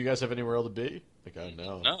 do you guys have anywhere else to be? Like,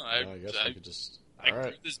 no. I guess I could just. I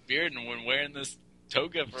grew this beard and when wearing this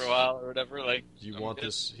toga for a while or whatever. Like, you want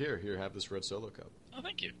this? Here, have this red Solo cup. Oh,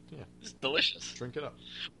 thank you. Yeah, it's delicious. Drink it up.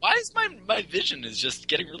 Why is my vision is just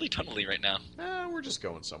getting really tunnely right now? We're just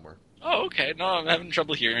going somewhere. Oh, okay. No, I'm having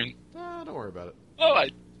trouble hearing. Don't worry about it. Oh, I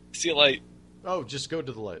see a light. Oh, just go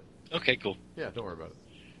to the light. Okay, cool. Yeah, don't worry about it.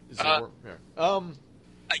 Is it warm? Yeah.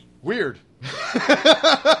 Weird.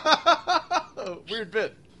 Weird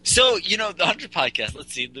bit. So, you know, the 100 podcast,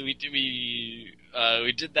 let's see, we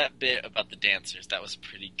did that bit about the dancers. That was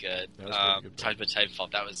pretty good. That was pretty good. Talked about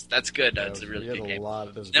Titanfall. That's good. That's a really good game.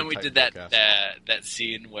 Then we did that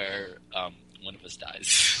scene where one of us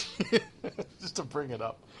dies. Just to bring it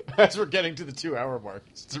up. As we're getting to the 2-hour mark.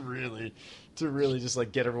 To really just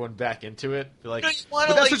like get everyone back into it. Be like, but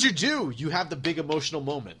that's what you do. You have the big emotional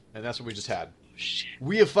moment. And that's what we just had. Oh, shit.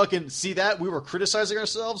 We have fucking... See that? We were criticizing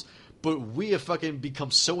ourselves, but we have fucking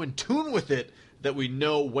become so in tune with it that we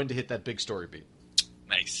know when to hit that big story beat.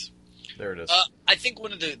 Nice. There it is. I think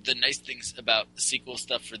one of the nice things about sequel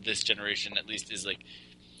stuff for this generation, at least, is like,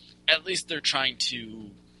 at least they're trying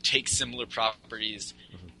to take similar properties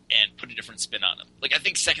and put a different spin on them. Like, I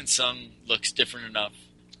think Second Son looks different enough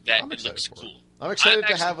that it looks cool. I'm excited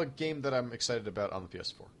to have a game that I'm excited about on the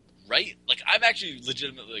PS4. Right? Like, I'm actually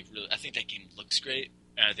legitimately, like, really, I think that game looks great,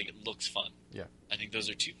 and I think it looks fun. Yeah. I think those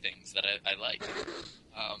are two things that I like.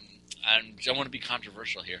 I don't want to be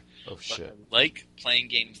controversial here. Oh, shit. I like playing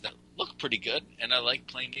games that look pretty good, and I like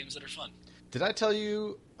playing games that are fun. Did I tell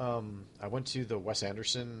you I went to the Wes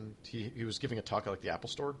Anderson, he was giving a talk at, like, the Apple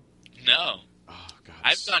Store? No. Oh, God.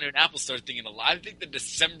 I've gone to an Apple Store thing in a lot. I think the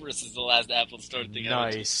Decemberist is the last Apple Store thing I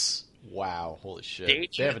went to. Nice. Wow. Holy shit.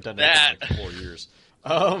 Date They haven't done that. that in, like, 4 years.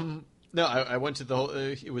 No, I went to the whole,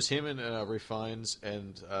 it was him and Ray Fiennes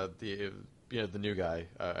and the new guy.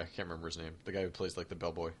 I can't remember his name. The guy who plays, like, the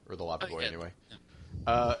bellboy, or the lobby boy, anyway.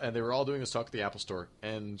 Yeah. And they were all doing this talk at the Apple Store,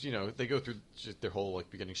 and, you know, they go through just their whole, like,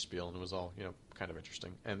 beginning spiel, and it was all, you know, kind of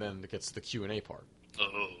interesting. And then it gets to the Q&A part.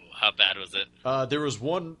 Oh, how bad was it? There was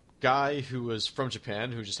one guy who was from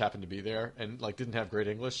Japan who just happened to be there and, like, didn't have great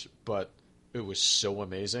English, but it was so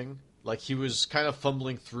amazing. Like, he was kind of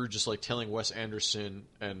fumbling through just, like, telling Wes Anderson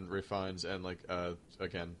and Ray Fiennes and, like,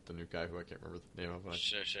 again, the new guy who I can't remember the name of, and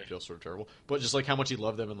Sure. I feel sort of terrible. But just, like, how much he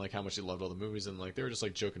loved them and, like, how much he loved all the movies, and, like, they were just,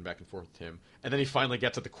 like, joking back and forth with him. And then he finally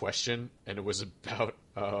got to the question, and it was about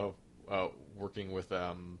working with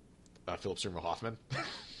Philip Seymour Hoffman.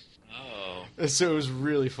 Oh. So it was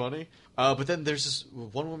really funny. But then there's this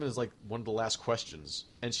one woman is, like, one of the last questions,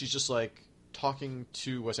 and she's just, like, talking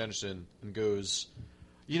to Wes Anderson and goes,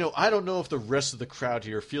 you know, I don't know if the rest of the crowd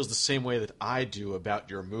here feels the same way that I do about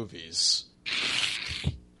your movies.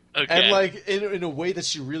 Okay. And, like, in a way that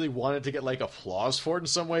she really wanted to get, like, applause for it in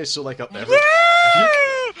some way. So, like, I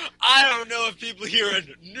don't know if people here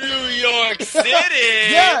in New York City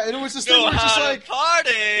yeah, and it was this thing know where it's just, how like, to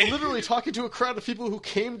party. literally talking to a crowd of people who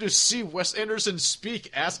came to see Wes Anderson speak,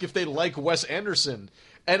 ask if they like Wes Anderson.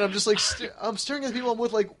 And I'm just, like, I'm staring at people, I'm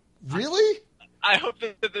with, like, really? I hope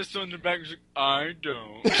that there's someone in the back who's like, I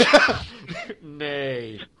don't.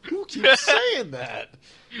 Nay. Who keeps saying that?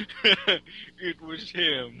 It was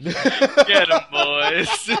him. Get him,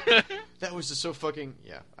 boys. That was just so fucking...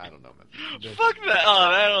 Yeah, I don't know, man. Fuck that. Oh,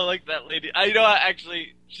 I don't like that lady. You know what?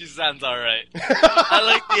 Actually, she sounds alright. I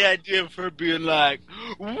like the idea of her being like,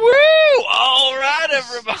 woo! Alright,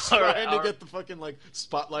 everybody. Trying to get the fucking, like,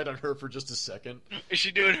 spotlight on her for just a second. Is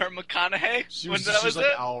she doing her McConaughey? She when was, that she was was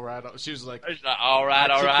like, it? alright. She was like,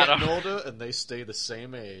 alright. I keep getting older, and they stay the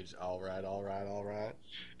same age. Alright.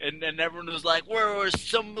 And then everyone was like, a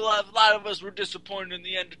lot of us were disappointed in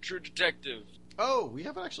the end of True Detective. Oh, we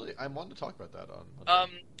haven't actually... I wanted to talk about that on...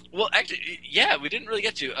 Well, actually, yeah, we didn't really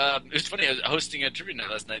get to. It was funny, I was hosting a trivia night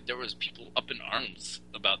last night. There was people up in arms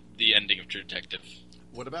about the ending of True Detective.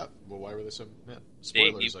 What about? Well, why were they so mad? They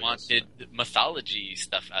Spoilers, wanted mythology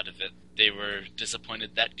stuff out of it. They were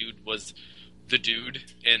disappointed that dude was the dude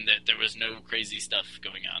and that there was no crazy stuff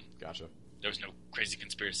going on. Gotcha. There was no crazy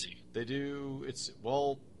conspiracy. They do...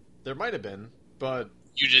 Well, there might have been, but...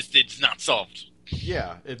 It's not solved.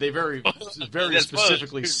 Yeah, they very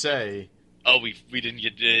specifically say... Oh, we didn't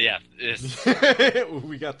get...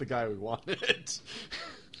 we got the guy we wanted.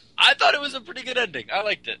 I thought it was a pretty good ending. I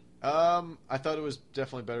liked it. I thought it was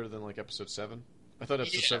definitely better than, like, Episode 7. I thought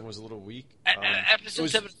Episode 7 was a little weak. Episode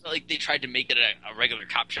 7, like, they tried to make it a regular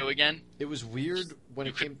cop show again. It was weird when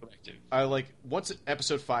it came... once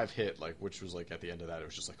Episode 5 hit, like, which was, like, at the end of that, it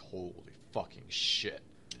was just like, holy fucking shit.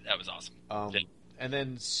 That was awesome. And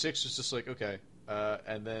then 6 was just like, okay.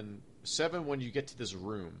 And then 7, when you get to this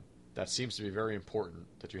room that seems to be very important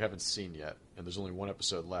that you haven't seen yet, and there's only one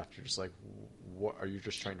episode left, you're just like, what? Are you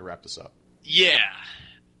just trying to wrap this up? Yeah.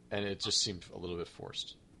 And it just seemed a little bit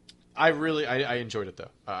forced. I enjoyed it, though.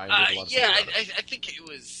 I enjoyed a lot of stuff about it. I think it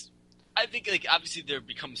was... I think, like, obviously there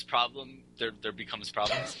becomes problems. There becomes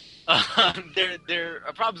problems.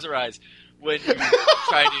 Problems arise when you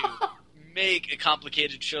try to make a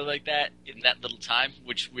complicated show like that in that little time,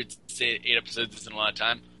 which would say 8 episodes isn't a lot of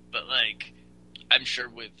time. But, like, I'm sure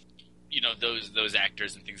with, you know, those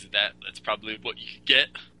actors and things like that, that's probably what you could get.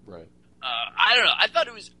 Right. I don't know.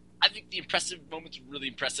 I think the impressive moments were really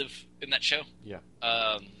impressive in that show. Yeah.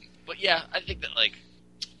 But yeah, I think that, like,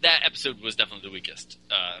 that episode was definitely the weakest.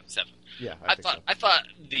 7. Yeah, I thought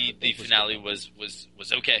the finale was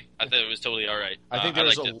okay. I thought it was totally all right. I think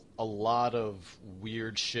there's a lot of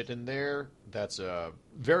weird shit in there that's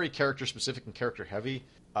very character specific and character heavy.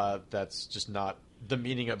 That's just not, the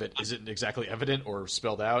meaning of it isn't exactly evident or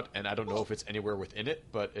spelled out, and I don't know if it's anywhere within it,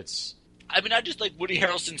 but it's... I mean, I just like Woody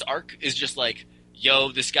Harrelson's arc is just like,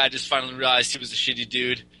 yo, this guy just finally realized he was a shitty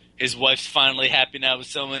dude. His wife's finally happy now with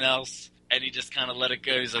someone else, and he just kind of let it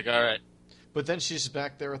go. He's like, all right. But then she's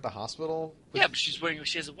back there at the hospital. Yeah, but she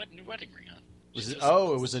has a new wedding ring on. Was it?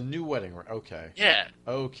 Oh, it was a new wedding. Okay. Yeah.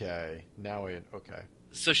 Okay. Now okay.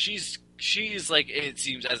 So she's like, it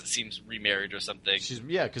seems remarried or something.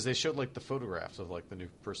 Because they showed like the photographs of like the new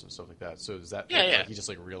person and stuff like that. So is that like he just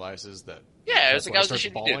like realizes that? Yeah, it was like I was starts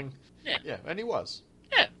bawling. Yeah, yeah, and he was.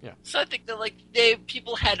 Yeah. Yeah. So I think that like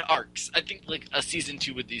people had arcs. I think like a season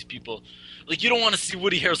 2 with these people, like you don't want to see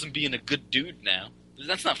Woody Harrelson being a good dude now.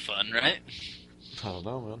 That's not fun, right? I don't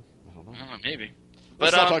know, man. I don't know. Maybe.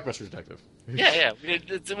 Let's not talk about True Detective. Yeah.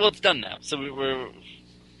 It's done now, so we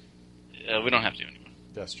don't have to anymore.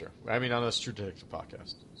 That's true. I mean, on this True Detective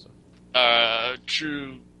podcast. So.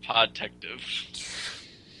 True Podtective.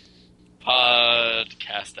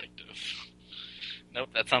 Podcastective. Nope,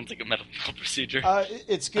 that sounds like a medical procedure.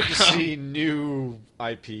 It's good to see new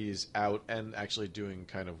IPs out and actually doing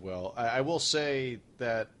kind of well. I will say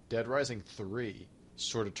that Dead Rising 3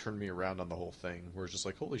 sort of turned me around on the whole thing, where it's just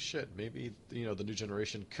like, holy shit, maybe the new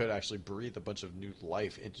generation could actually breathe a bunch of new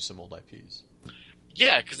life into some old IPs.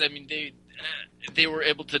 Yeah, because I mean they were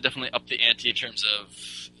able to definitely up the ante in terms of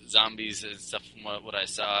zombies and stuff from what I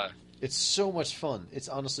saw. It's so much fun. It's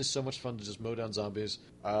honestly so much fun to just mow down zombies.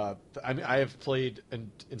 I mean, I have played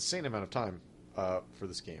an insane amount of time for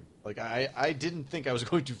this game. Like, I didn't think I was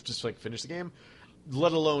going to just like finish the game,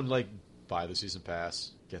 let alone like buy the season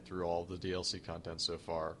pass, get through all the DLC content so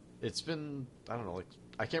far. It's been, I don't know, like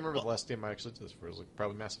I can't remember the last game I actually did this for. It was like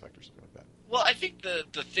probably Mass Effect or something like that. Well, I think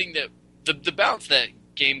the thing that the balance that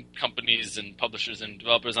game companies and publishers and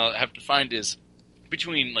developers have to find is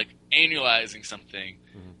between like annualizing something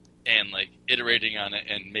and like iterating on it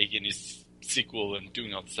and making a sequel and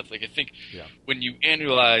doing all this stuff. Like I think when you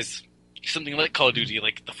annualize something like Call of Duty,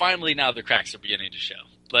 like finally now the cracks are beginning to show.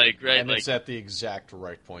 Like and like, it's at the exact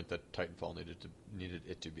right point that Titanfall needed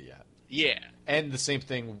it to be at. Yeah, and the same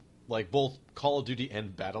thing. Like both Call of Duty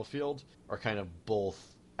and Battlefield are kind of both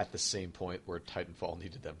at the same point where Titanfall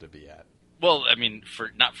needed them to be at. Well, I mean,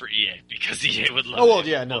 not for EA, because EA would love it. Oh, well,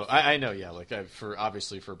 yeah, no, I know, yeah. Like,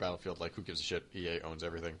 obviously for Battlefield, like, who gives a shit? EA owns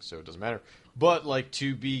everything, so it doesn't matter. But, like,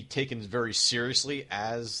 to be taken very seriously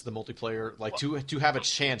as the multiplayer, like, to have a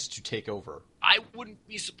chance to take over. I wouldn't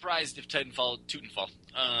be surprised if Titanfall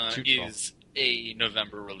is a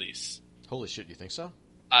November release. Holy shit, you think so?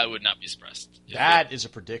 I would not be surprised. That is a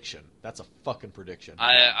prediction. That's a fucking prediction.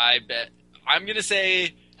 I bet. I'm going to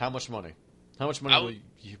say... How much money? How much money will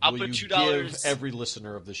you give every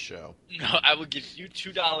listener of this show? No, I will give you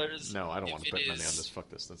 $2. No, I don't want to put money on this. Fuck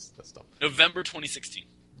this. That's dumb. November 2016.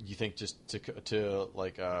 You think just to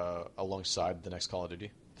like alongside the next Call of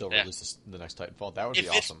Duty, they'll release the next Titanfall? That would be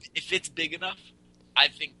awesome. If it's big enough, I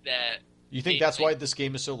think that. You think that's why this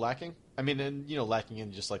game is so lacking? I mean, and lacking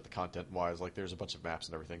in just like the content wise, like there's a bunch of maps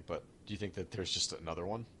and everything. But do you think that there's just another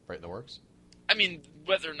one right in the works? I mean,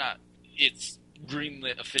 whether or not it's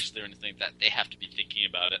greenlit officially or anything like that, they have to be thinking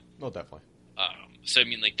about it. Oh, definitely. So I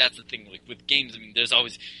mean, like that's the thing. Like with games, I mean, there's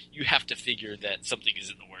always you have to figure that something is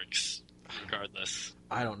in the works, regardless.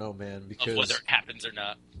 I don't know, man, because of whether it happens or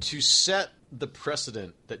not. To set the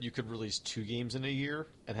precedent that you could release 2 games in a year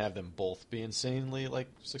and have them both be insanely like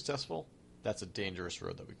successful, that's a dangerous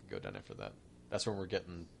road that we can go down after that. That's when we're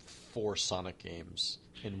getting 4 Sonic games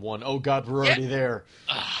in one. Oh God, we're already there.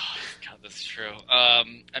 Oh, God, that's true. I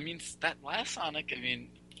mean, that last Sonic, I mean,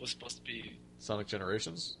 was supposed to be Sonic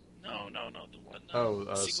Generations. No, the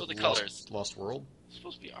one. Sequel to Colors. Lost World. It's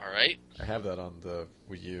supposed to be all right. I have that on the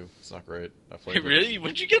Wii U. It's not great. I played it. Really?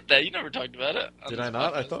 When'd you get that? You never talked about it. Did I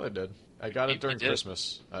not? I thought I did. I got it during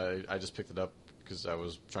Christmas. I just picked it up because I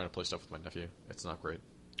was trying to play stuff with my nephew. It's not great.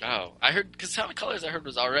 Oh, I heard because Sonic Colors I heard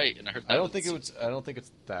was all right, and I heard. That I don't think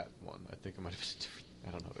it's that one. I think it might have been different.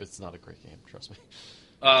 I don't know. It's not a great game. Trust me.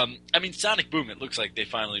 I mean, Sonic Boom. It looks like they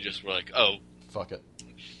finally just were like, oh, fuck it.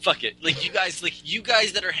 Like you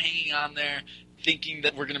guys that are hanging on there, thinking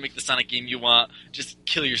that we're gonna make the Sonic game you want, just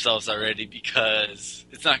kill yourselves already because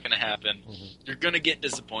it's not gonna happen. Mm-hmm. You're gonna get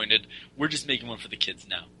disappointed. We're just making one for the kids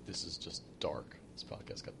now. This is just dark. This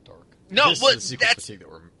podcast got dark. No, this is the sequel fatigue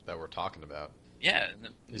that we're talking about. Yeah,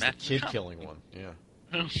 is the kid killing one? Yeah.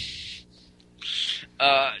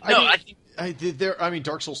 I think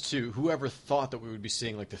Dark Souls 2. Whoever thought that we would be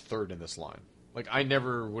seeing like the third in this line? Like I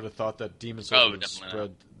never would have thought that Demon's Souls would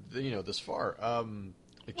spread, this far.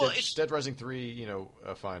 Dead Rising 3,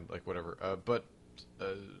 fine, like whatever. But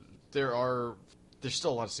there's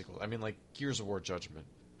still a lot of sequels. I mean, like Gears of War Judgment,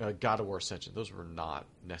 God of War Ascension. Those were not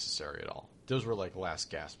necessary at all. Those were like last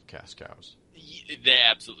gasp cash cows. They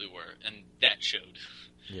absolutely were, and that showed.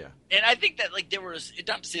 Yeah. And I think that, like,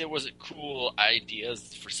 not to say there wasn't cool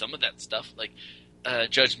ideas for some of that stuff, like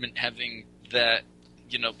Judgment having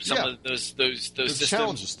some Yeah. of those The systems.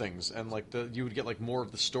 challenges things, and like you would get like more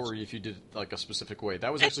of the story if you did like a specific way.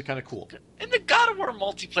 That was actually kind of cool. And the God of War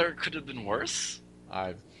multiplayer could have been worse.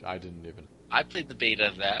 I didn't even. I played the beta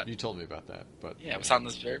of that. You told me about that, but Yeah, it was on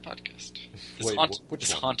this very podcast. Wait, which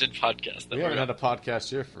this one? haunted podcast. That We haven't we're had a podcast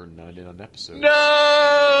here for 99 episodes.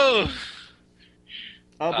 No.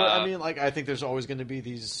 But I mean, like, I think there's always going to be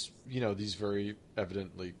these, these very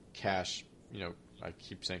evidently cash, I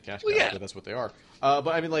keep saying cash cows, yeah. but that's what they are. But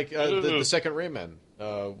I mean, like, the second Rayman,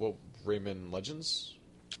 Rayman Legends?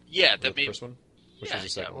 Yeah, The that made first one? Which was the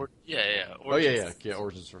second one? yeah.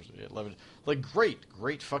 Origins first. Yeah, 11. Like,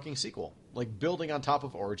 great fucking sequel. Like, building on top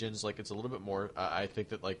of Origins, like, it's a little bit more. I think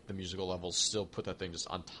that, like, the musical levels still put that thing just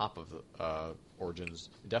on top of the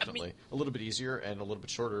Origins. Definitely. A little bit easier and a little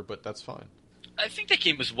bit shorter, but that's fine. I think that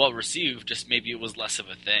game was well received, just maybe it was less of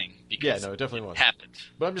a thing. Because Yeah, no, it definitely was. happened.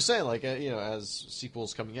 But I'm just saying, like, as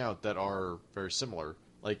sequels coming out that are very similar,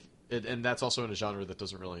 like, and that's also in a genre that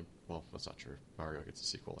doesn't really. Well, that's not true. Mario gets a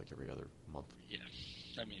sequel like every other month. Yeah,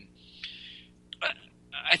 I mean,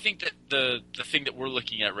 I think that the thing that we're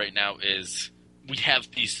looking at right now is we have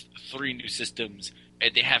these 3 new systems,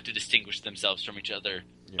 and they have to distinguish themselves from each other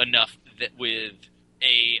enough that with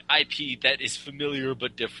a IP that is familiar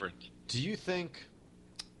but different. Do you think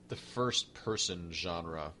the first-person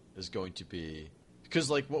genre is going to be? Because,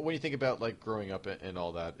 like, when you think about, like, growing up and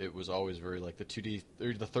all that, it was always very, like, the 2D,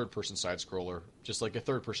 or the third-person side-scroller. Just, like, a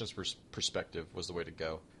third-person perspective was the way to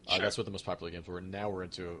go. Sure. That's what the most popular games were. Now we're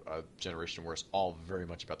into a generation where it's all very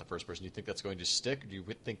much about the first person. Do you think that's going to stick? Or do you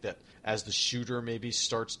think that as the shooter maybe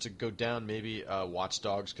starts to go down, maybe Watch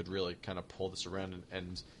Dogs could really kind of pull this around?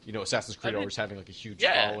 And Assassin's Creed always having, like, a huge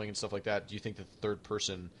following and stuff like that. Do you think the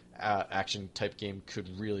third-person action-type game could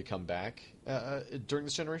really come back during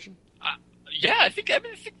this generation? Yeah, I think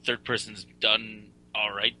third person's done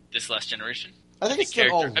all right this last generation. I think it's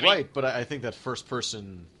done all right, I mean, but I think that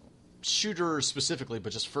first-person shooter specifically,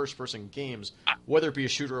 but just first-person games, whether it be a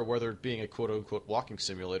shooter or whether it being a quote-unquote walking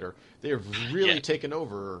simulator, they have really taken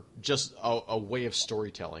over just a way of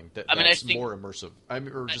storytelling that's more immersive.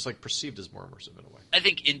 Or just like perceived as more immersive in a way. I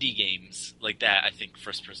think indie games like that, I think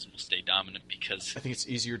first-person will stay dominant because I think it's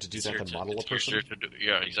easier to do that than model a person.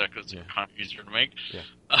 Yeah, exactly. It's kind of easier to make. Yeah.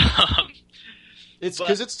 It's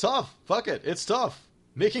because it's tough. Fuck it. It's tough.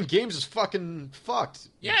 Making games is fucking fucked.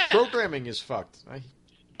 Yeah. Programming is fucked.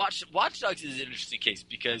 Watch Dogs is an interesting case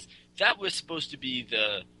because that was supposed to be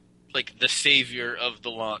the savior of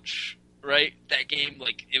the launch, right? That game,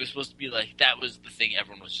 like, it was supposed to be like that was the thing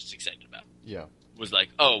everyone was just excited about. Yeah. Was like,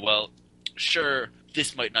 oh well, sure,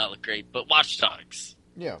 this might not look great, but Watch Dogs.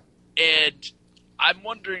 Yeah. And I'm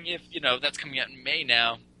wondering if that's coming out in May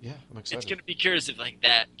now. Yeah, I'm excited. It's going to be curious if like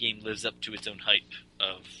that game lives up to its own hype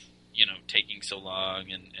of taking so long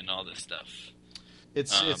and all this stuff.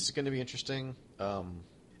 It's going to be interesting. I've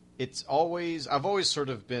always sort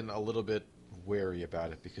of been a little bit wary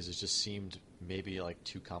about it because it just seemed maybe like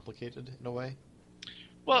too complicated in a way.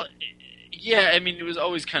 Well, yeah, I mean it was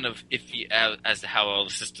always kind of iffy as to how all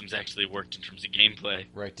the systems actually worked in terms of gameplay.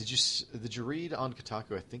 Right? Did you read on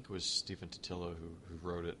Kotaku? I think it was Stephen Totilo who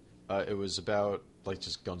wrote it. It was about like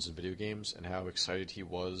just guns and video games and how excited he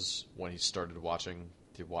was when he started watching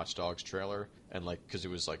the Watch Dogs trailer, and like because it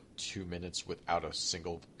was like 2 minutes without a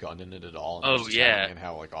single gun in it at all. And and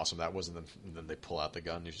how like awesome that was, and then they pull out the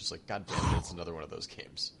gun. And he's just like, God damn it, it's another one of those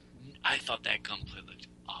games. I thought that gunplay looked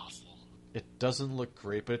awful. It doesn't look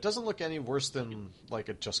great, but it doesn't look any worse than like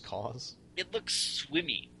a Just Cause. It looks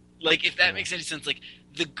swimmy. Like if that makes any sense. Like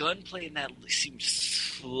the gunplay in that seemed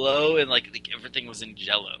slow, and like everything was in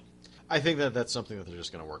jello. I think that's something that they're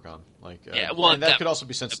just going to work on. And that could also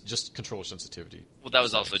be just controller sensitivity. Well, that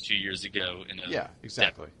was also 2 years ago.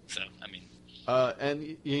 Exactly. So I mean,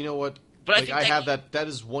 and you know what? But I have that. That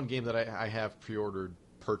is one game that I have pre-ordered,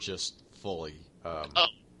 purchased fully.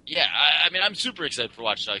 Yeah. I mean, I'm super excited for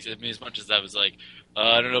Watch Dogs. I mean, as much as I was like,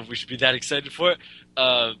 I don't know if we should be that excited for it.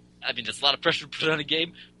 I mean, there's a lot of pressure to put on a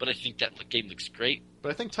game, but I think that game looks great.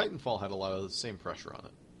 But I think Titanfall had a lot of the same pressure on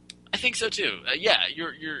it. I think so too. Yeah,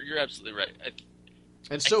 you're absolutely right.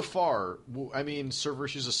 And so far, I mean, server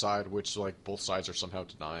issues aside, which like both sides are somehow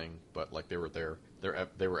denying, but like they were there,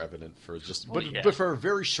 they were evident for but for a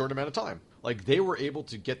very short amount of time. Like they were able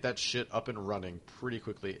to get that shit up and running pretty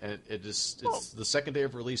quickly, and it's the second day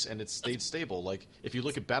of release, and it stayed stable. Like if you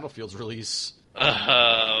look at Battlefield's release,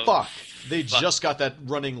 they just got that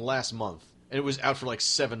running last month, and it was out for like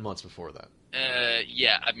 7 months before that.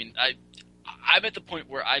 Yeah, I mean, I'm at the point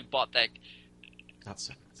where I bought that. Not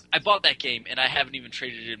 7 months. I bought that game, and I haven't even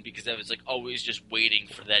traded it in because I was like always just waiting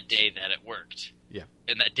for that day that it worked. Yeah.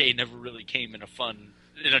 And that day never really came in a fun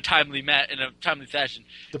in a timely fashion.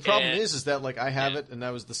 The problem is that like I have it, and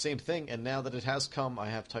that was the same thing. And now that it has come, I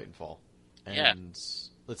have Titanfall, and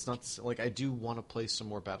it's not like I do want to play some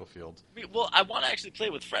more Battlefield. Well, I want to actually play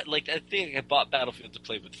with friends. Like I think I bought Battlefield to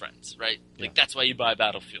play with friends, right? Like that's why you buy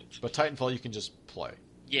Battlefield. But Titanfall, you can just play.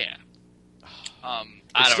 Yeah.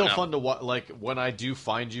 It's still fun to watch. Like when I do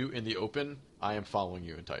find you in the open, I am following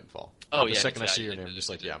you in Titanfall. The second I see your name, I'm just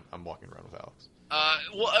like, I'm walking around with Alex.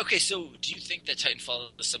 Well, okay. So, do you think that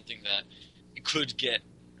Titanfall is something that could get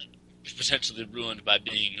potentially ruined by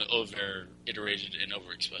being over-iterated and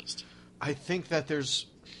overexposed? I think that there's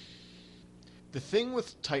the thing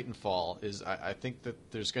with Titanfall is I think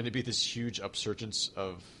that there's going to be this huge upsurgence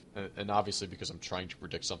of, and obviously because I'm trying to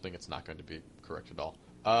predict something, it's not going to be correct at all.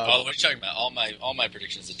 What are you talking about? All my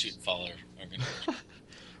predictions of Titanfall are going to.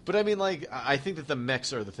 But I mean, like, I think that the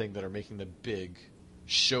mechs are the thing that are making the big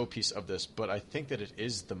showpiece of this, but I think that it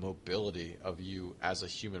is the mobility of you as a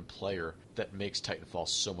human player that makes Titanfall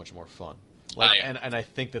so much more fun. Like, and I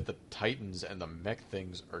think that the Titans and the mech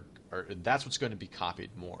things are that's what's going to be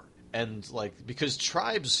copied more. And like because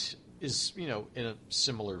Tribes is in a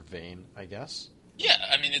similar vein, I guess. Yeah,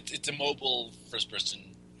 I mean it's a mobile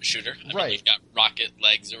first-person shooter. I right. mean, you've got rocket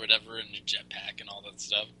legs or whatever, and a jetpack and all that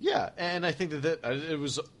stuff. Yeah, and I think that it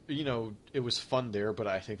was it was fun there, but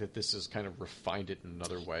I think that this has kind of refined it in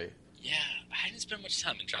another way. Yeah, I didn't spend much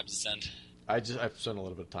time in Tribes Ascend. I've spent a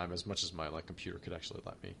little bit of time, as much as my computer could actually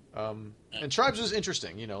let me. And Tribes was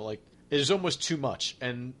interesting, like it is almost too much,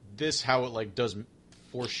 and this how it does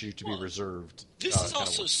force you to be reserved. This is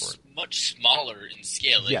also much smaller in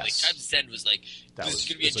scale. Like Tribes Ascend was this is going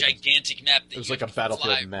to be a gigantic map. That it was like a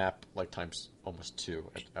Battlefield map, times almost 2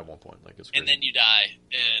 at one point. Like it's and then you die,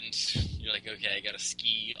 and you're like, okay, I got to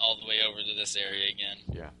ski all the way over to this area again.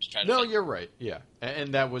 Yeah. You're right. Yeah,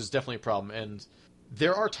 and that was definitely a problem. And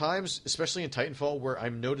there are times, especially in Titanfall, where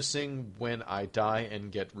I'm noticing when I die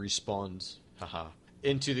and get respawned,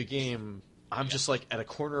 into the game, I'm just at a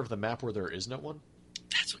corner of the map where there is no one.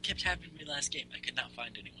 That's what kept happening to me last game. I could not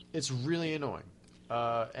find anyone. It's really annoying.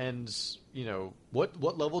 And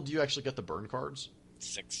what level do you actually get the burn cards?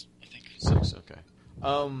 6, I think. 6, okay.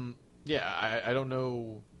 Yeah, I don't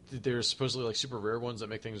know. There's supposedly super rare ones that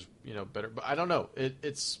make things better, but I don't know.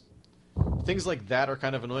 It's things like that are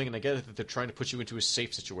kind of annoying, and I get it that they're trying to put you into a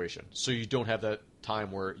safe situation, so you don't have that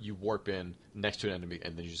time where you warp in next to an enemy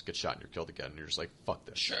and then you just get shot and you're killed again, and you're just like, fuck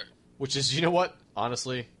this. Sure. Which is, you know what?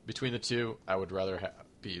 Honestly, between the two, I would rather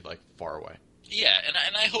be far away. Yeah,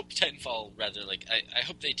 and I hope Titanfall I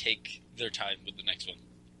hope they take their time with the next one.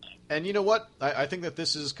 And you know what? I think that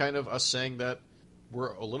this is kind of us saying that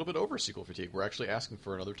we're a little bit over sequel fatigue. We're actually asking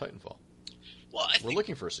for another Titanfall. Well, we're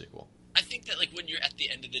looking for a sequel. I think that when you're at the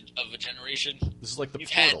end of a generation, this is the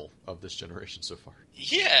portal of this generation so far.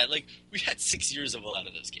 Yeah, we've had 6 years of a lot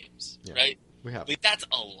of those games, right? We have. That's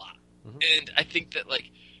a lot, and I think that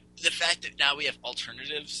the fact that now we have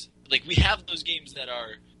alternatives, we have those games that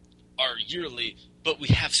are yearly, but we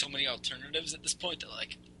have so many alternatives at this point that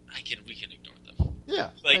we can ignore them. Yeah,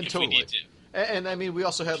 and totally. We need to. And I mean, we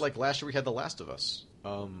also had last year we had The Last of Us,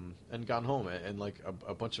 and Gone Home, and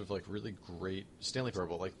a bunch of really great Stanley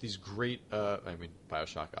Parable, these great.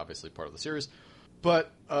 BioShock obviously part of the series,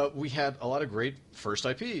 but we had a lot of great first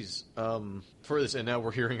IPs for this, and now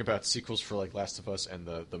we're hearing about sequels for Last of Us and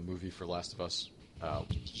the movie for Last of Us.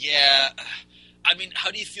 Yeah, I mean,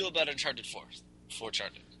 how do you feel about Uncharted 4?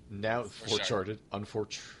 Now,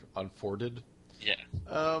 Unforted. Yeah.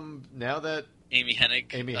 Now that Amy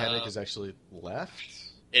Hennig has actually left,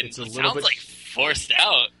 it's a little bit forced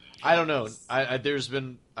out. I don't know. I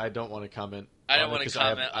don't want to comment. I don't want to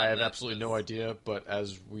comment. I have absolutely no idea. But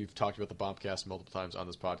as we've talked about the Bombcast multiple times on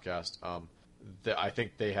this podcast, I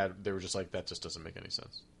think they were just that just doesn't make any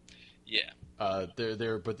sense. Yeah. But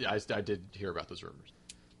I did hear about those rumors.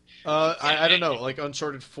 I don't know.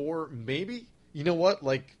 Uncharted 4, maybe. You know what?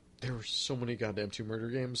 There were so many goddamn Tomb Raider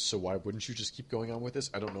games, so why wouldn't you just keep going on with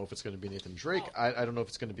this? I don't know if it's going to be Nathan Drake. I don't know if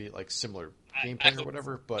it's going to be similar gameplay or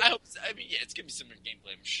whatever. But it's going to be similar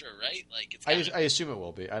gameplay. I'm sure, right? I assume it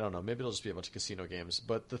will be. I don't know. Maybe it'll just be a bunch of casino games.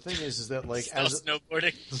 But the thing is that as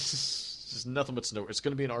snowboarding. It's nothing but snow. It's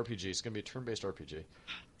going to be an RPG. It's going to be a turn-based RPG.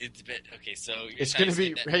 It's a bit okay. So it's going to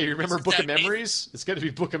be. Hey, you remember Book of Memories? It's going to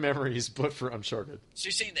be Book of Memories, but for Uncharted. So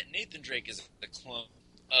you're saying that Nathan Drake is a clone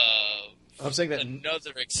I'm saying that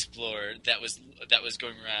another explorer that was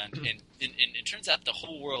going around, and it turns out the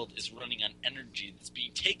whole world is running on energy that's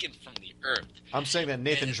being taken from the Earth. I'm saying that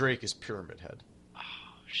Nathan Drake is Pyramid Head. Oh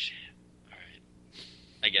shit! All right,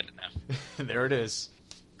 I get it now. There it is.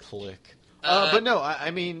 Click. But no, I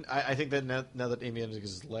mean, I think that now that Amy Hennig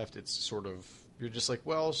has left, it's sort of you're just like,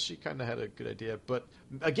 well, she kind of had a good idea, but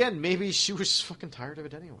again, maybe she was fucking tired of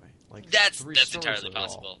it anyway. Like That's stories entirely of it all.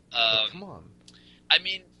 possible. Like, come on. I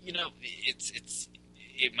mean,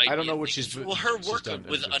 it might. I don't be know a what thing. she's. Well, her she's work done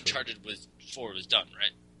with as Uncharted 4 was done,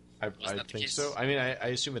 right? I that the think case? so. I mean, I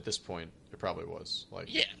assume at this point it probably was.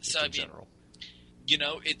 Like, Yeah, so in I mean, general.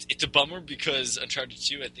 It's a bummer because Uncharted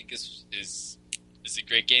 2 I think is a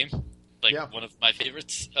great game, like one of my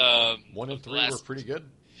favorites. 1 and 3 were pretty good.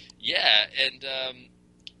 Yeah, and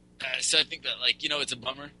so I think that it's a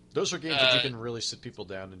bummer. Those are games that you can really sit people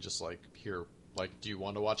down and just like here, like, do you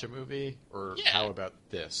want to watch a movie or how about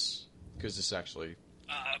this? Because this actually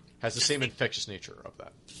has the same infectious nature of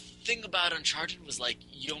that. Thing about Uncharted was like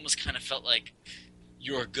you almost kind of felt like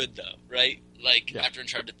you're good though, right? Like after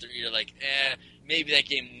Uncharted 3, you're like, maybe that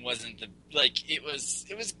game wasn't it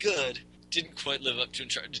was good. Didn't quite live up to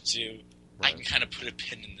Uncharted 2. Right. I can kind of put a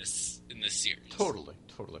pin in this series. Totally.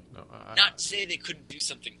 No, not to say they couldn't do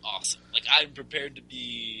something awesome. Like I'm prepared to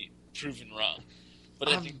be proven wrong, but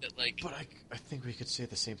I think that But I think we could say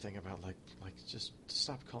the same thing about like just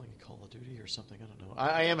stop calling it Call of Duty or something. I don't know.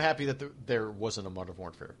 I am happy that there wasn't a Modern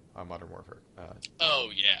Warfare.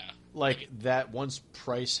 Oh yeah. Like that once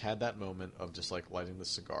Price had that moment of just like lighting the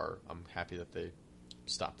cigar. I'm happy that they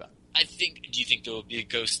stopped that. Do you think there will be a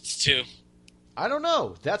Ghosts 2? I don't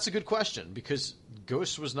know. That's a good question because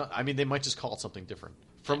Ghost was not. I mean, they might just call it something different.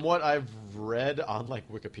 From what I've read on like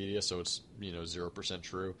Wikipedia, so it's 0%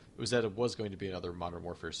 true. It was that it was going to be another Modern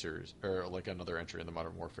Warfare series or like another entry in the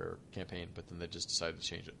Modern Warfare campaign, but then they just decided to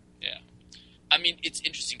change it. Yeah, I mean it's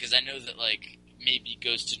interesting because I know that like maybe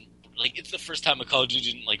Ghost didn't it's the first time a Call of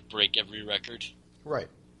Duty didn't like break every record. Right.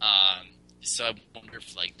 So I wonder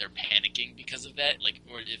if like they're panicking because of that, like,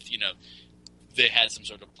 or if they had some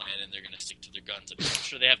sort of plan and they're going to stick to their guns. I'm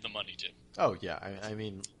sure they have the money to. Oh, yeah. I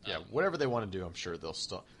mean, whatever they want to do, I'm sure they'll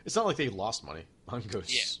still... It's not like they lost money on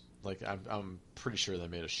Ghosts. Yeah. Like, I'm pretty sure they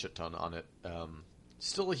made a shit ton on it.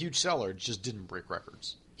 Still a huge seller, just didn't break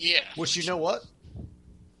records. Yeah. Which, you know what?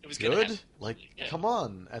 It was good. Like, come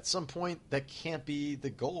on. At some point, that can't be the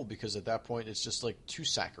goal because at that point, it's just like too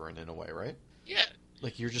saccharine in a way, right? Yeah.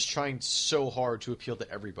 Like, you're just trying so hard to appeal to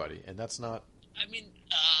everybody, and that's not... I mean,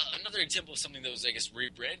 another example of something that was, I guess,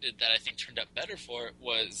 rebranded that I think turned out better for it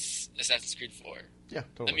was Assassin's Creed 4. Yeah,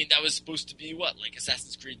 totally. I mean, that was supposed to be, like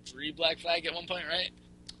Assassin's Creed 3 Black Flag at one point, right?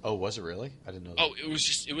 Oh, was it really? I didn't know that. Oh, it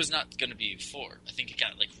was not going to be 4. I think it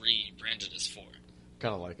got, rebranded as 4.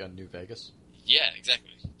 Kind of like a New Vegas? Yeah,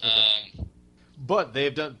 exactly. Okay. But they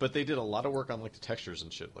did a lot of work on, like, the textures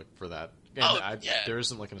and shit, like, for that. And there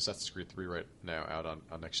isn't like an Assassin's Creed 3 right now out on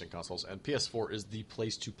next-gen consoles, and PS4 is the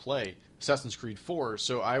place to play Assassin's Creed 4,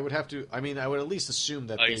 so I would at least assume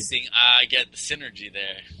that you're saying, I get the synergy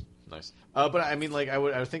there. Nice. But I mean, like, I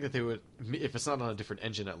would think that they would, if it's not on a different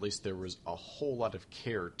engine, at least there was a whole lot of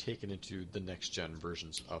care taken into the next-gen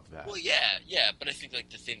versions of that. Well, yeah, but I think, like,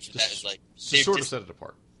 the thing for that is, like... To sort of set it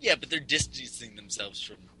apart. Yeah, but they're distancing themselves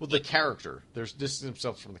from... Well, the character. They're distancing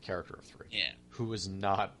themselves from the character of 3. Yeah. Who is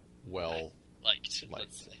not... liked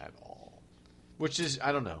at all. Which is,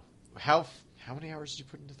 I don't know. How many hours did you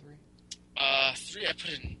put into 3? 3, I put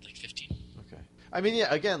in, 15. Okay. I mean,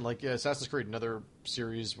 yeah, again, like, Assassin's Creed, another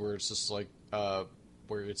series where it's just, like,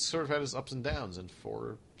 where it's sort of had its ups and downs, and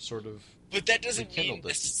 4 sort of But that doesn't mean,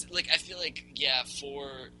 it. I feel like,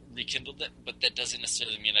 4 rekindled it, but that doesn't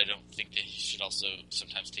necessarily mean I don't think that he should also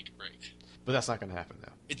sometimes take a break. But that's not going to happen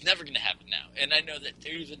now. It's never going to happen now. And I know that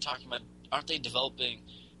they're even talking about, aren't they developing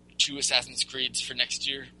 2 Assassin's Creeds for next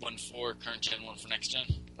year, 1 for current gen, 1 for next gen.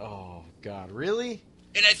 Oh God, really?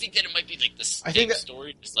 And I think that it might be like the same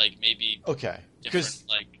story, just like maybe different.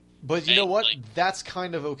 But you know what? That's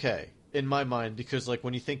kind of okay in my mind because like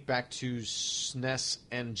when you think back to SNES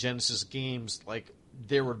and Genesis games, like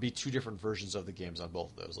there would be 2 different versions of the games on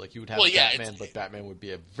both of those. Like you would have Batman, but Batman would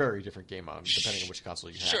be a very different game on depending on which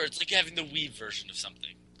console you have. Sure, it's like having the Wii version of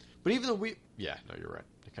something. But even the Wii... Yeah, no, you're right.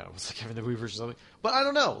 It kind of was like having the Wii version or something. But I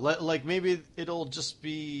don't know. Like, maybe it'll just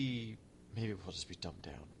be... Maybe we'll just be dumbed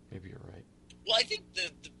down. Maybe you're right. Well, I think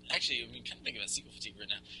actually, I mean, kind of thinking about sequel fatigue right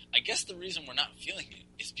now. I guess the reason we're not feeling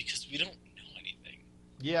it is because we don't know anything.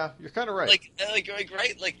 Yeah, you're kind of right.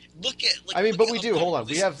 Right? Like, look at... I mean, but we do. Hold on.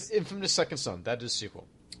 We have Infamous Second Son. That is sequel.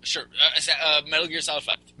 Sure. Metal Gear Solid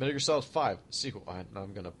 5. Metal Gear Solid 5. Sequel.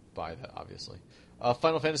 I'm going to buy that, obviously.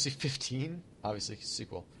 Final Fantasy 15, obviously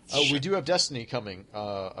sequel. We do have Destiny coming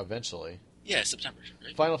eventually. Yeah, September.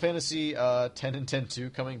 Right? Final Fantasy 10 and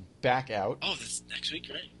 10-2 coming back out. Oh, that's next week,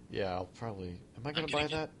 right? Yeah, I'll probably. Am I going to buy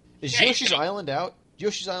that? Is Yoshi's Island out?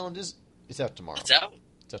 Yoshi's Island is out tomorrow. It's out.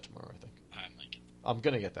 It's out tomorrow, I think. I might get I'm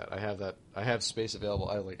gonna get that. I have that. I have space available.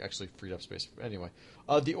 I actually freed up space. Anyway,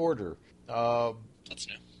 The Order, That's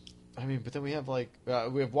new. I mean, but then we have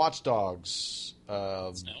we have Watch Dogs,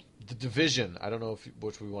 That's new. The Division. I don't know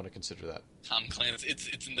which we want to consider that. Tom Clancy.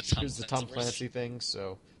 It's in the Tom. Here's the Tom Clancy thing.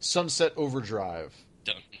 So Sunset Overdrive.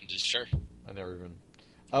 Don't just sure. I never even.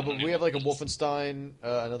 But we have like a Wolfenstein,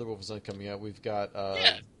 another Wolfenstein coming out. We've got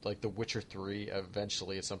like The Witcher 3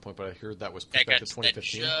 eventually at some point, but I heard that was pushed back to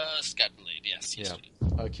 2015. That just got delayed. Yes. Yeah.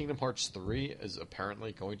 Kingdom Hearts 3 is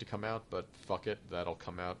apparently going to come out, but fuck it, that'll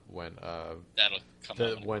come out when that'll come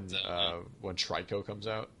out when Trico comes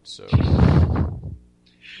out. So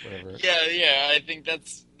whatever. Yeah. I think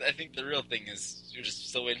the real thing is you're just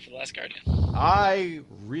still waiting for The Last Guardian. I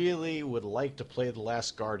really would like to play The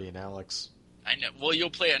Last Guardian, Alex. I know. Well,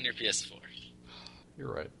 you'll play it on your PS4.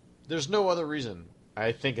 You're right. There's no other reason,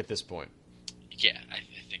 I think, at this point. Yeah, I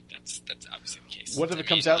think that's obviously the case. What if it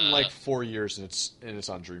comes out in like 4 years and it's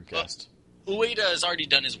on Dreamcast? Ueda has already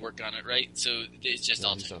done his work on it, right? So it's just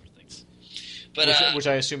all technical things. But which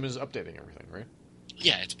I assume is updating everything, right?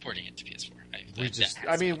 Yeah, it's porting it to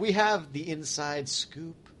PS4. We have the inside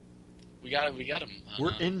scoop. We got him.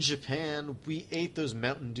 We're in Japan. We ate those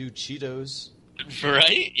Mountain Dew Cheetos.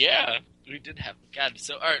 Right? Yeah. We did have. God,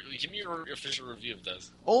 so, alright, give me your official review of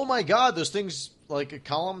those. Oh my god, those things, like, a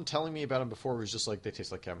column telling me about them before was just like, they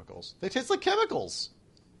taste like chemicals. They taste like chemicals!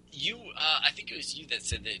 I think it was you that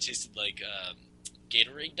said that it tasted like,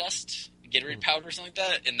 Gatorade dust? Gatorade powder or something like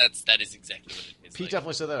that? And that is exactly what it is. Pete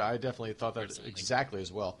definitely said that. I definitely thought that exactly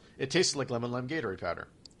as well. It tasted like lemon lime Gatorade powder.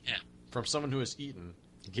 Yeah. From someone who has eaten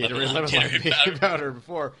Gatorade lemon lime powder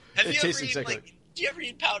before. Have you ever eaten, do you ever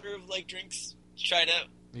eat powder of, like, drinks? Try it out.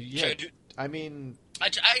 Yeah, I mean... I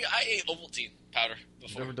ate Ovaltine powder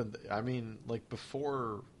before. Never done I mean, like,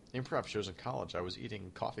 before improv shows in college, I was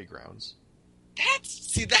eating coffee grounds.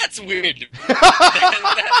 That's weird.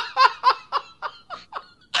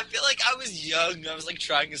 I feel like I was young. I was, like,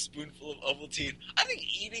 trying a spoonful of Ovaltine. I think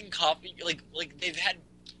eating coffee, like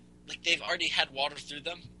they've already had water through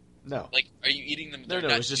them. No. Like, are you eating them? No, it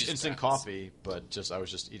was just instant coffee, but I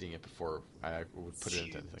was just eating it before I would put it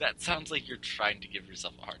into anything. That sounds like you're trying to give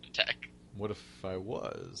yourself a heart attack. What if I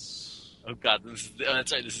was? Oh god,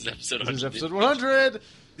 that's right, this is episode 100. This is episode 100!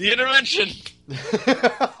 The intervention!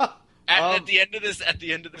 At the end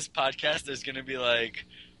of this podcast, there's gonna be, like,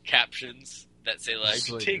 captions that say, like,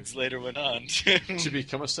 Tiggs later went on to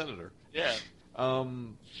become a senator. Yeah.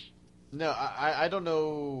 No, I don't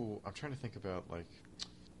know. I'm trying to think about, like...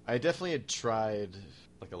 I definitely had tried,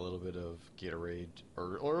 like, a little bit of Gatorade,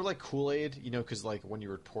 or like, Kool-Aid, you know, because, like, when you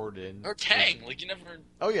were poured in... Or Tang, like, you never...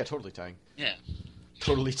 Oh, yeah, Totally Tang. Yeah.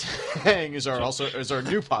 Totally Tang is our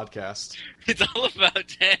new podcast. It's all about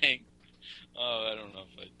Tang. Oh, I don't know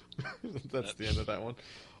if That's the end of that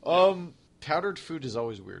one. Powdered food is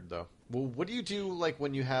always weird, though. Well, what do you do, like,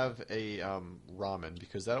 when you have a ramen?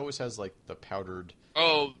 Because that always has, like, the powdered...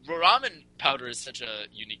 Oh, ramen powder is such a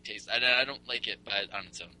unique taste. I don't like it on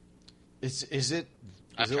its own. Is it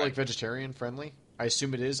like vegetarian friendly? I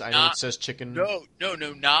assume it is. I know it says chicken. No,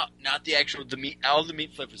 not the actual the meat. All the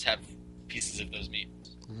meat flavors have pieces of those meat.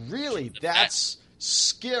 Really, that's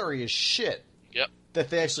scary as shit. Yep. That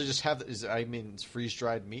they actually just have. It's freeze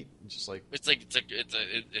dried meat, just like it's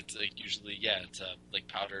usually it's like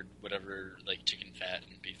powdered whatever, like chicken fat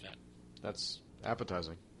and beef fat. That's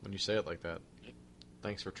appetizing when you say it like that.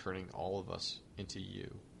 Thanks for turning all of us into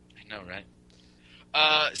you. I know, right?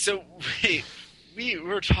 So we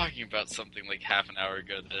were talking about something like half an hour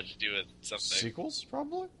ago that had to do with something. Sequels,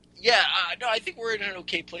 probably? Yeah, no, I think we're in an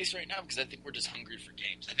okay place right now because I think we're just hungry for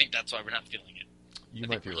games. I think that's why we're not feeling it. You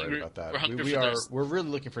might be right about that. We're hungry we're really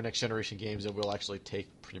looking for next generation games, and we'll actually take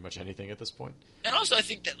pretty much anything at this point. And also, I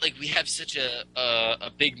think that, like, we have such a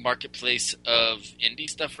big marketplace of indie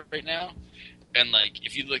stuff right now, and, like,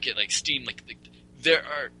 if you look at, like, Steam, like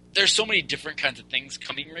there's so many different kinds of things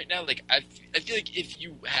coming right now. Like, I feel like if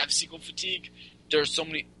you have sequel fatigue, there are so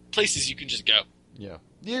many places you can just go. Yeah,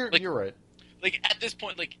 you're right. Like, at this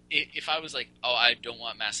point, like, if I was like, oh, I don't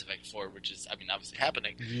want Mass Effect 4, which is, I mean, obviously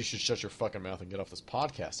happening. You should shut your fucking mouth and get off this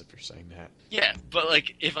podcast if you're saying that. Yeah, but,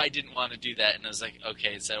 like, if I didn't want to do that and I was like,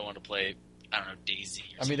 okay, instead I want to play, I don't know, Daisy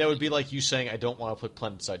or something. That would be like you saying, I don't want to play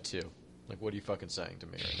PlanetSide 2. Like, what are you fucking saying to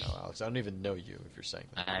me right now, Alex? I don't even know you if you're saying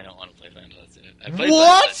that. I don't want to play PlanetSide 2.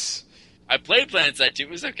 What? I played PlanetSide 2. It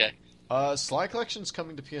was okay. Sly Collection's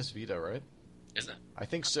coming to PS Vita, right? Is it? I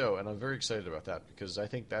think so, and I'm very excited about that because I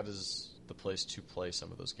think that is the place to play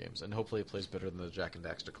some of those games, and hopefully it plays better than the Jak and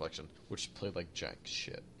Daxter collection, which played like jack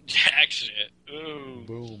shit. Jack shit. Ooh.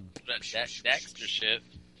 Boom. Daxter shit.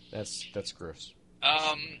 That's gross.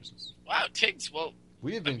 Wow, Tiggs. Well,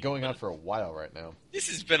 We have been going on for a while right now. This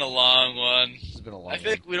has been a long one. This has been a long I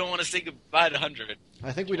think we don't want to say goodbye to 100.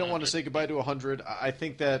 I think we don't want to say goodbye to 100. I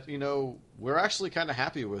think that, we're actually kind of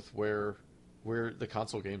happy with where the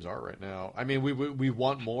console games are right now. I mean, we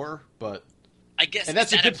want more, but... I guess... And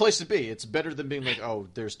that's a good place to be. It's better than being like, oh,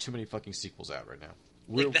 there's too many fucking sequels out right now.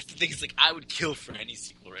 That's the thing. Is I would kill for any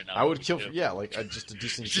sequel right now. I would kill for, just a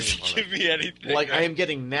decent Just game on give me anything. Like, I am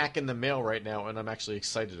getting Knack in the mail right now, and I'm actually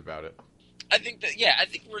excited about it. I think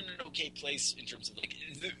we're in an okay place in terms of, like,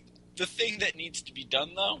 the thing that needs to be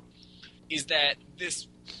done, though, is that this,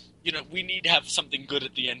 we need to have something good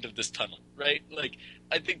at the end of this tunnel, right? Like,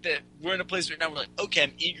 I think that we're in a place right now where, like, okay,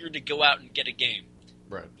 I'm eager to go out and get a game.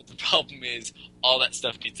 Right. But the problem is, all that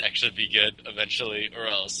stuff needs to actually be good eventually, or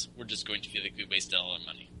else we're just going to feel like we wasted all our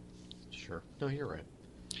money. Sure. No, you're right.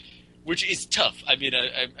 Which is tough. I mean,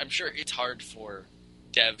 I'm sure it's hard for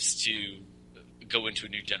devs to go into a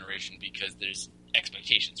new generation because there's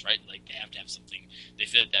expectations, right? Like, they have to have something. They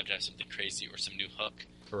feel like they have to have something crazy or some new hook.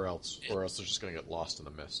 Or else they're just going to get lost in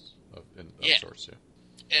the mist of sorts, yeah.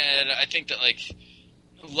 And I think that, like,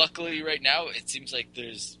 luckily right now, it seems like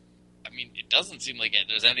it doesn't seem like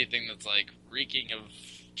there's anything that's, like, reeking of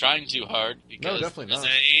trying too hard because no, definitely not.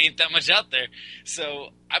 There ain't that much out there. So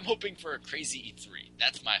I'm hoping for a crazy E3.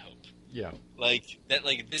 That's my hope. Yeah. Like,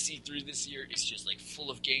 this E3 this year is just, like, full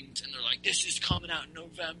of games, and they're like, this is coming out in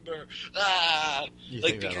November. Ah! You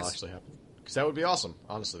think that'll actually happen? Because that would be awesome.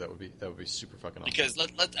 Honestly, that would be super fucking awesome. Because,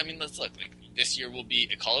 let's look. Like, this year will be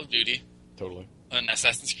a Call of Duty. Totally. An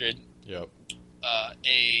Assassin's Creed. Yep.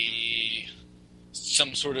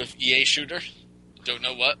 Some sort of EA shooter. Don't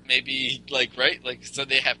know what. Maybe, like, right? Like, so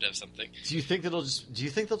they have to have something. Do you think they'll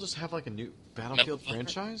just have, like, a new Battlefield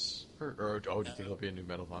franchise? Or do you think there'll be a new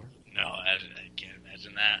Medal of Honor? No, I can't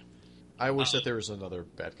imagine that. I wish that there was another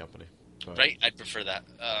bad company. Right? I'd prefer that.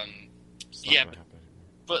 Yeah.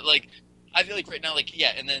 But, like, I feel like right now, like,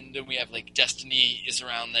 and then we have, like, Destiny is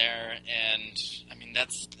around there, and, I mean,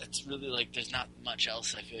 that's really, like, there's not much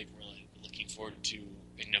else I feel like we're, like, looking forward to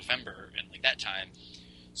in November and, like, that time.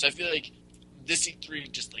 So I feel like this E3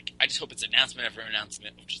 just, like, I just hope it's announcement after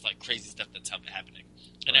announcement of just, like, crazy stuff that's happening.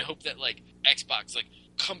 And I hope that, like, Xbox, like,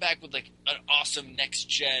 come back with, like, an awesome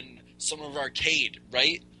next-gen Summer of Arcade,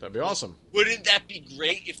 right? That'd be awesome. Wouldn't that be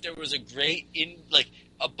great if there was a great,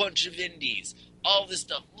 a bunch of indies, all this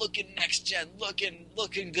stuff, looking next-gen,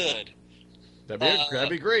 looking good. That'd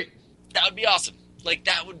be great. That would be awesome.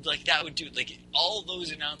 That would do, like, all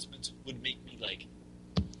those announcements would make me, like,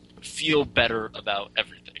 feel better about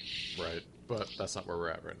everything. Right. But that's not where we're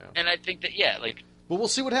at right now. And I think that, But we'll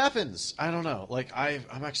see what happens. I don't know. Like,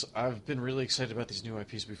 I've been really excited about these new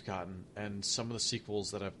IPs we've gotten, and some of the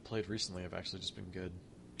sequels that I've played recently have actually just been good.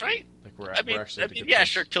 Right? Like, we're actually at a good yeah, place.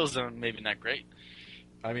 sure, Killzone, maybe not great.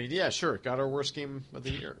 I mean, yeah, sure. Got our worst game of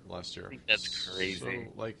the year last year. I think that's crazy.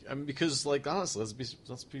 So, because, like, honestly,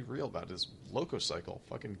 let's be real about it. Is Loco Cycle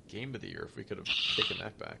fucking game of the year if we could have taken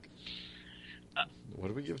that back. What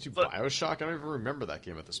did we give to BioShock? I don't even remember that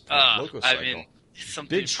game at this point. Loco Cycle. I mean,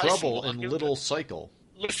 Big Trouble in Little Cycle.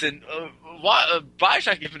 Listen,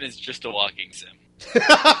 BioShock Infinite is just a walking sim.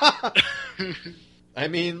 I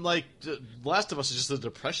mean, like, Last of Us is just a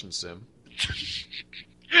depression sim.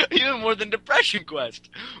 Even more than Depression Quest,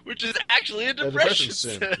 which is actually a depression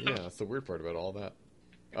sim. Yeah, that's the weird part about all that.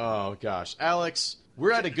 Oh gosh, Alex,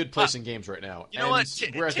 we're at a good place in games right now. You know what?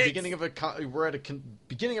 We're at the beginning of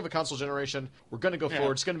beginning of a console generation. We're going to go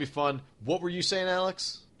forward. It's going to be fun. What were you saying,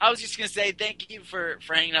 Alex? I was just going to say thank you for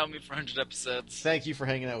hanging out with me for 100 episodes. Thank you for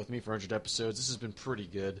hanging out with me for 100 episodes. This has been pretty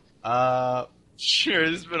good. Sure,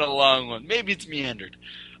 this has been a long one. Maybe it's meandered.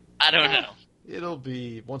 I don't know. It'll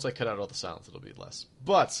be, once I cut out all the silence, it'll be less.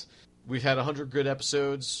 But we've had 100 good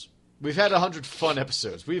episodes. We've had 100 fun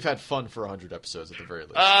episodes. We've had fun for 100 episodes at the very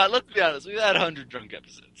least. Let's be honest. We've had 100 drunk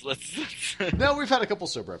episodes. Let's No, we've had a couple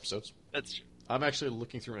sober episodes. That's true. I'm actually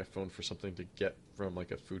looking through my phone for something to get from,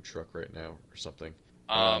 like, a food truck right now or something.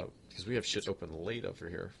 Because we have shit open late over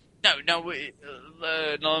here. No, wait,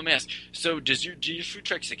 no, let me ask. So do your food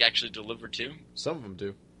trucks, like, actually deliver too? Some of them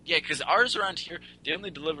do. Yeah, because ours around here, they only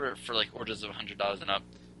deliver for, like, orders of $100 and up.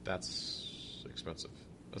 That's expensive.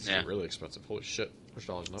 That's Yeah. really expensive. Holy shit.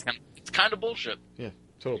 $100 and up. It's kind of bullshit. Yeah,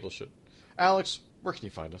 total bullshit. Alex, where can you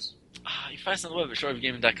find us? You find us on the web at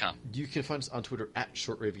shortwavegaming.com. You can find us on Twitter at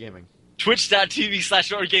ShortwaveGaming.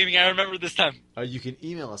 Twitch.tv/shortwavegaming. I remember this time. You can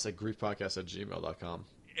email us at griefpodcast@gmail.com.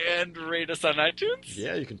 And rate us on iTunes?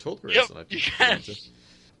 Yeah, you can totally rate us on iTunes. You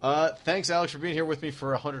can. Thanks, Alex, for being here with me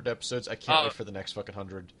for 100 episodes. I can't wait for the next fucking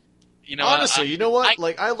 100. You know, honestly, you know what?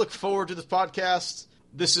 I look forward to this podcast.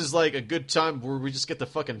 this is like a good time where we just get to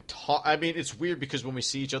fucking talk. I mean, it's weird because when we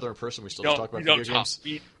see each other in person, we still talk about video games.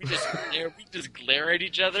 We just glare at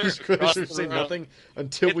each other. We say nothing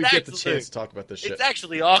until we get the chance to talk about this shit. It's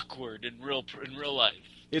actually awkward in real life.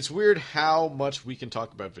 It's weird how much we can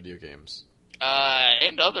talk about video games.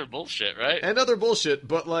 And other bullshit, right? And other bullshit,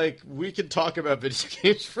 but, like, we can talk about video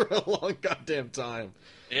games for a long goddamn time.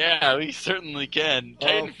 Yeah, we certainly can.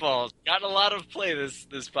 Titanfall got a lot of play this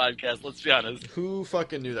podcast, let's be honest. Who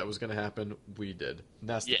fucking knew that was going to happen? We did. And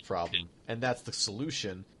that's the problem. And that's the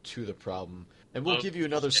solution to the problem. And we'll give you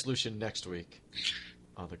another solution next week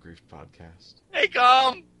on the Grief Podcast. Hey,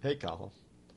 Calm! Hey, Colin.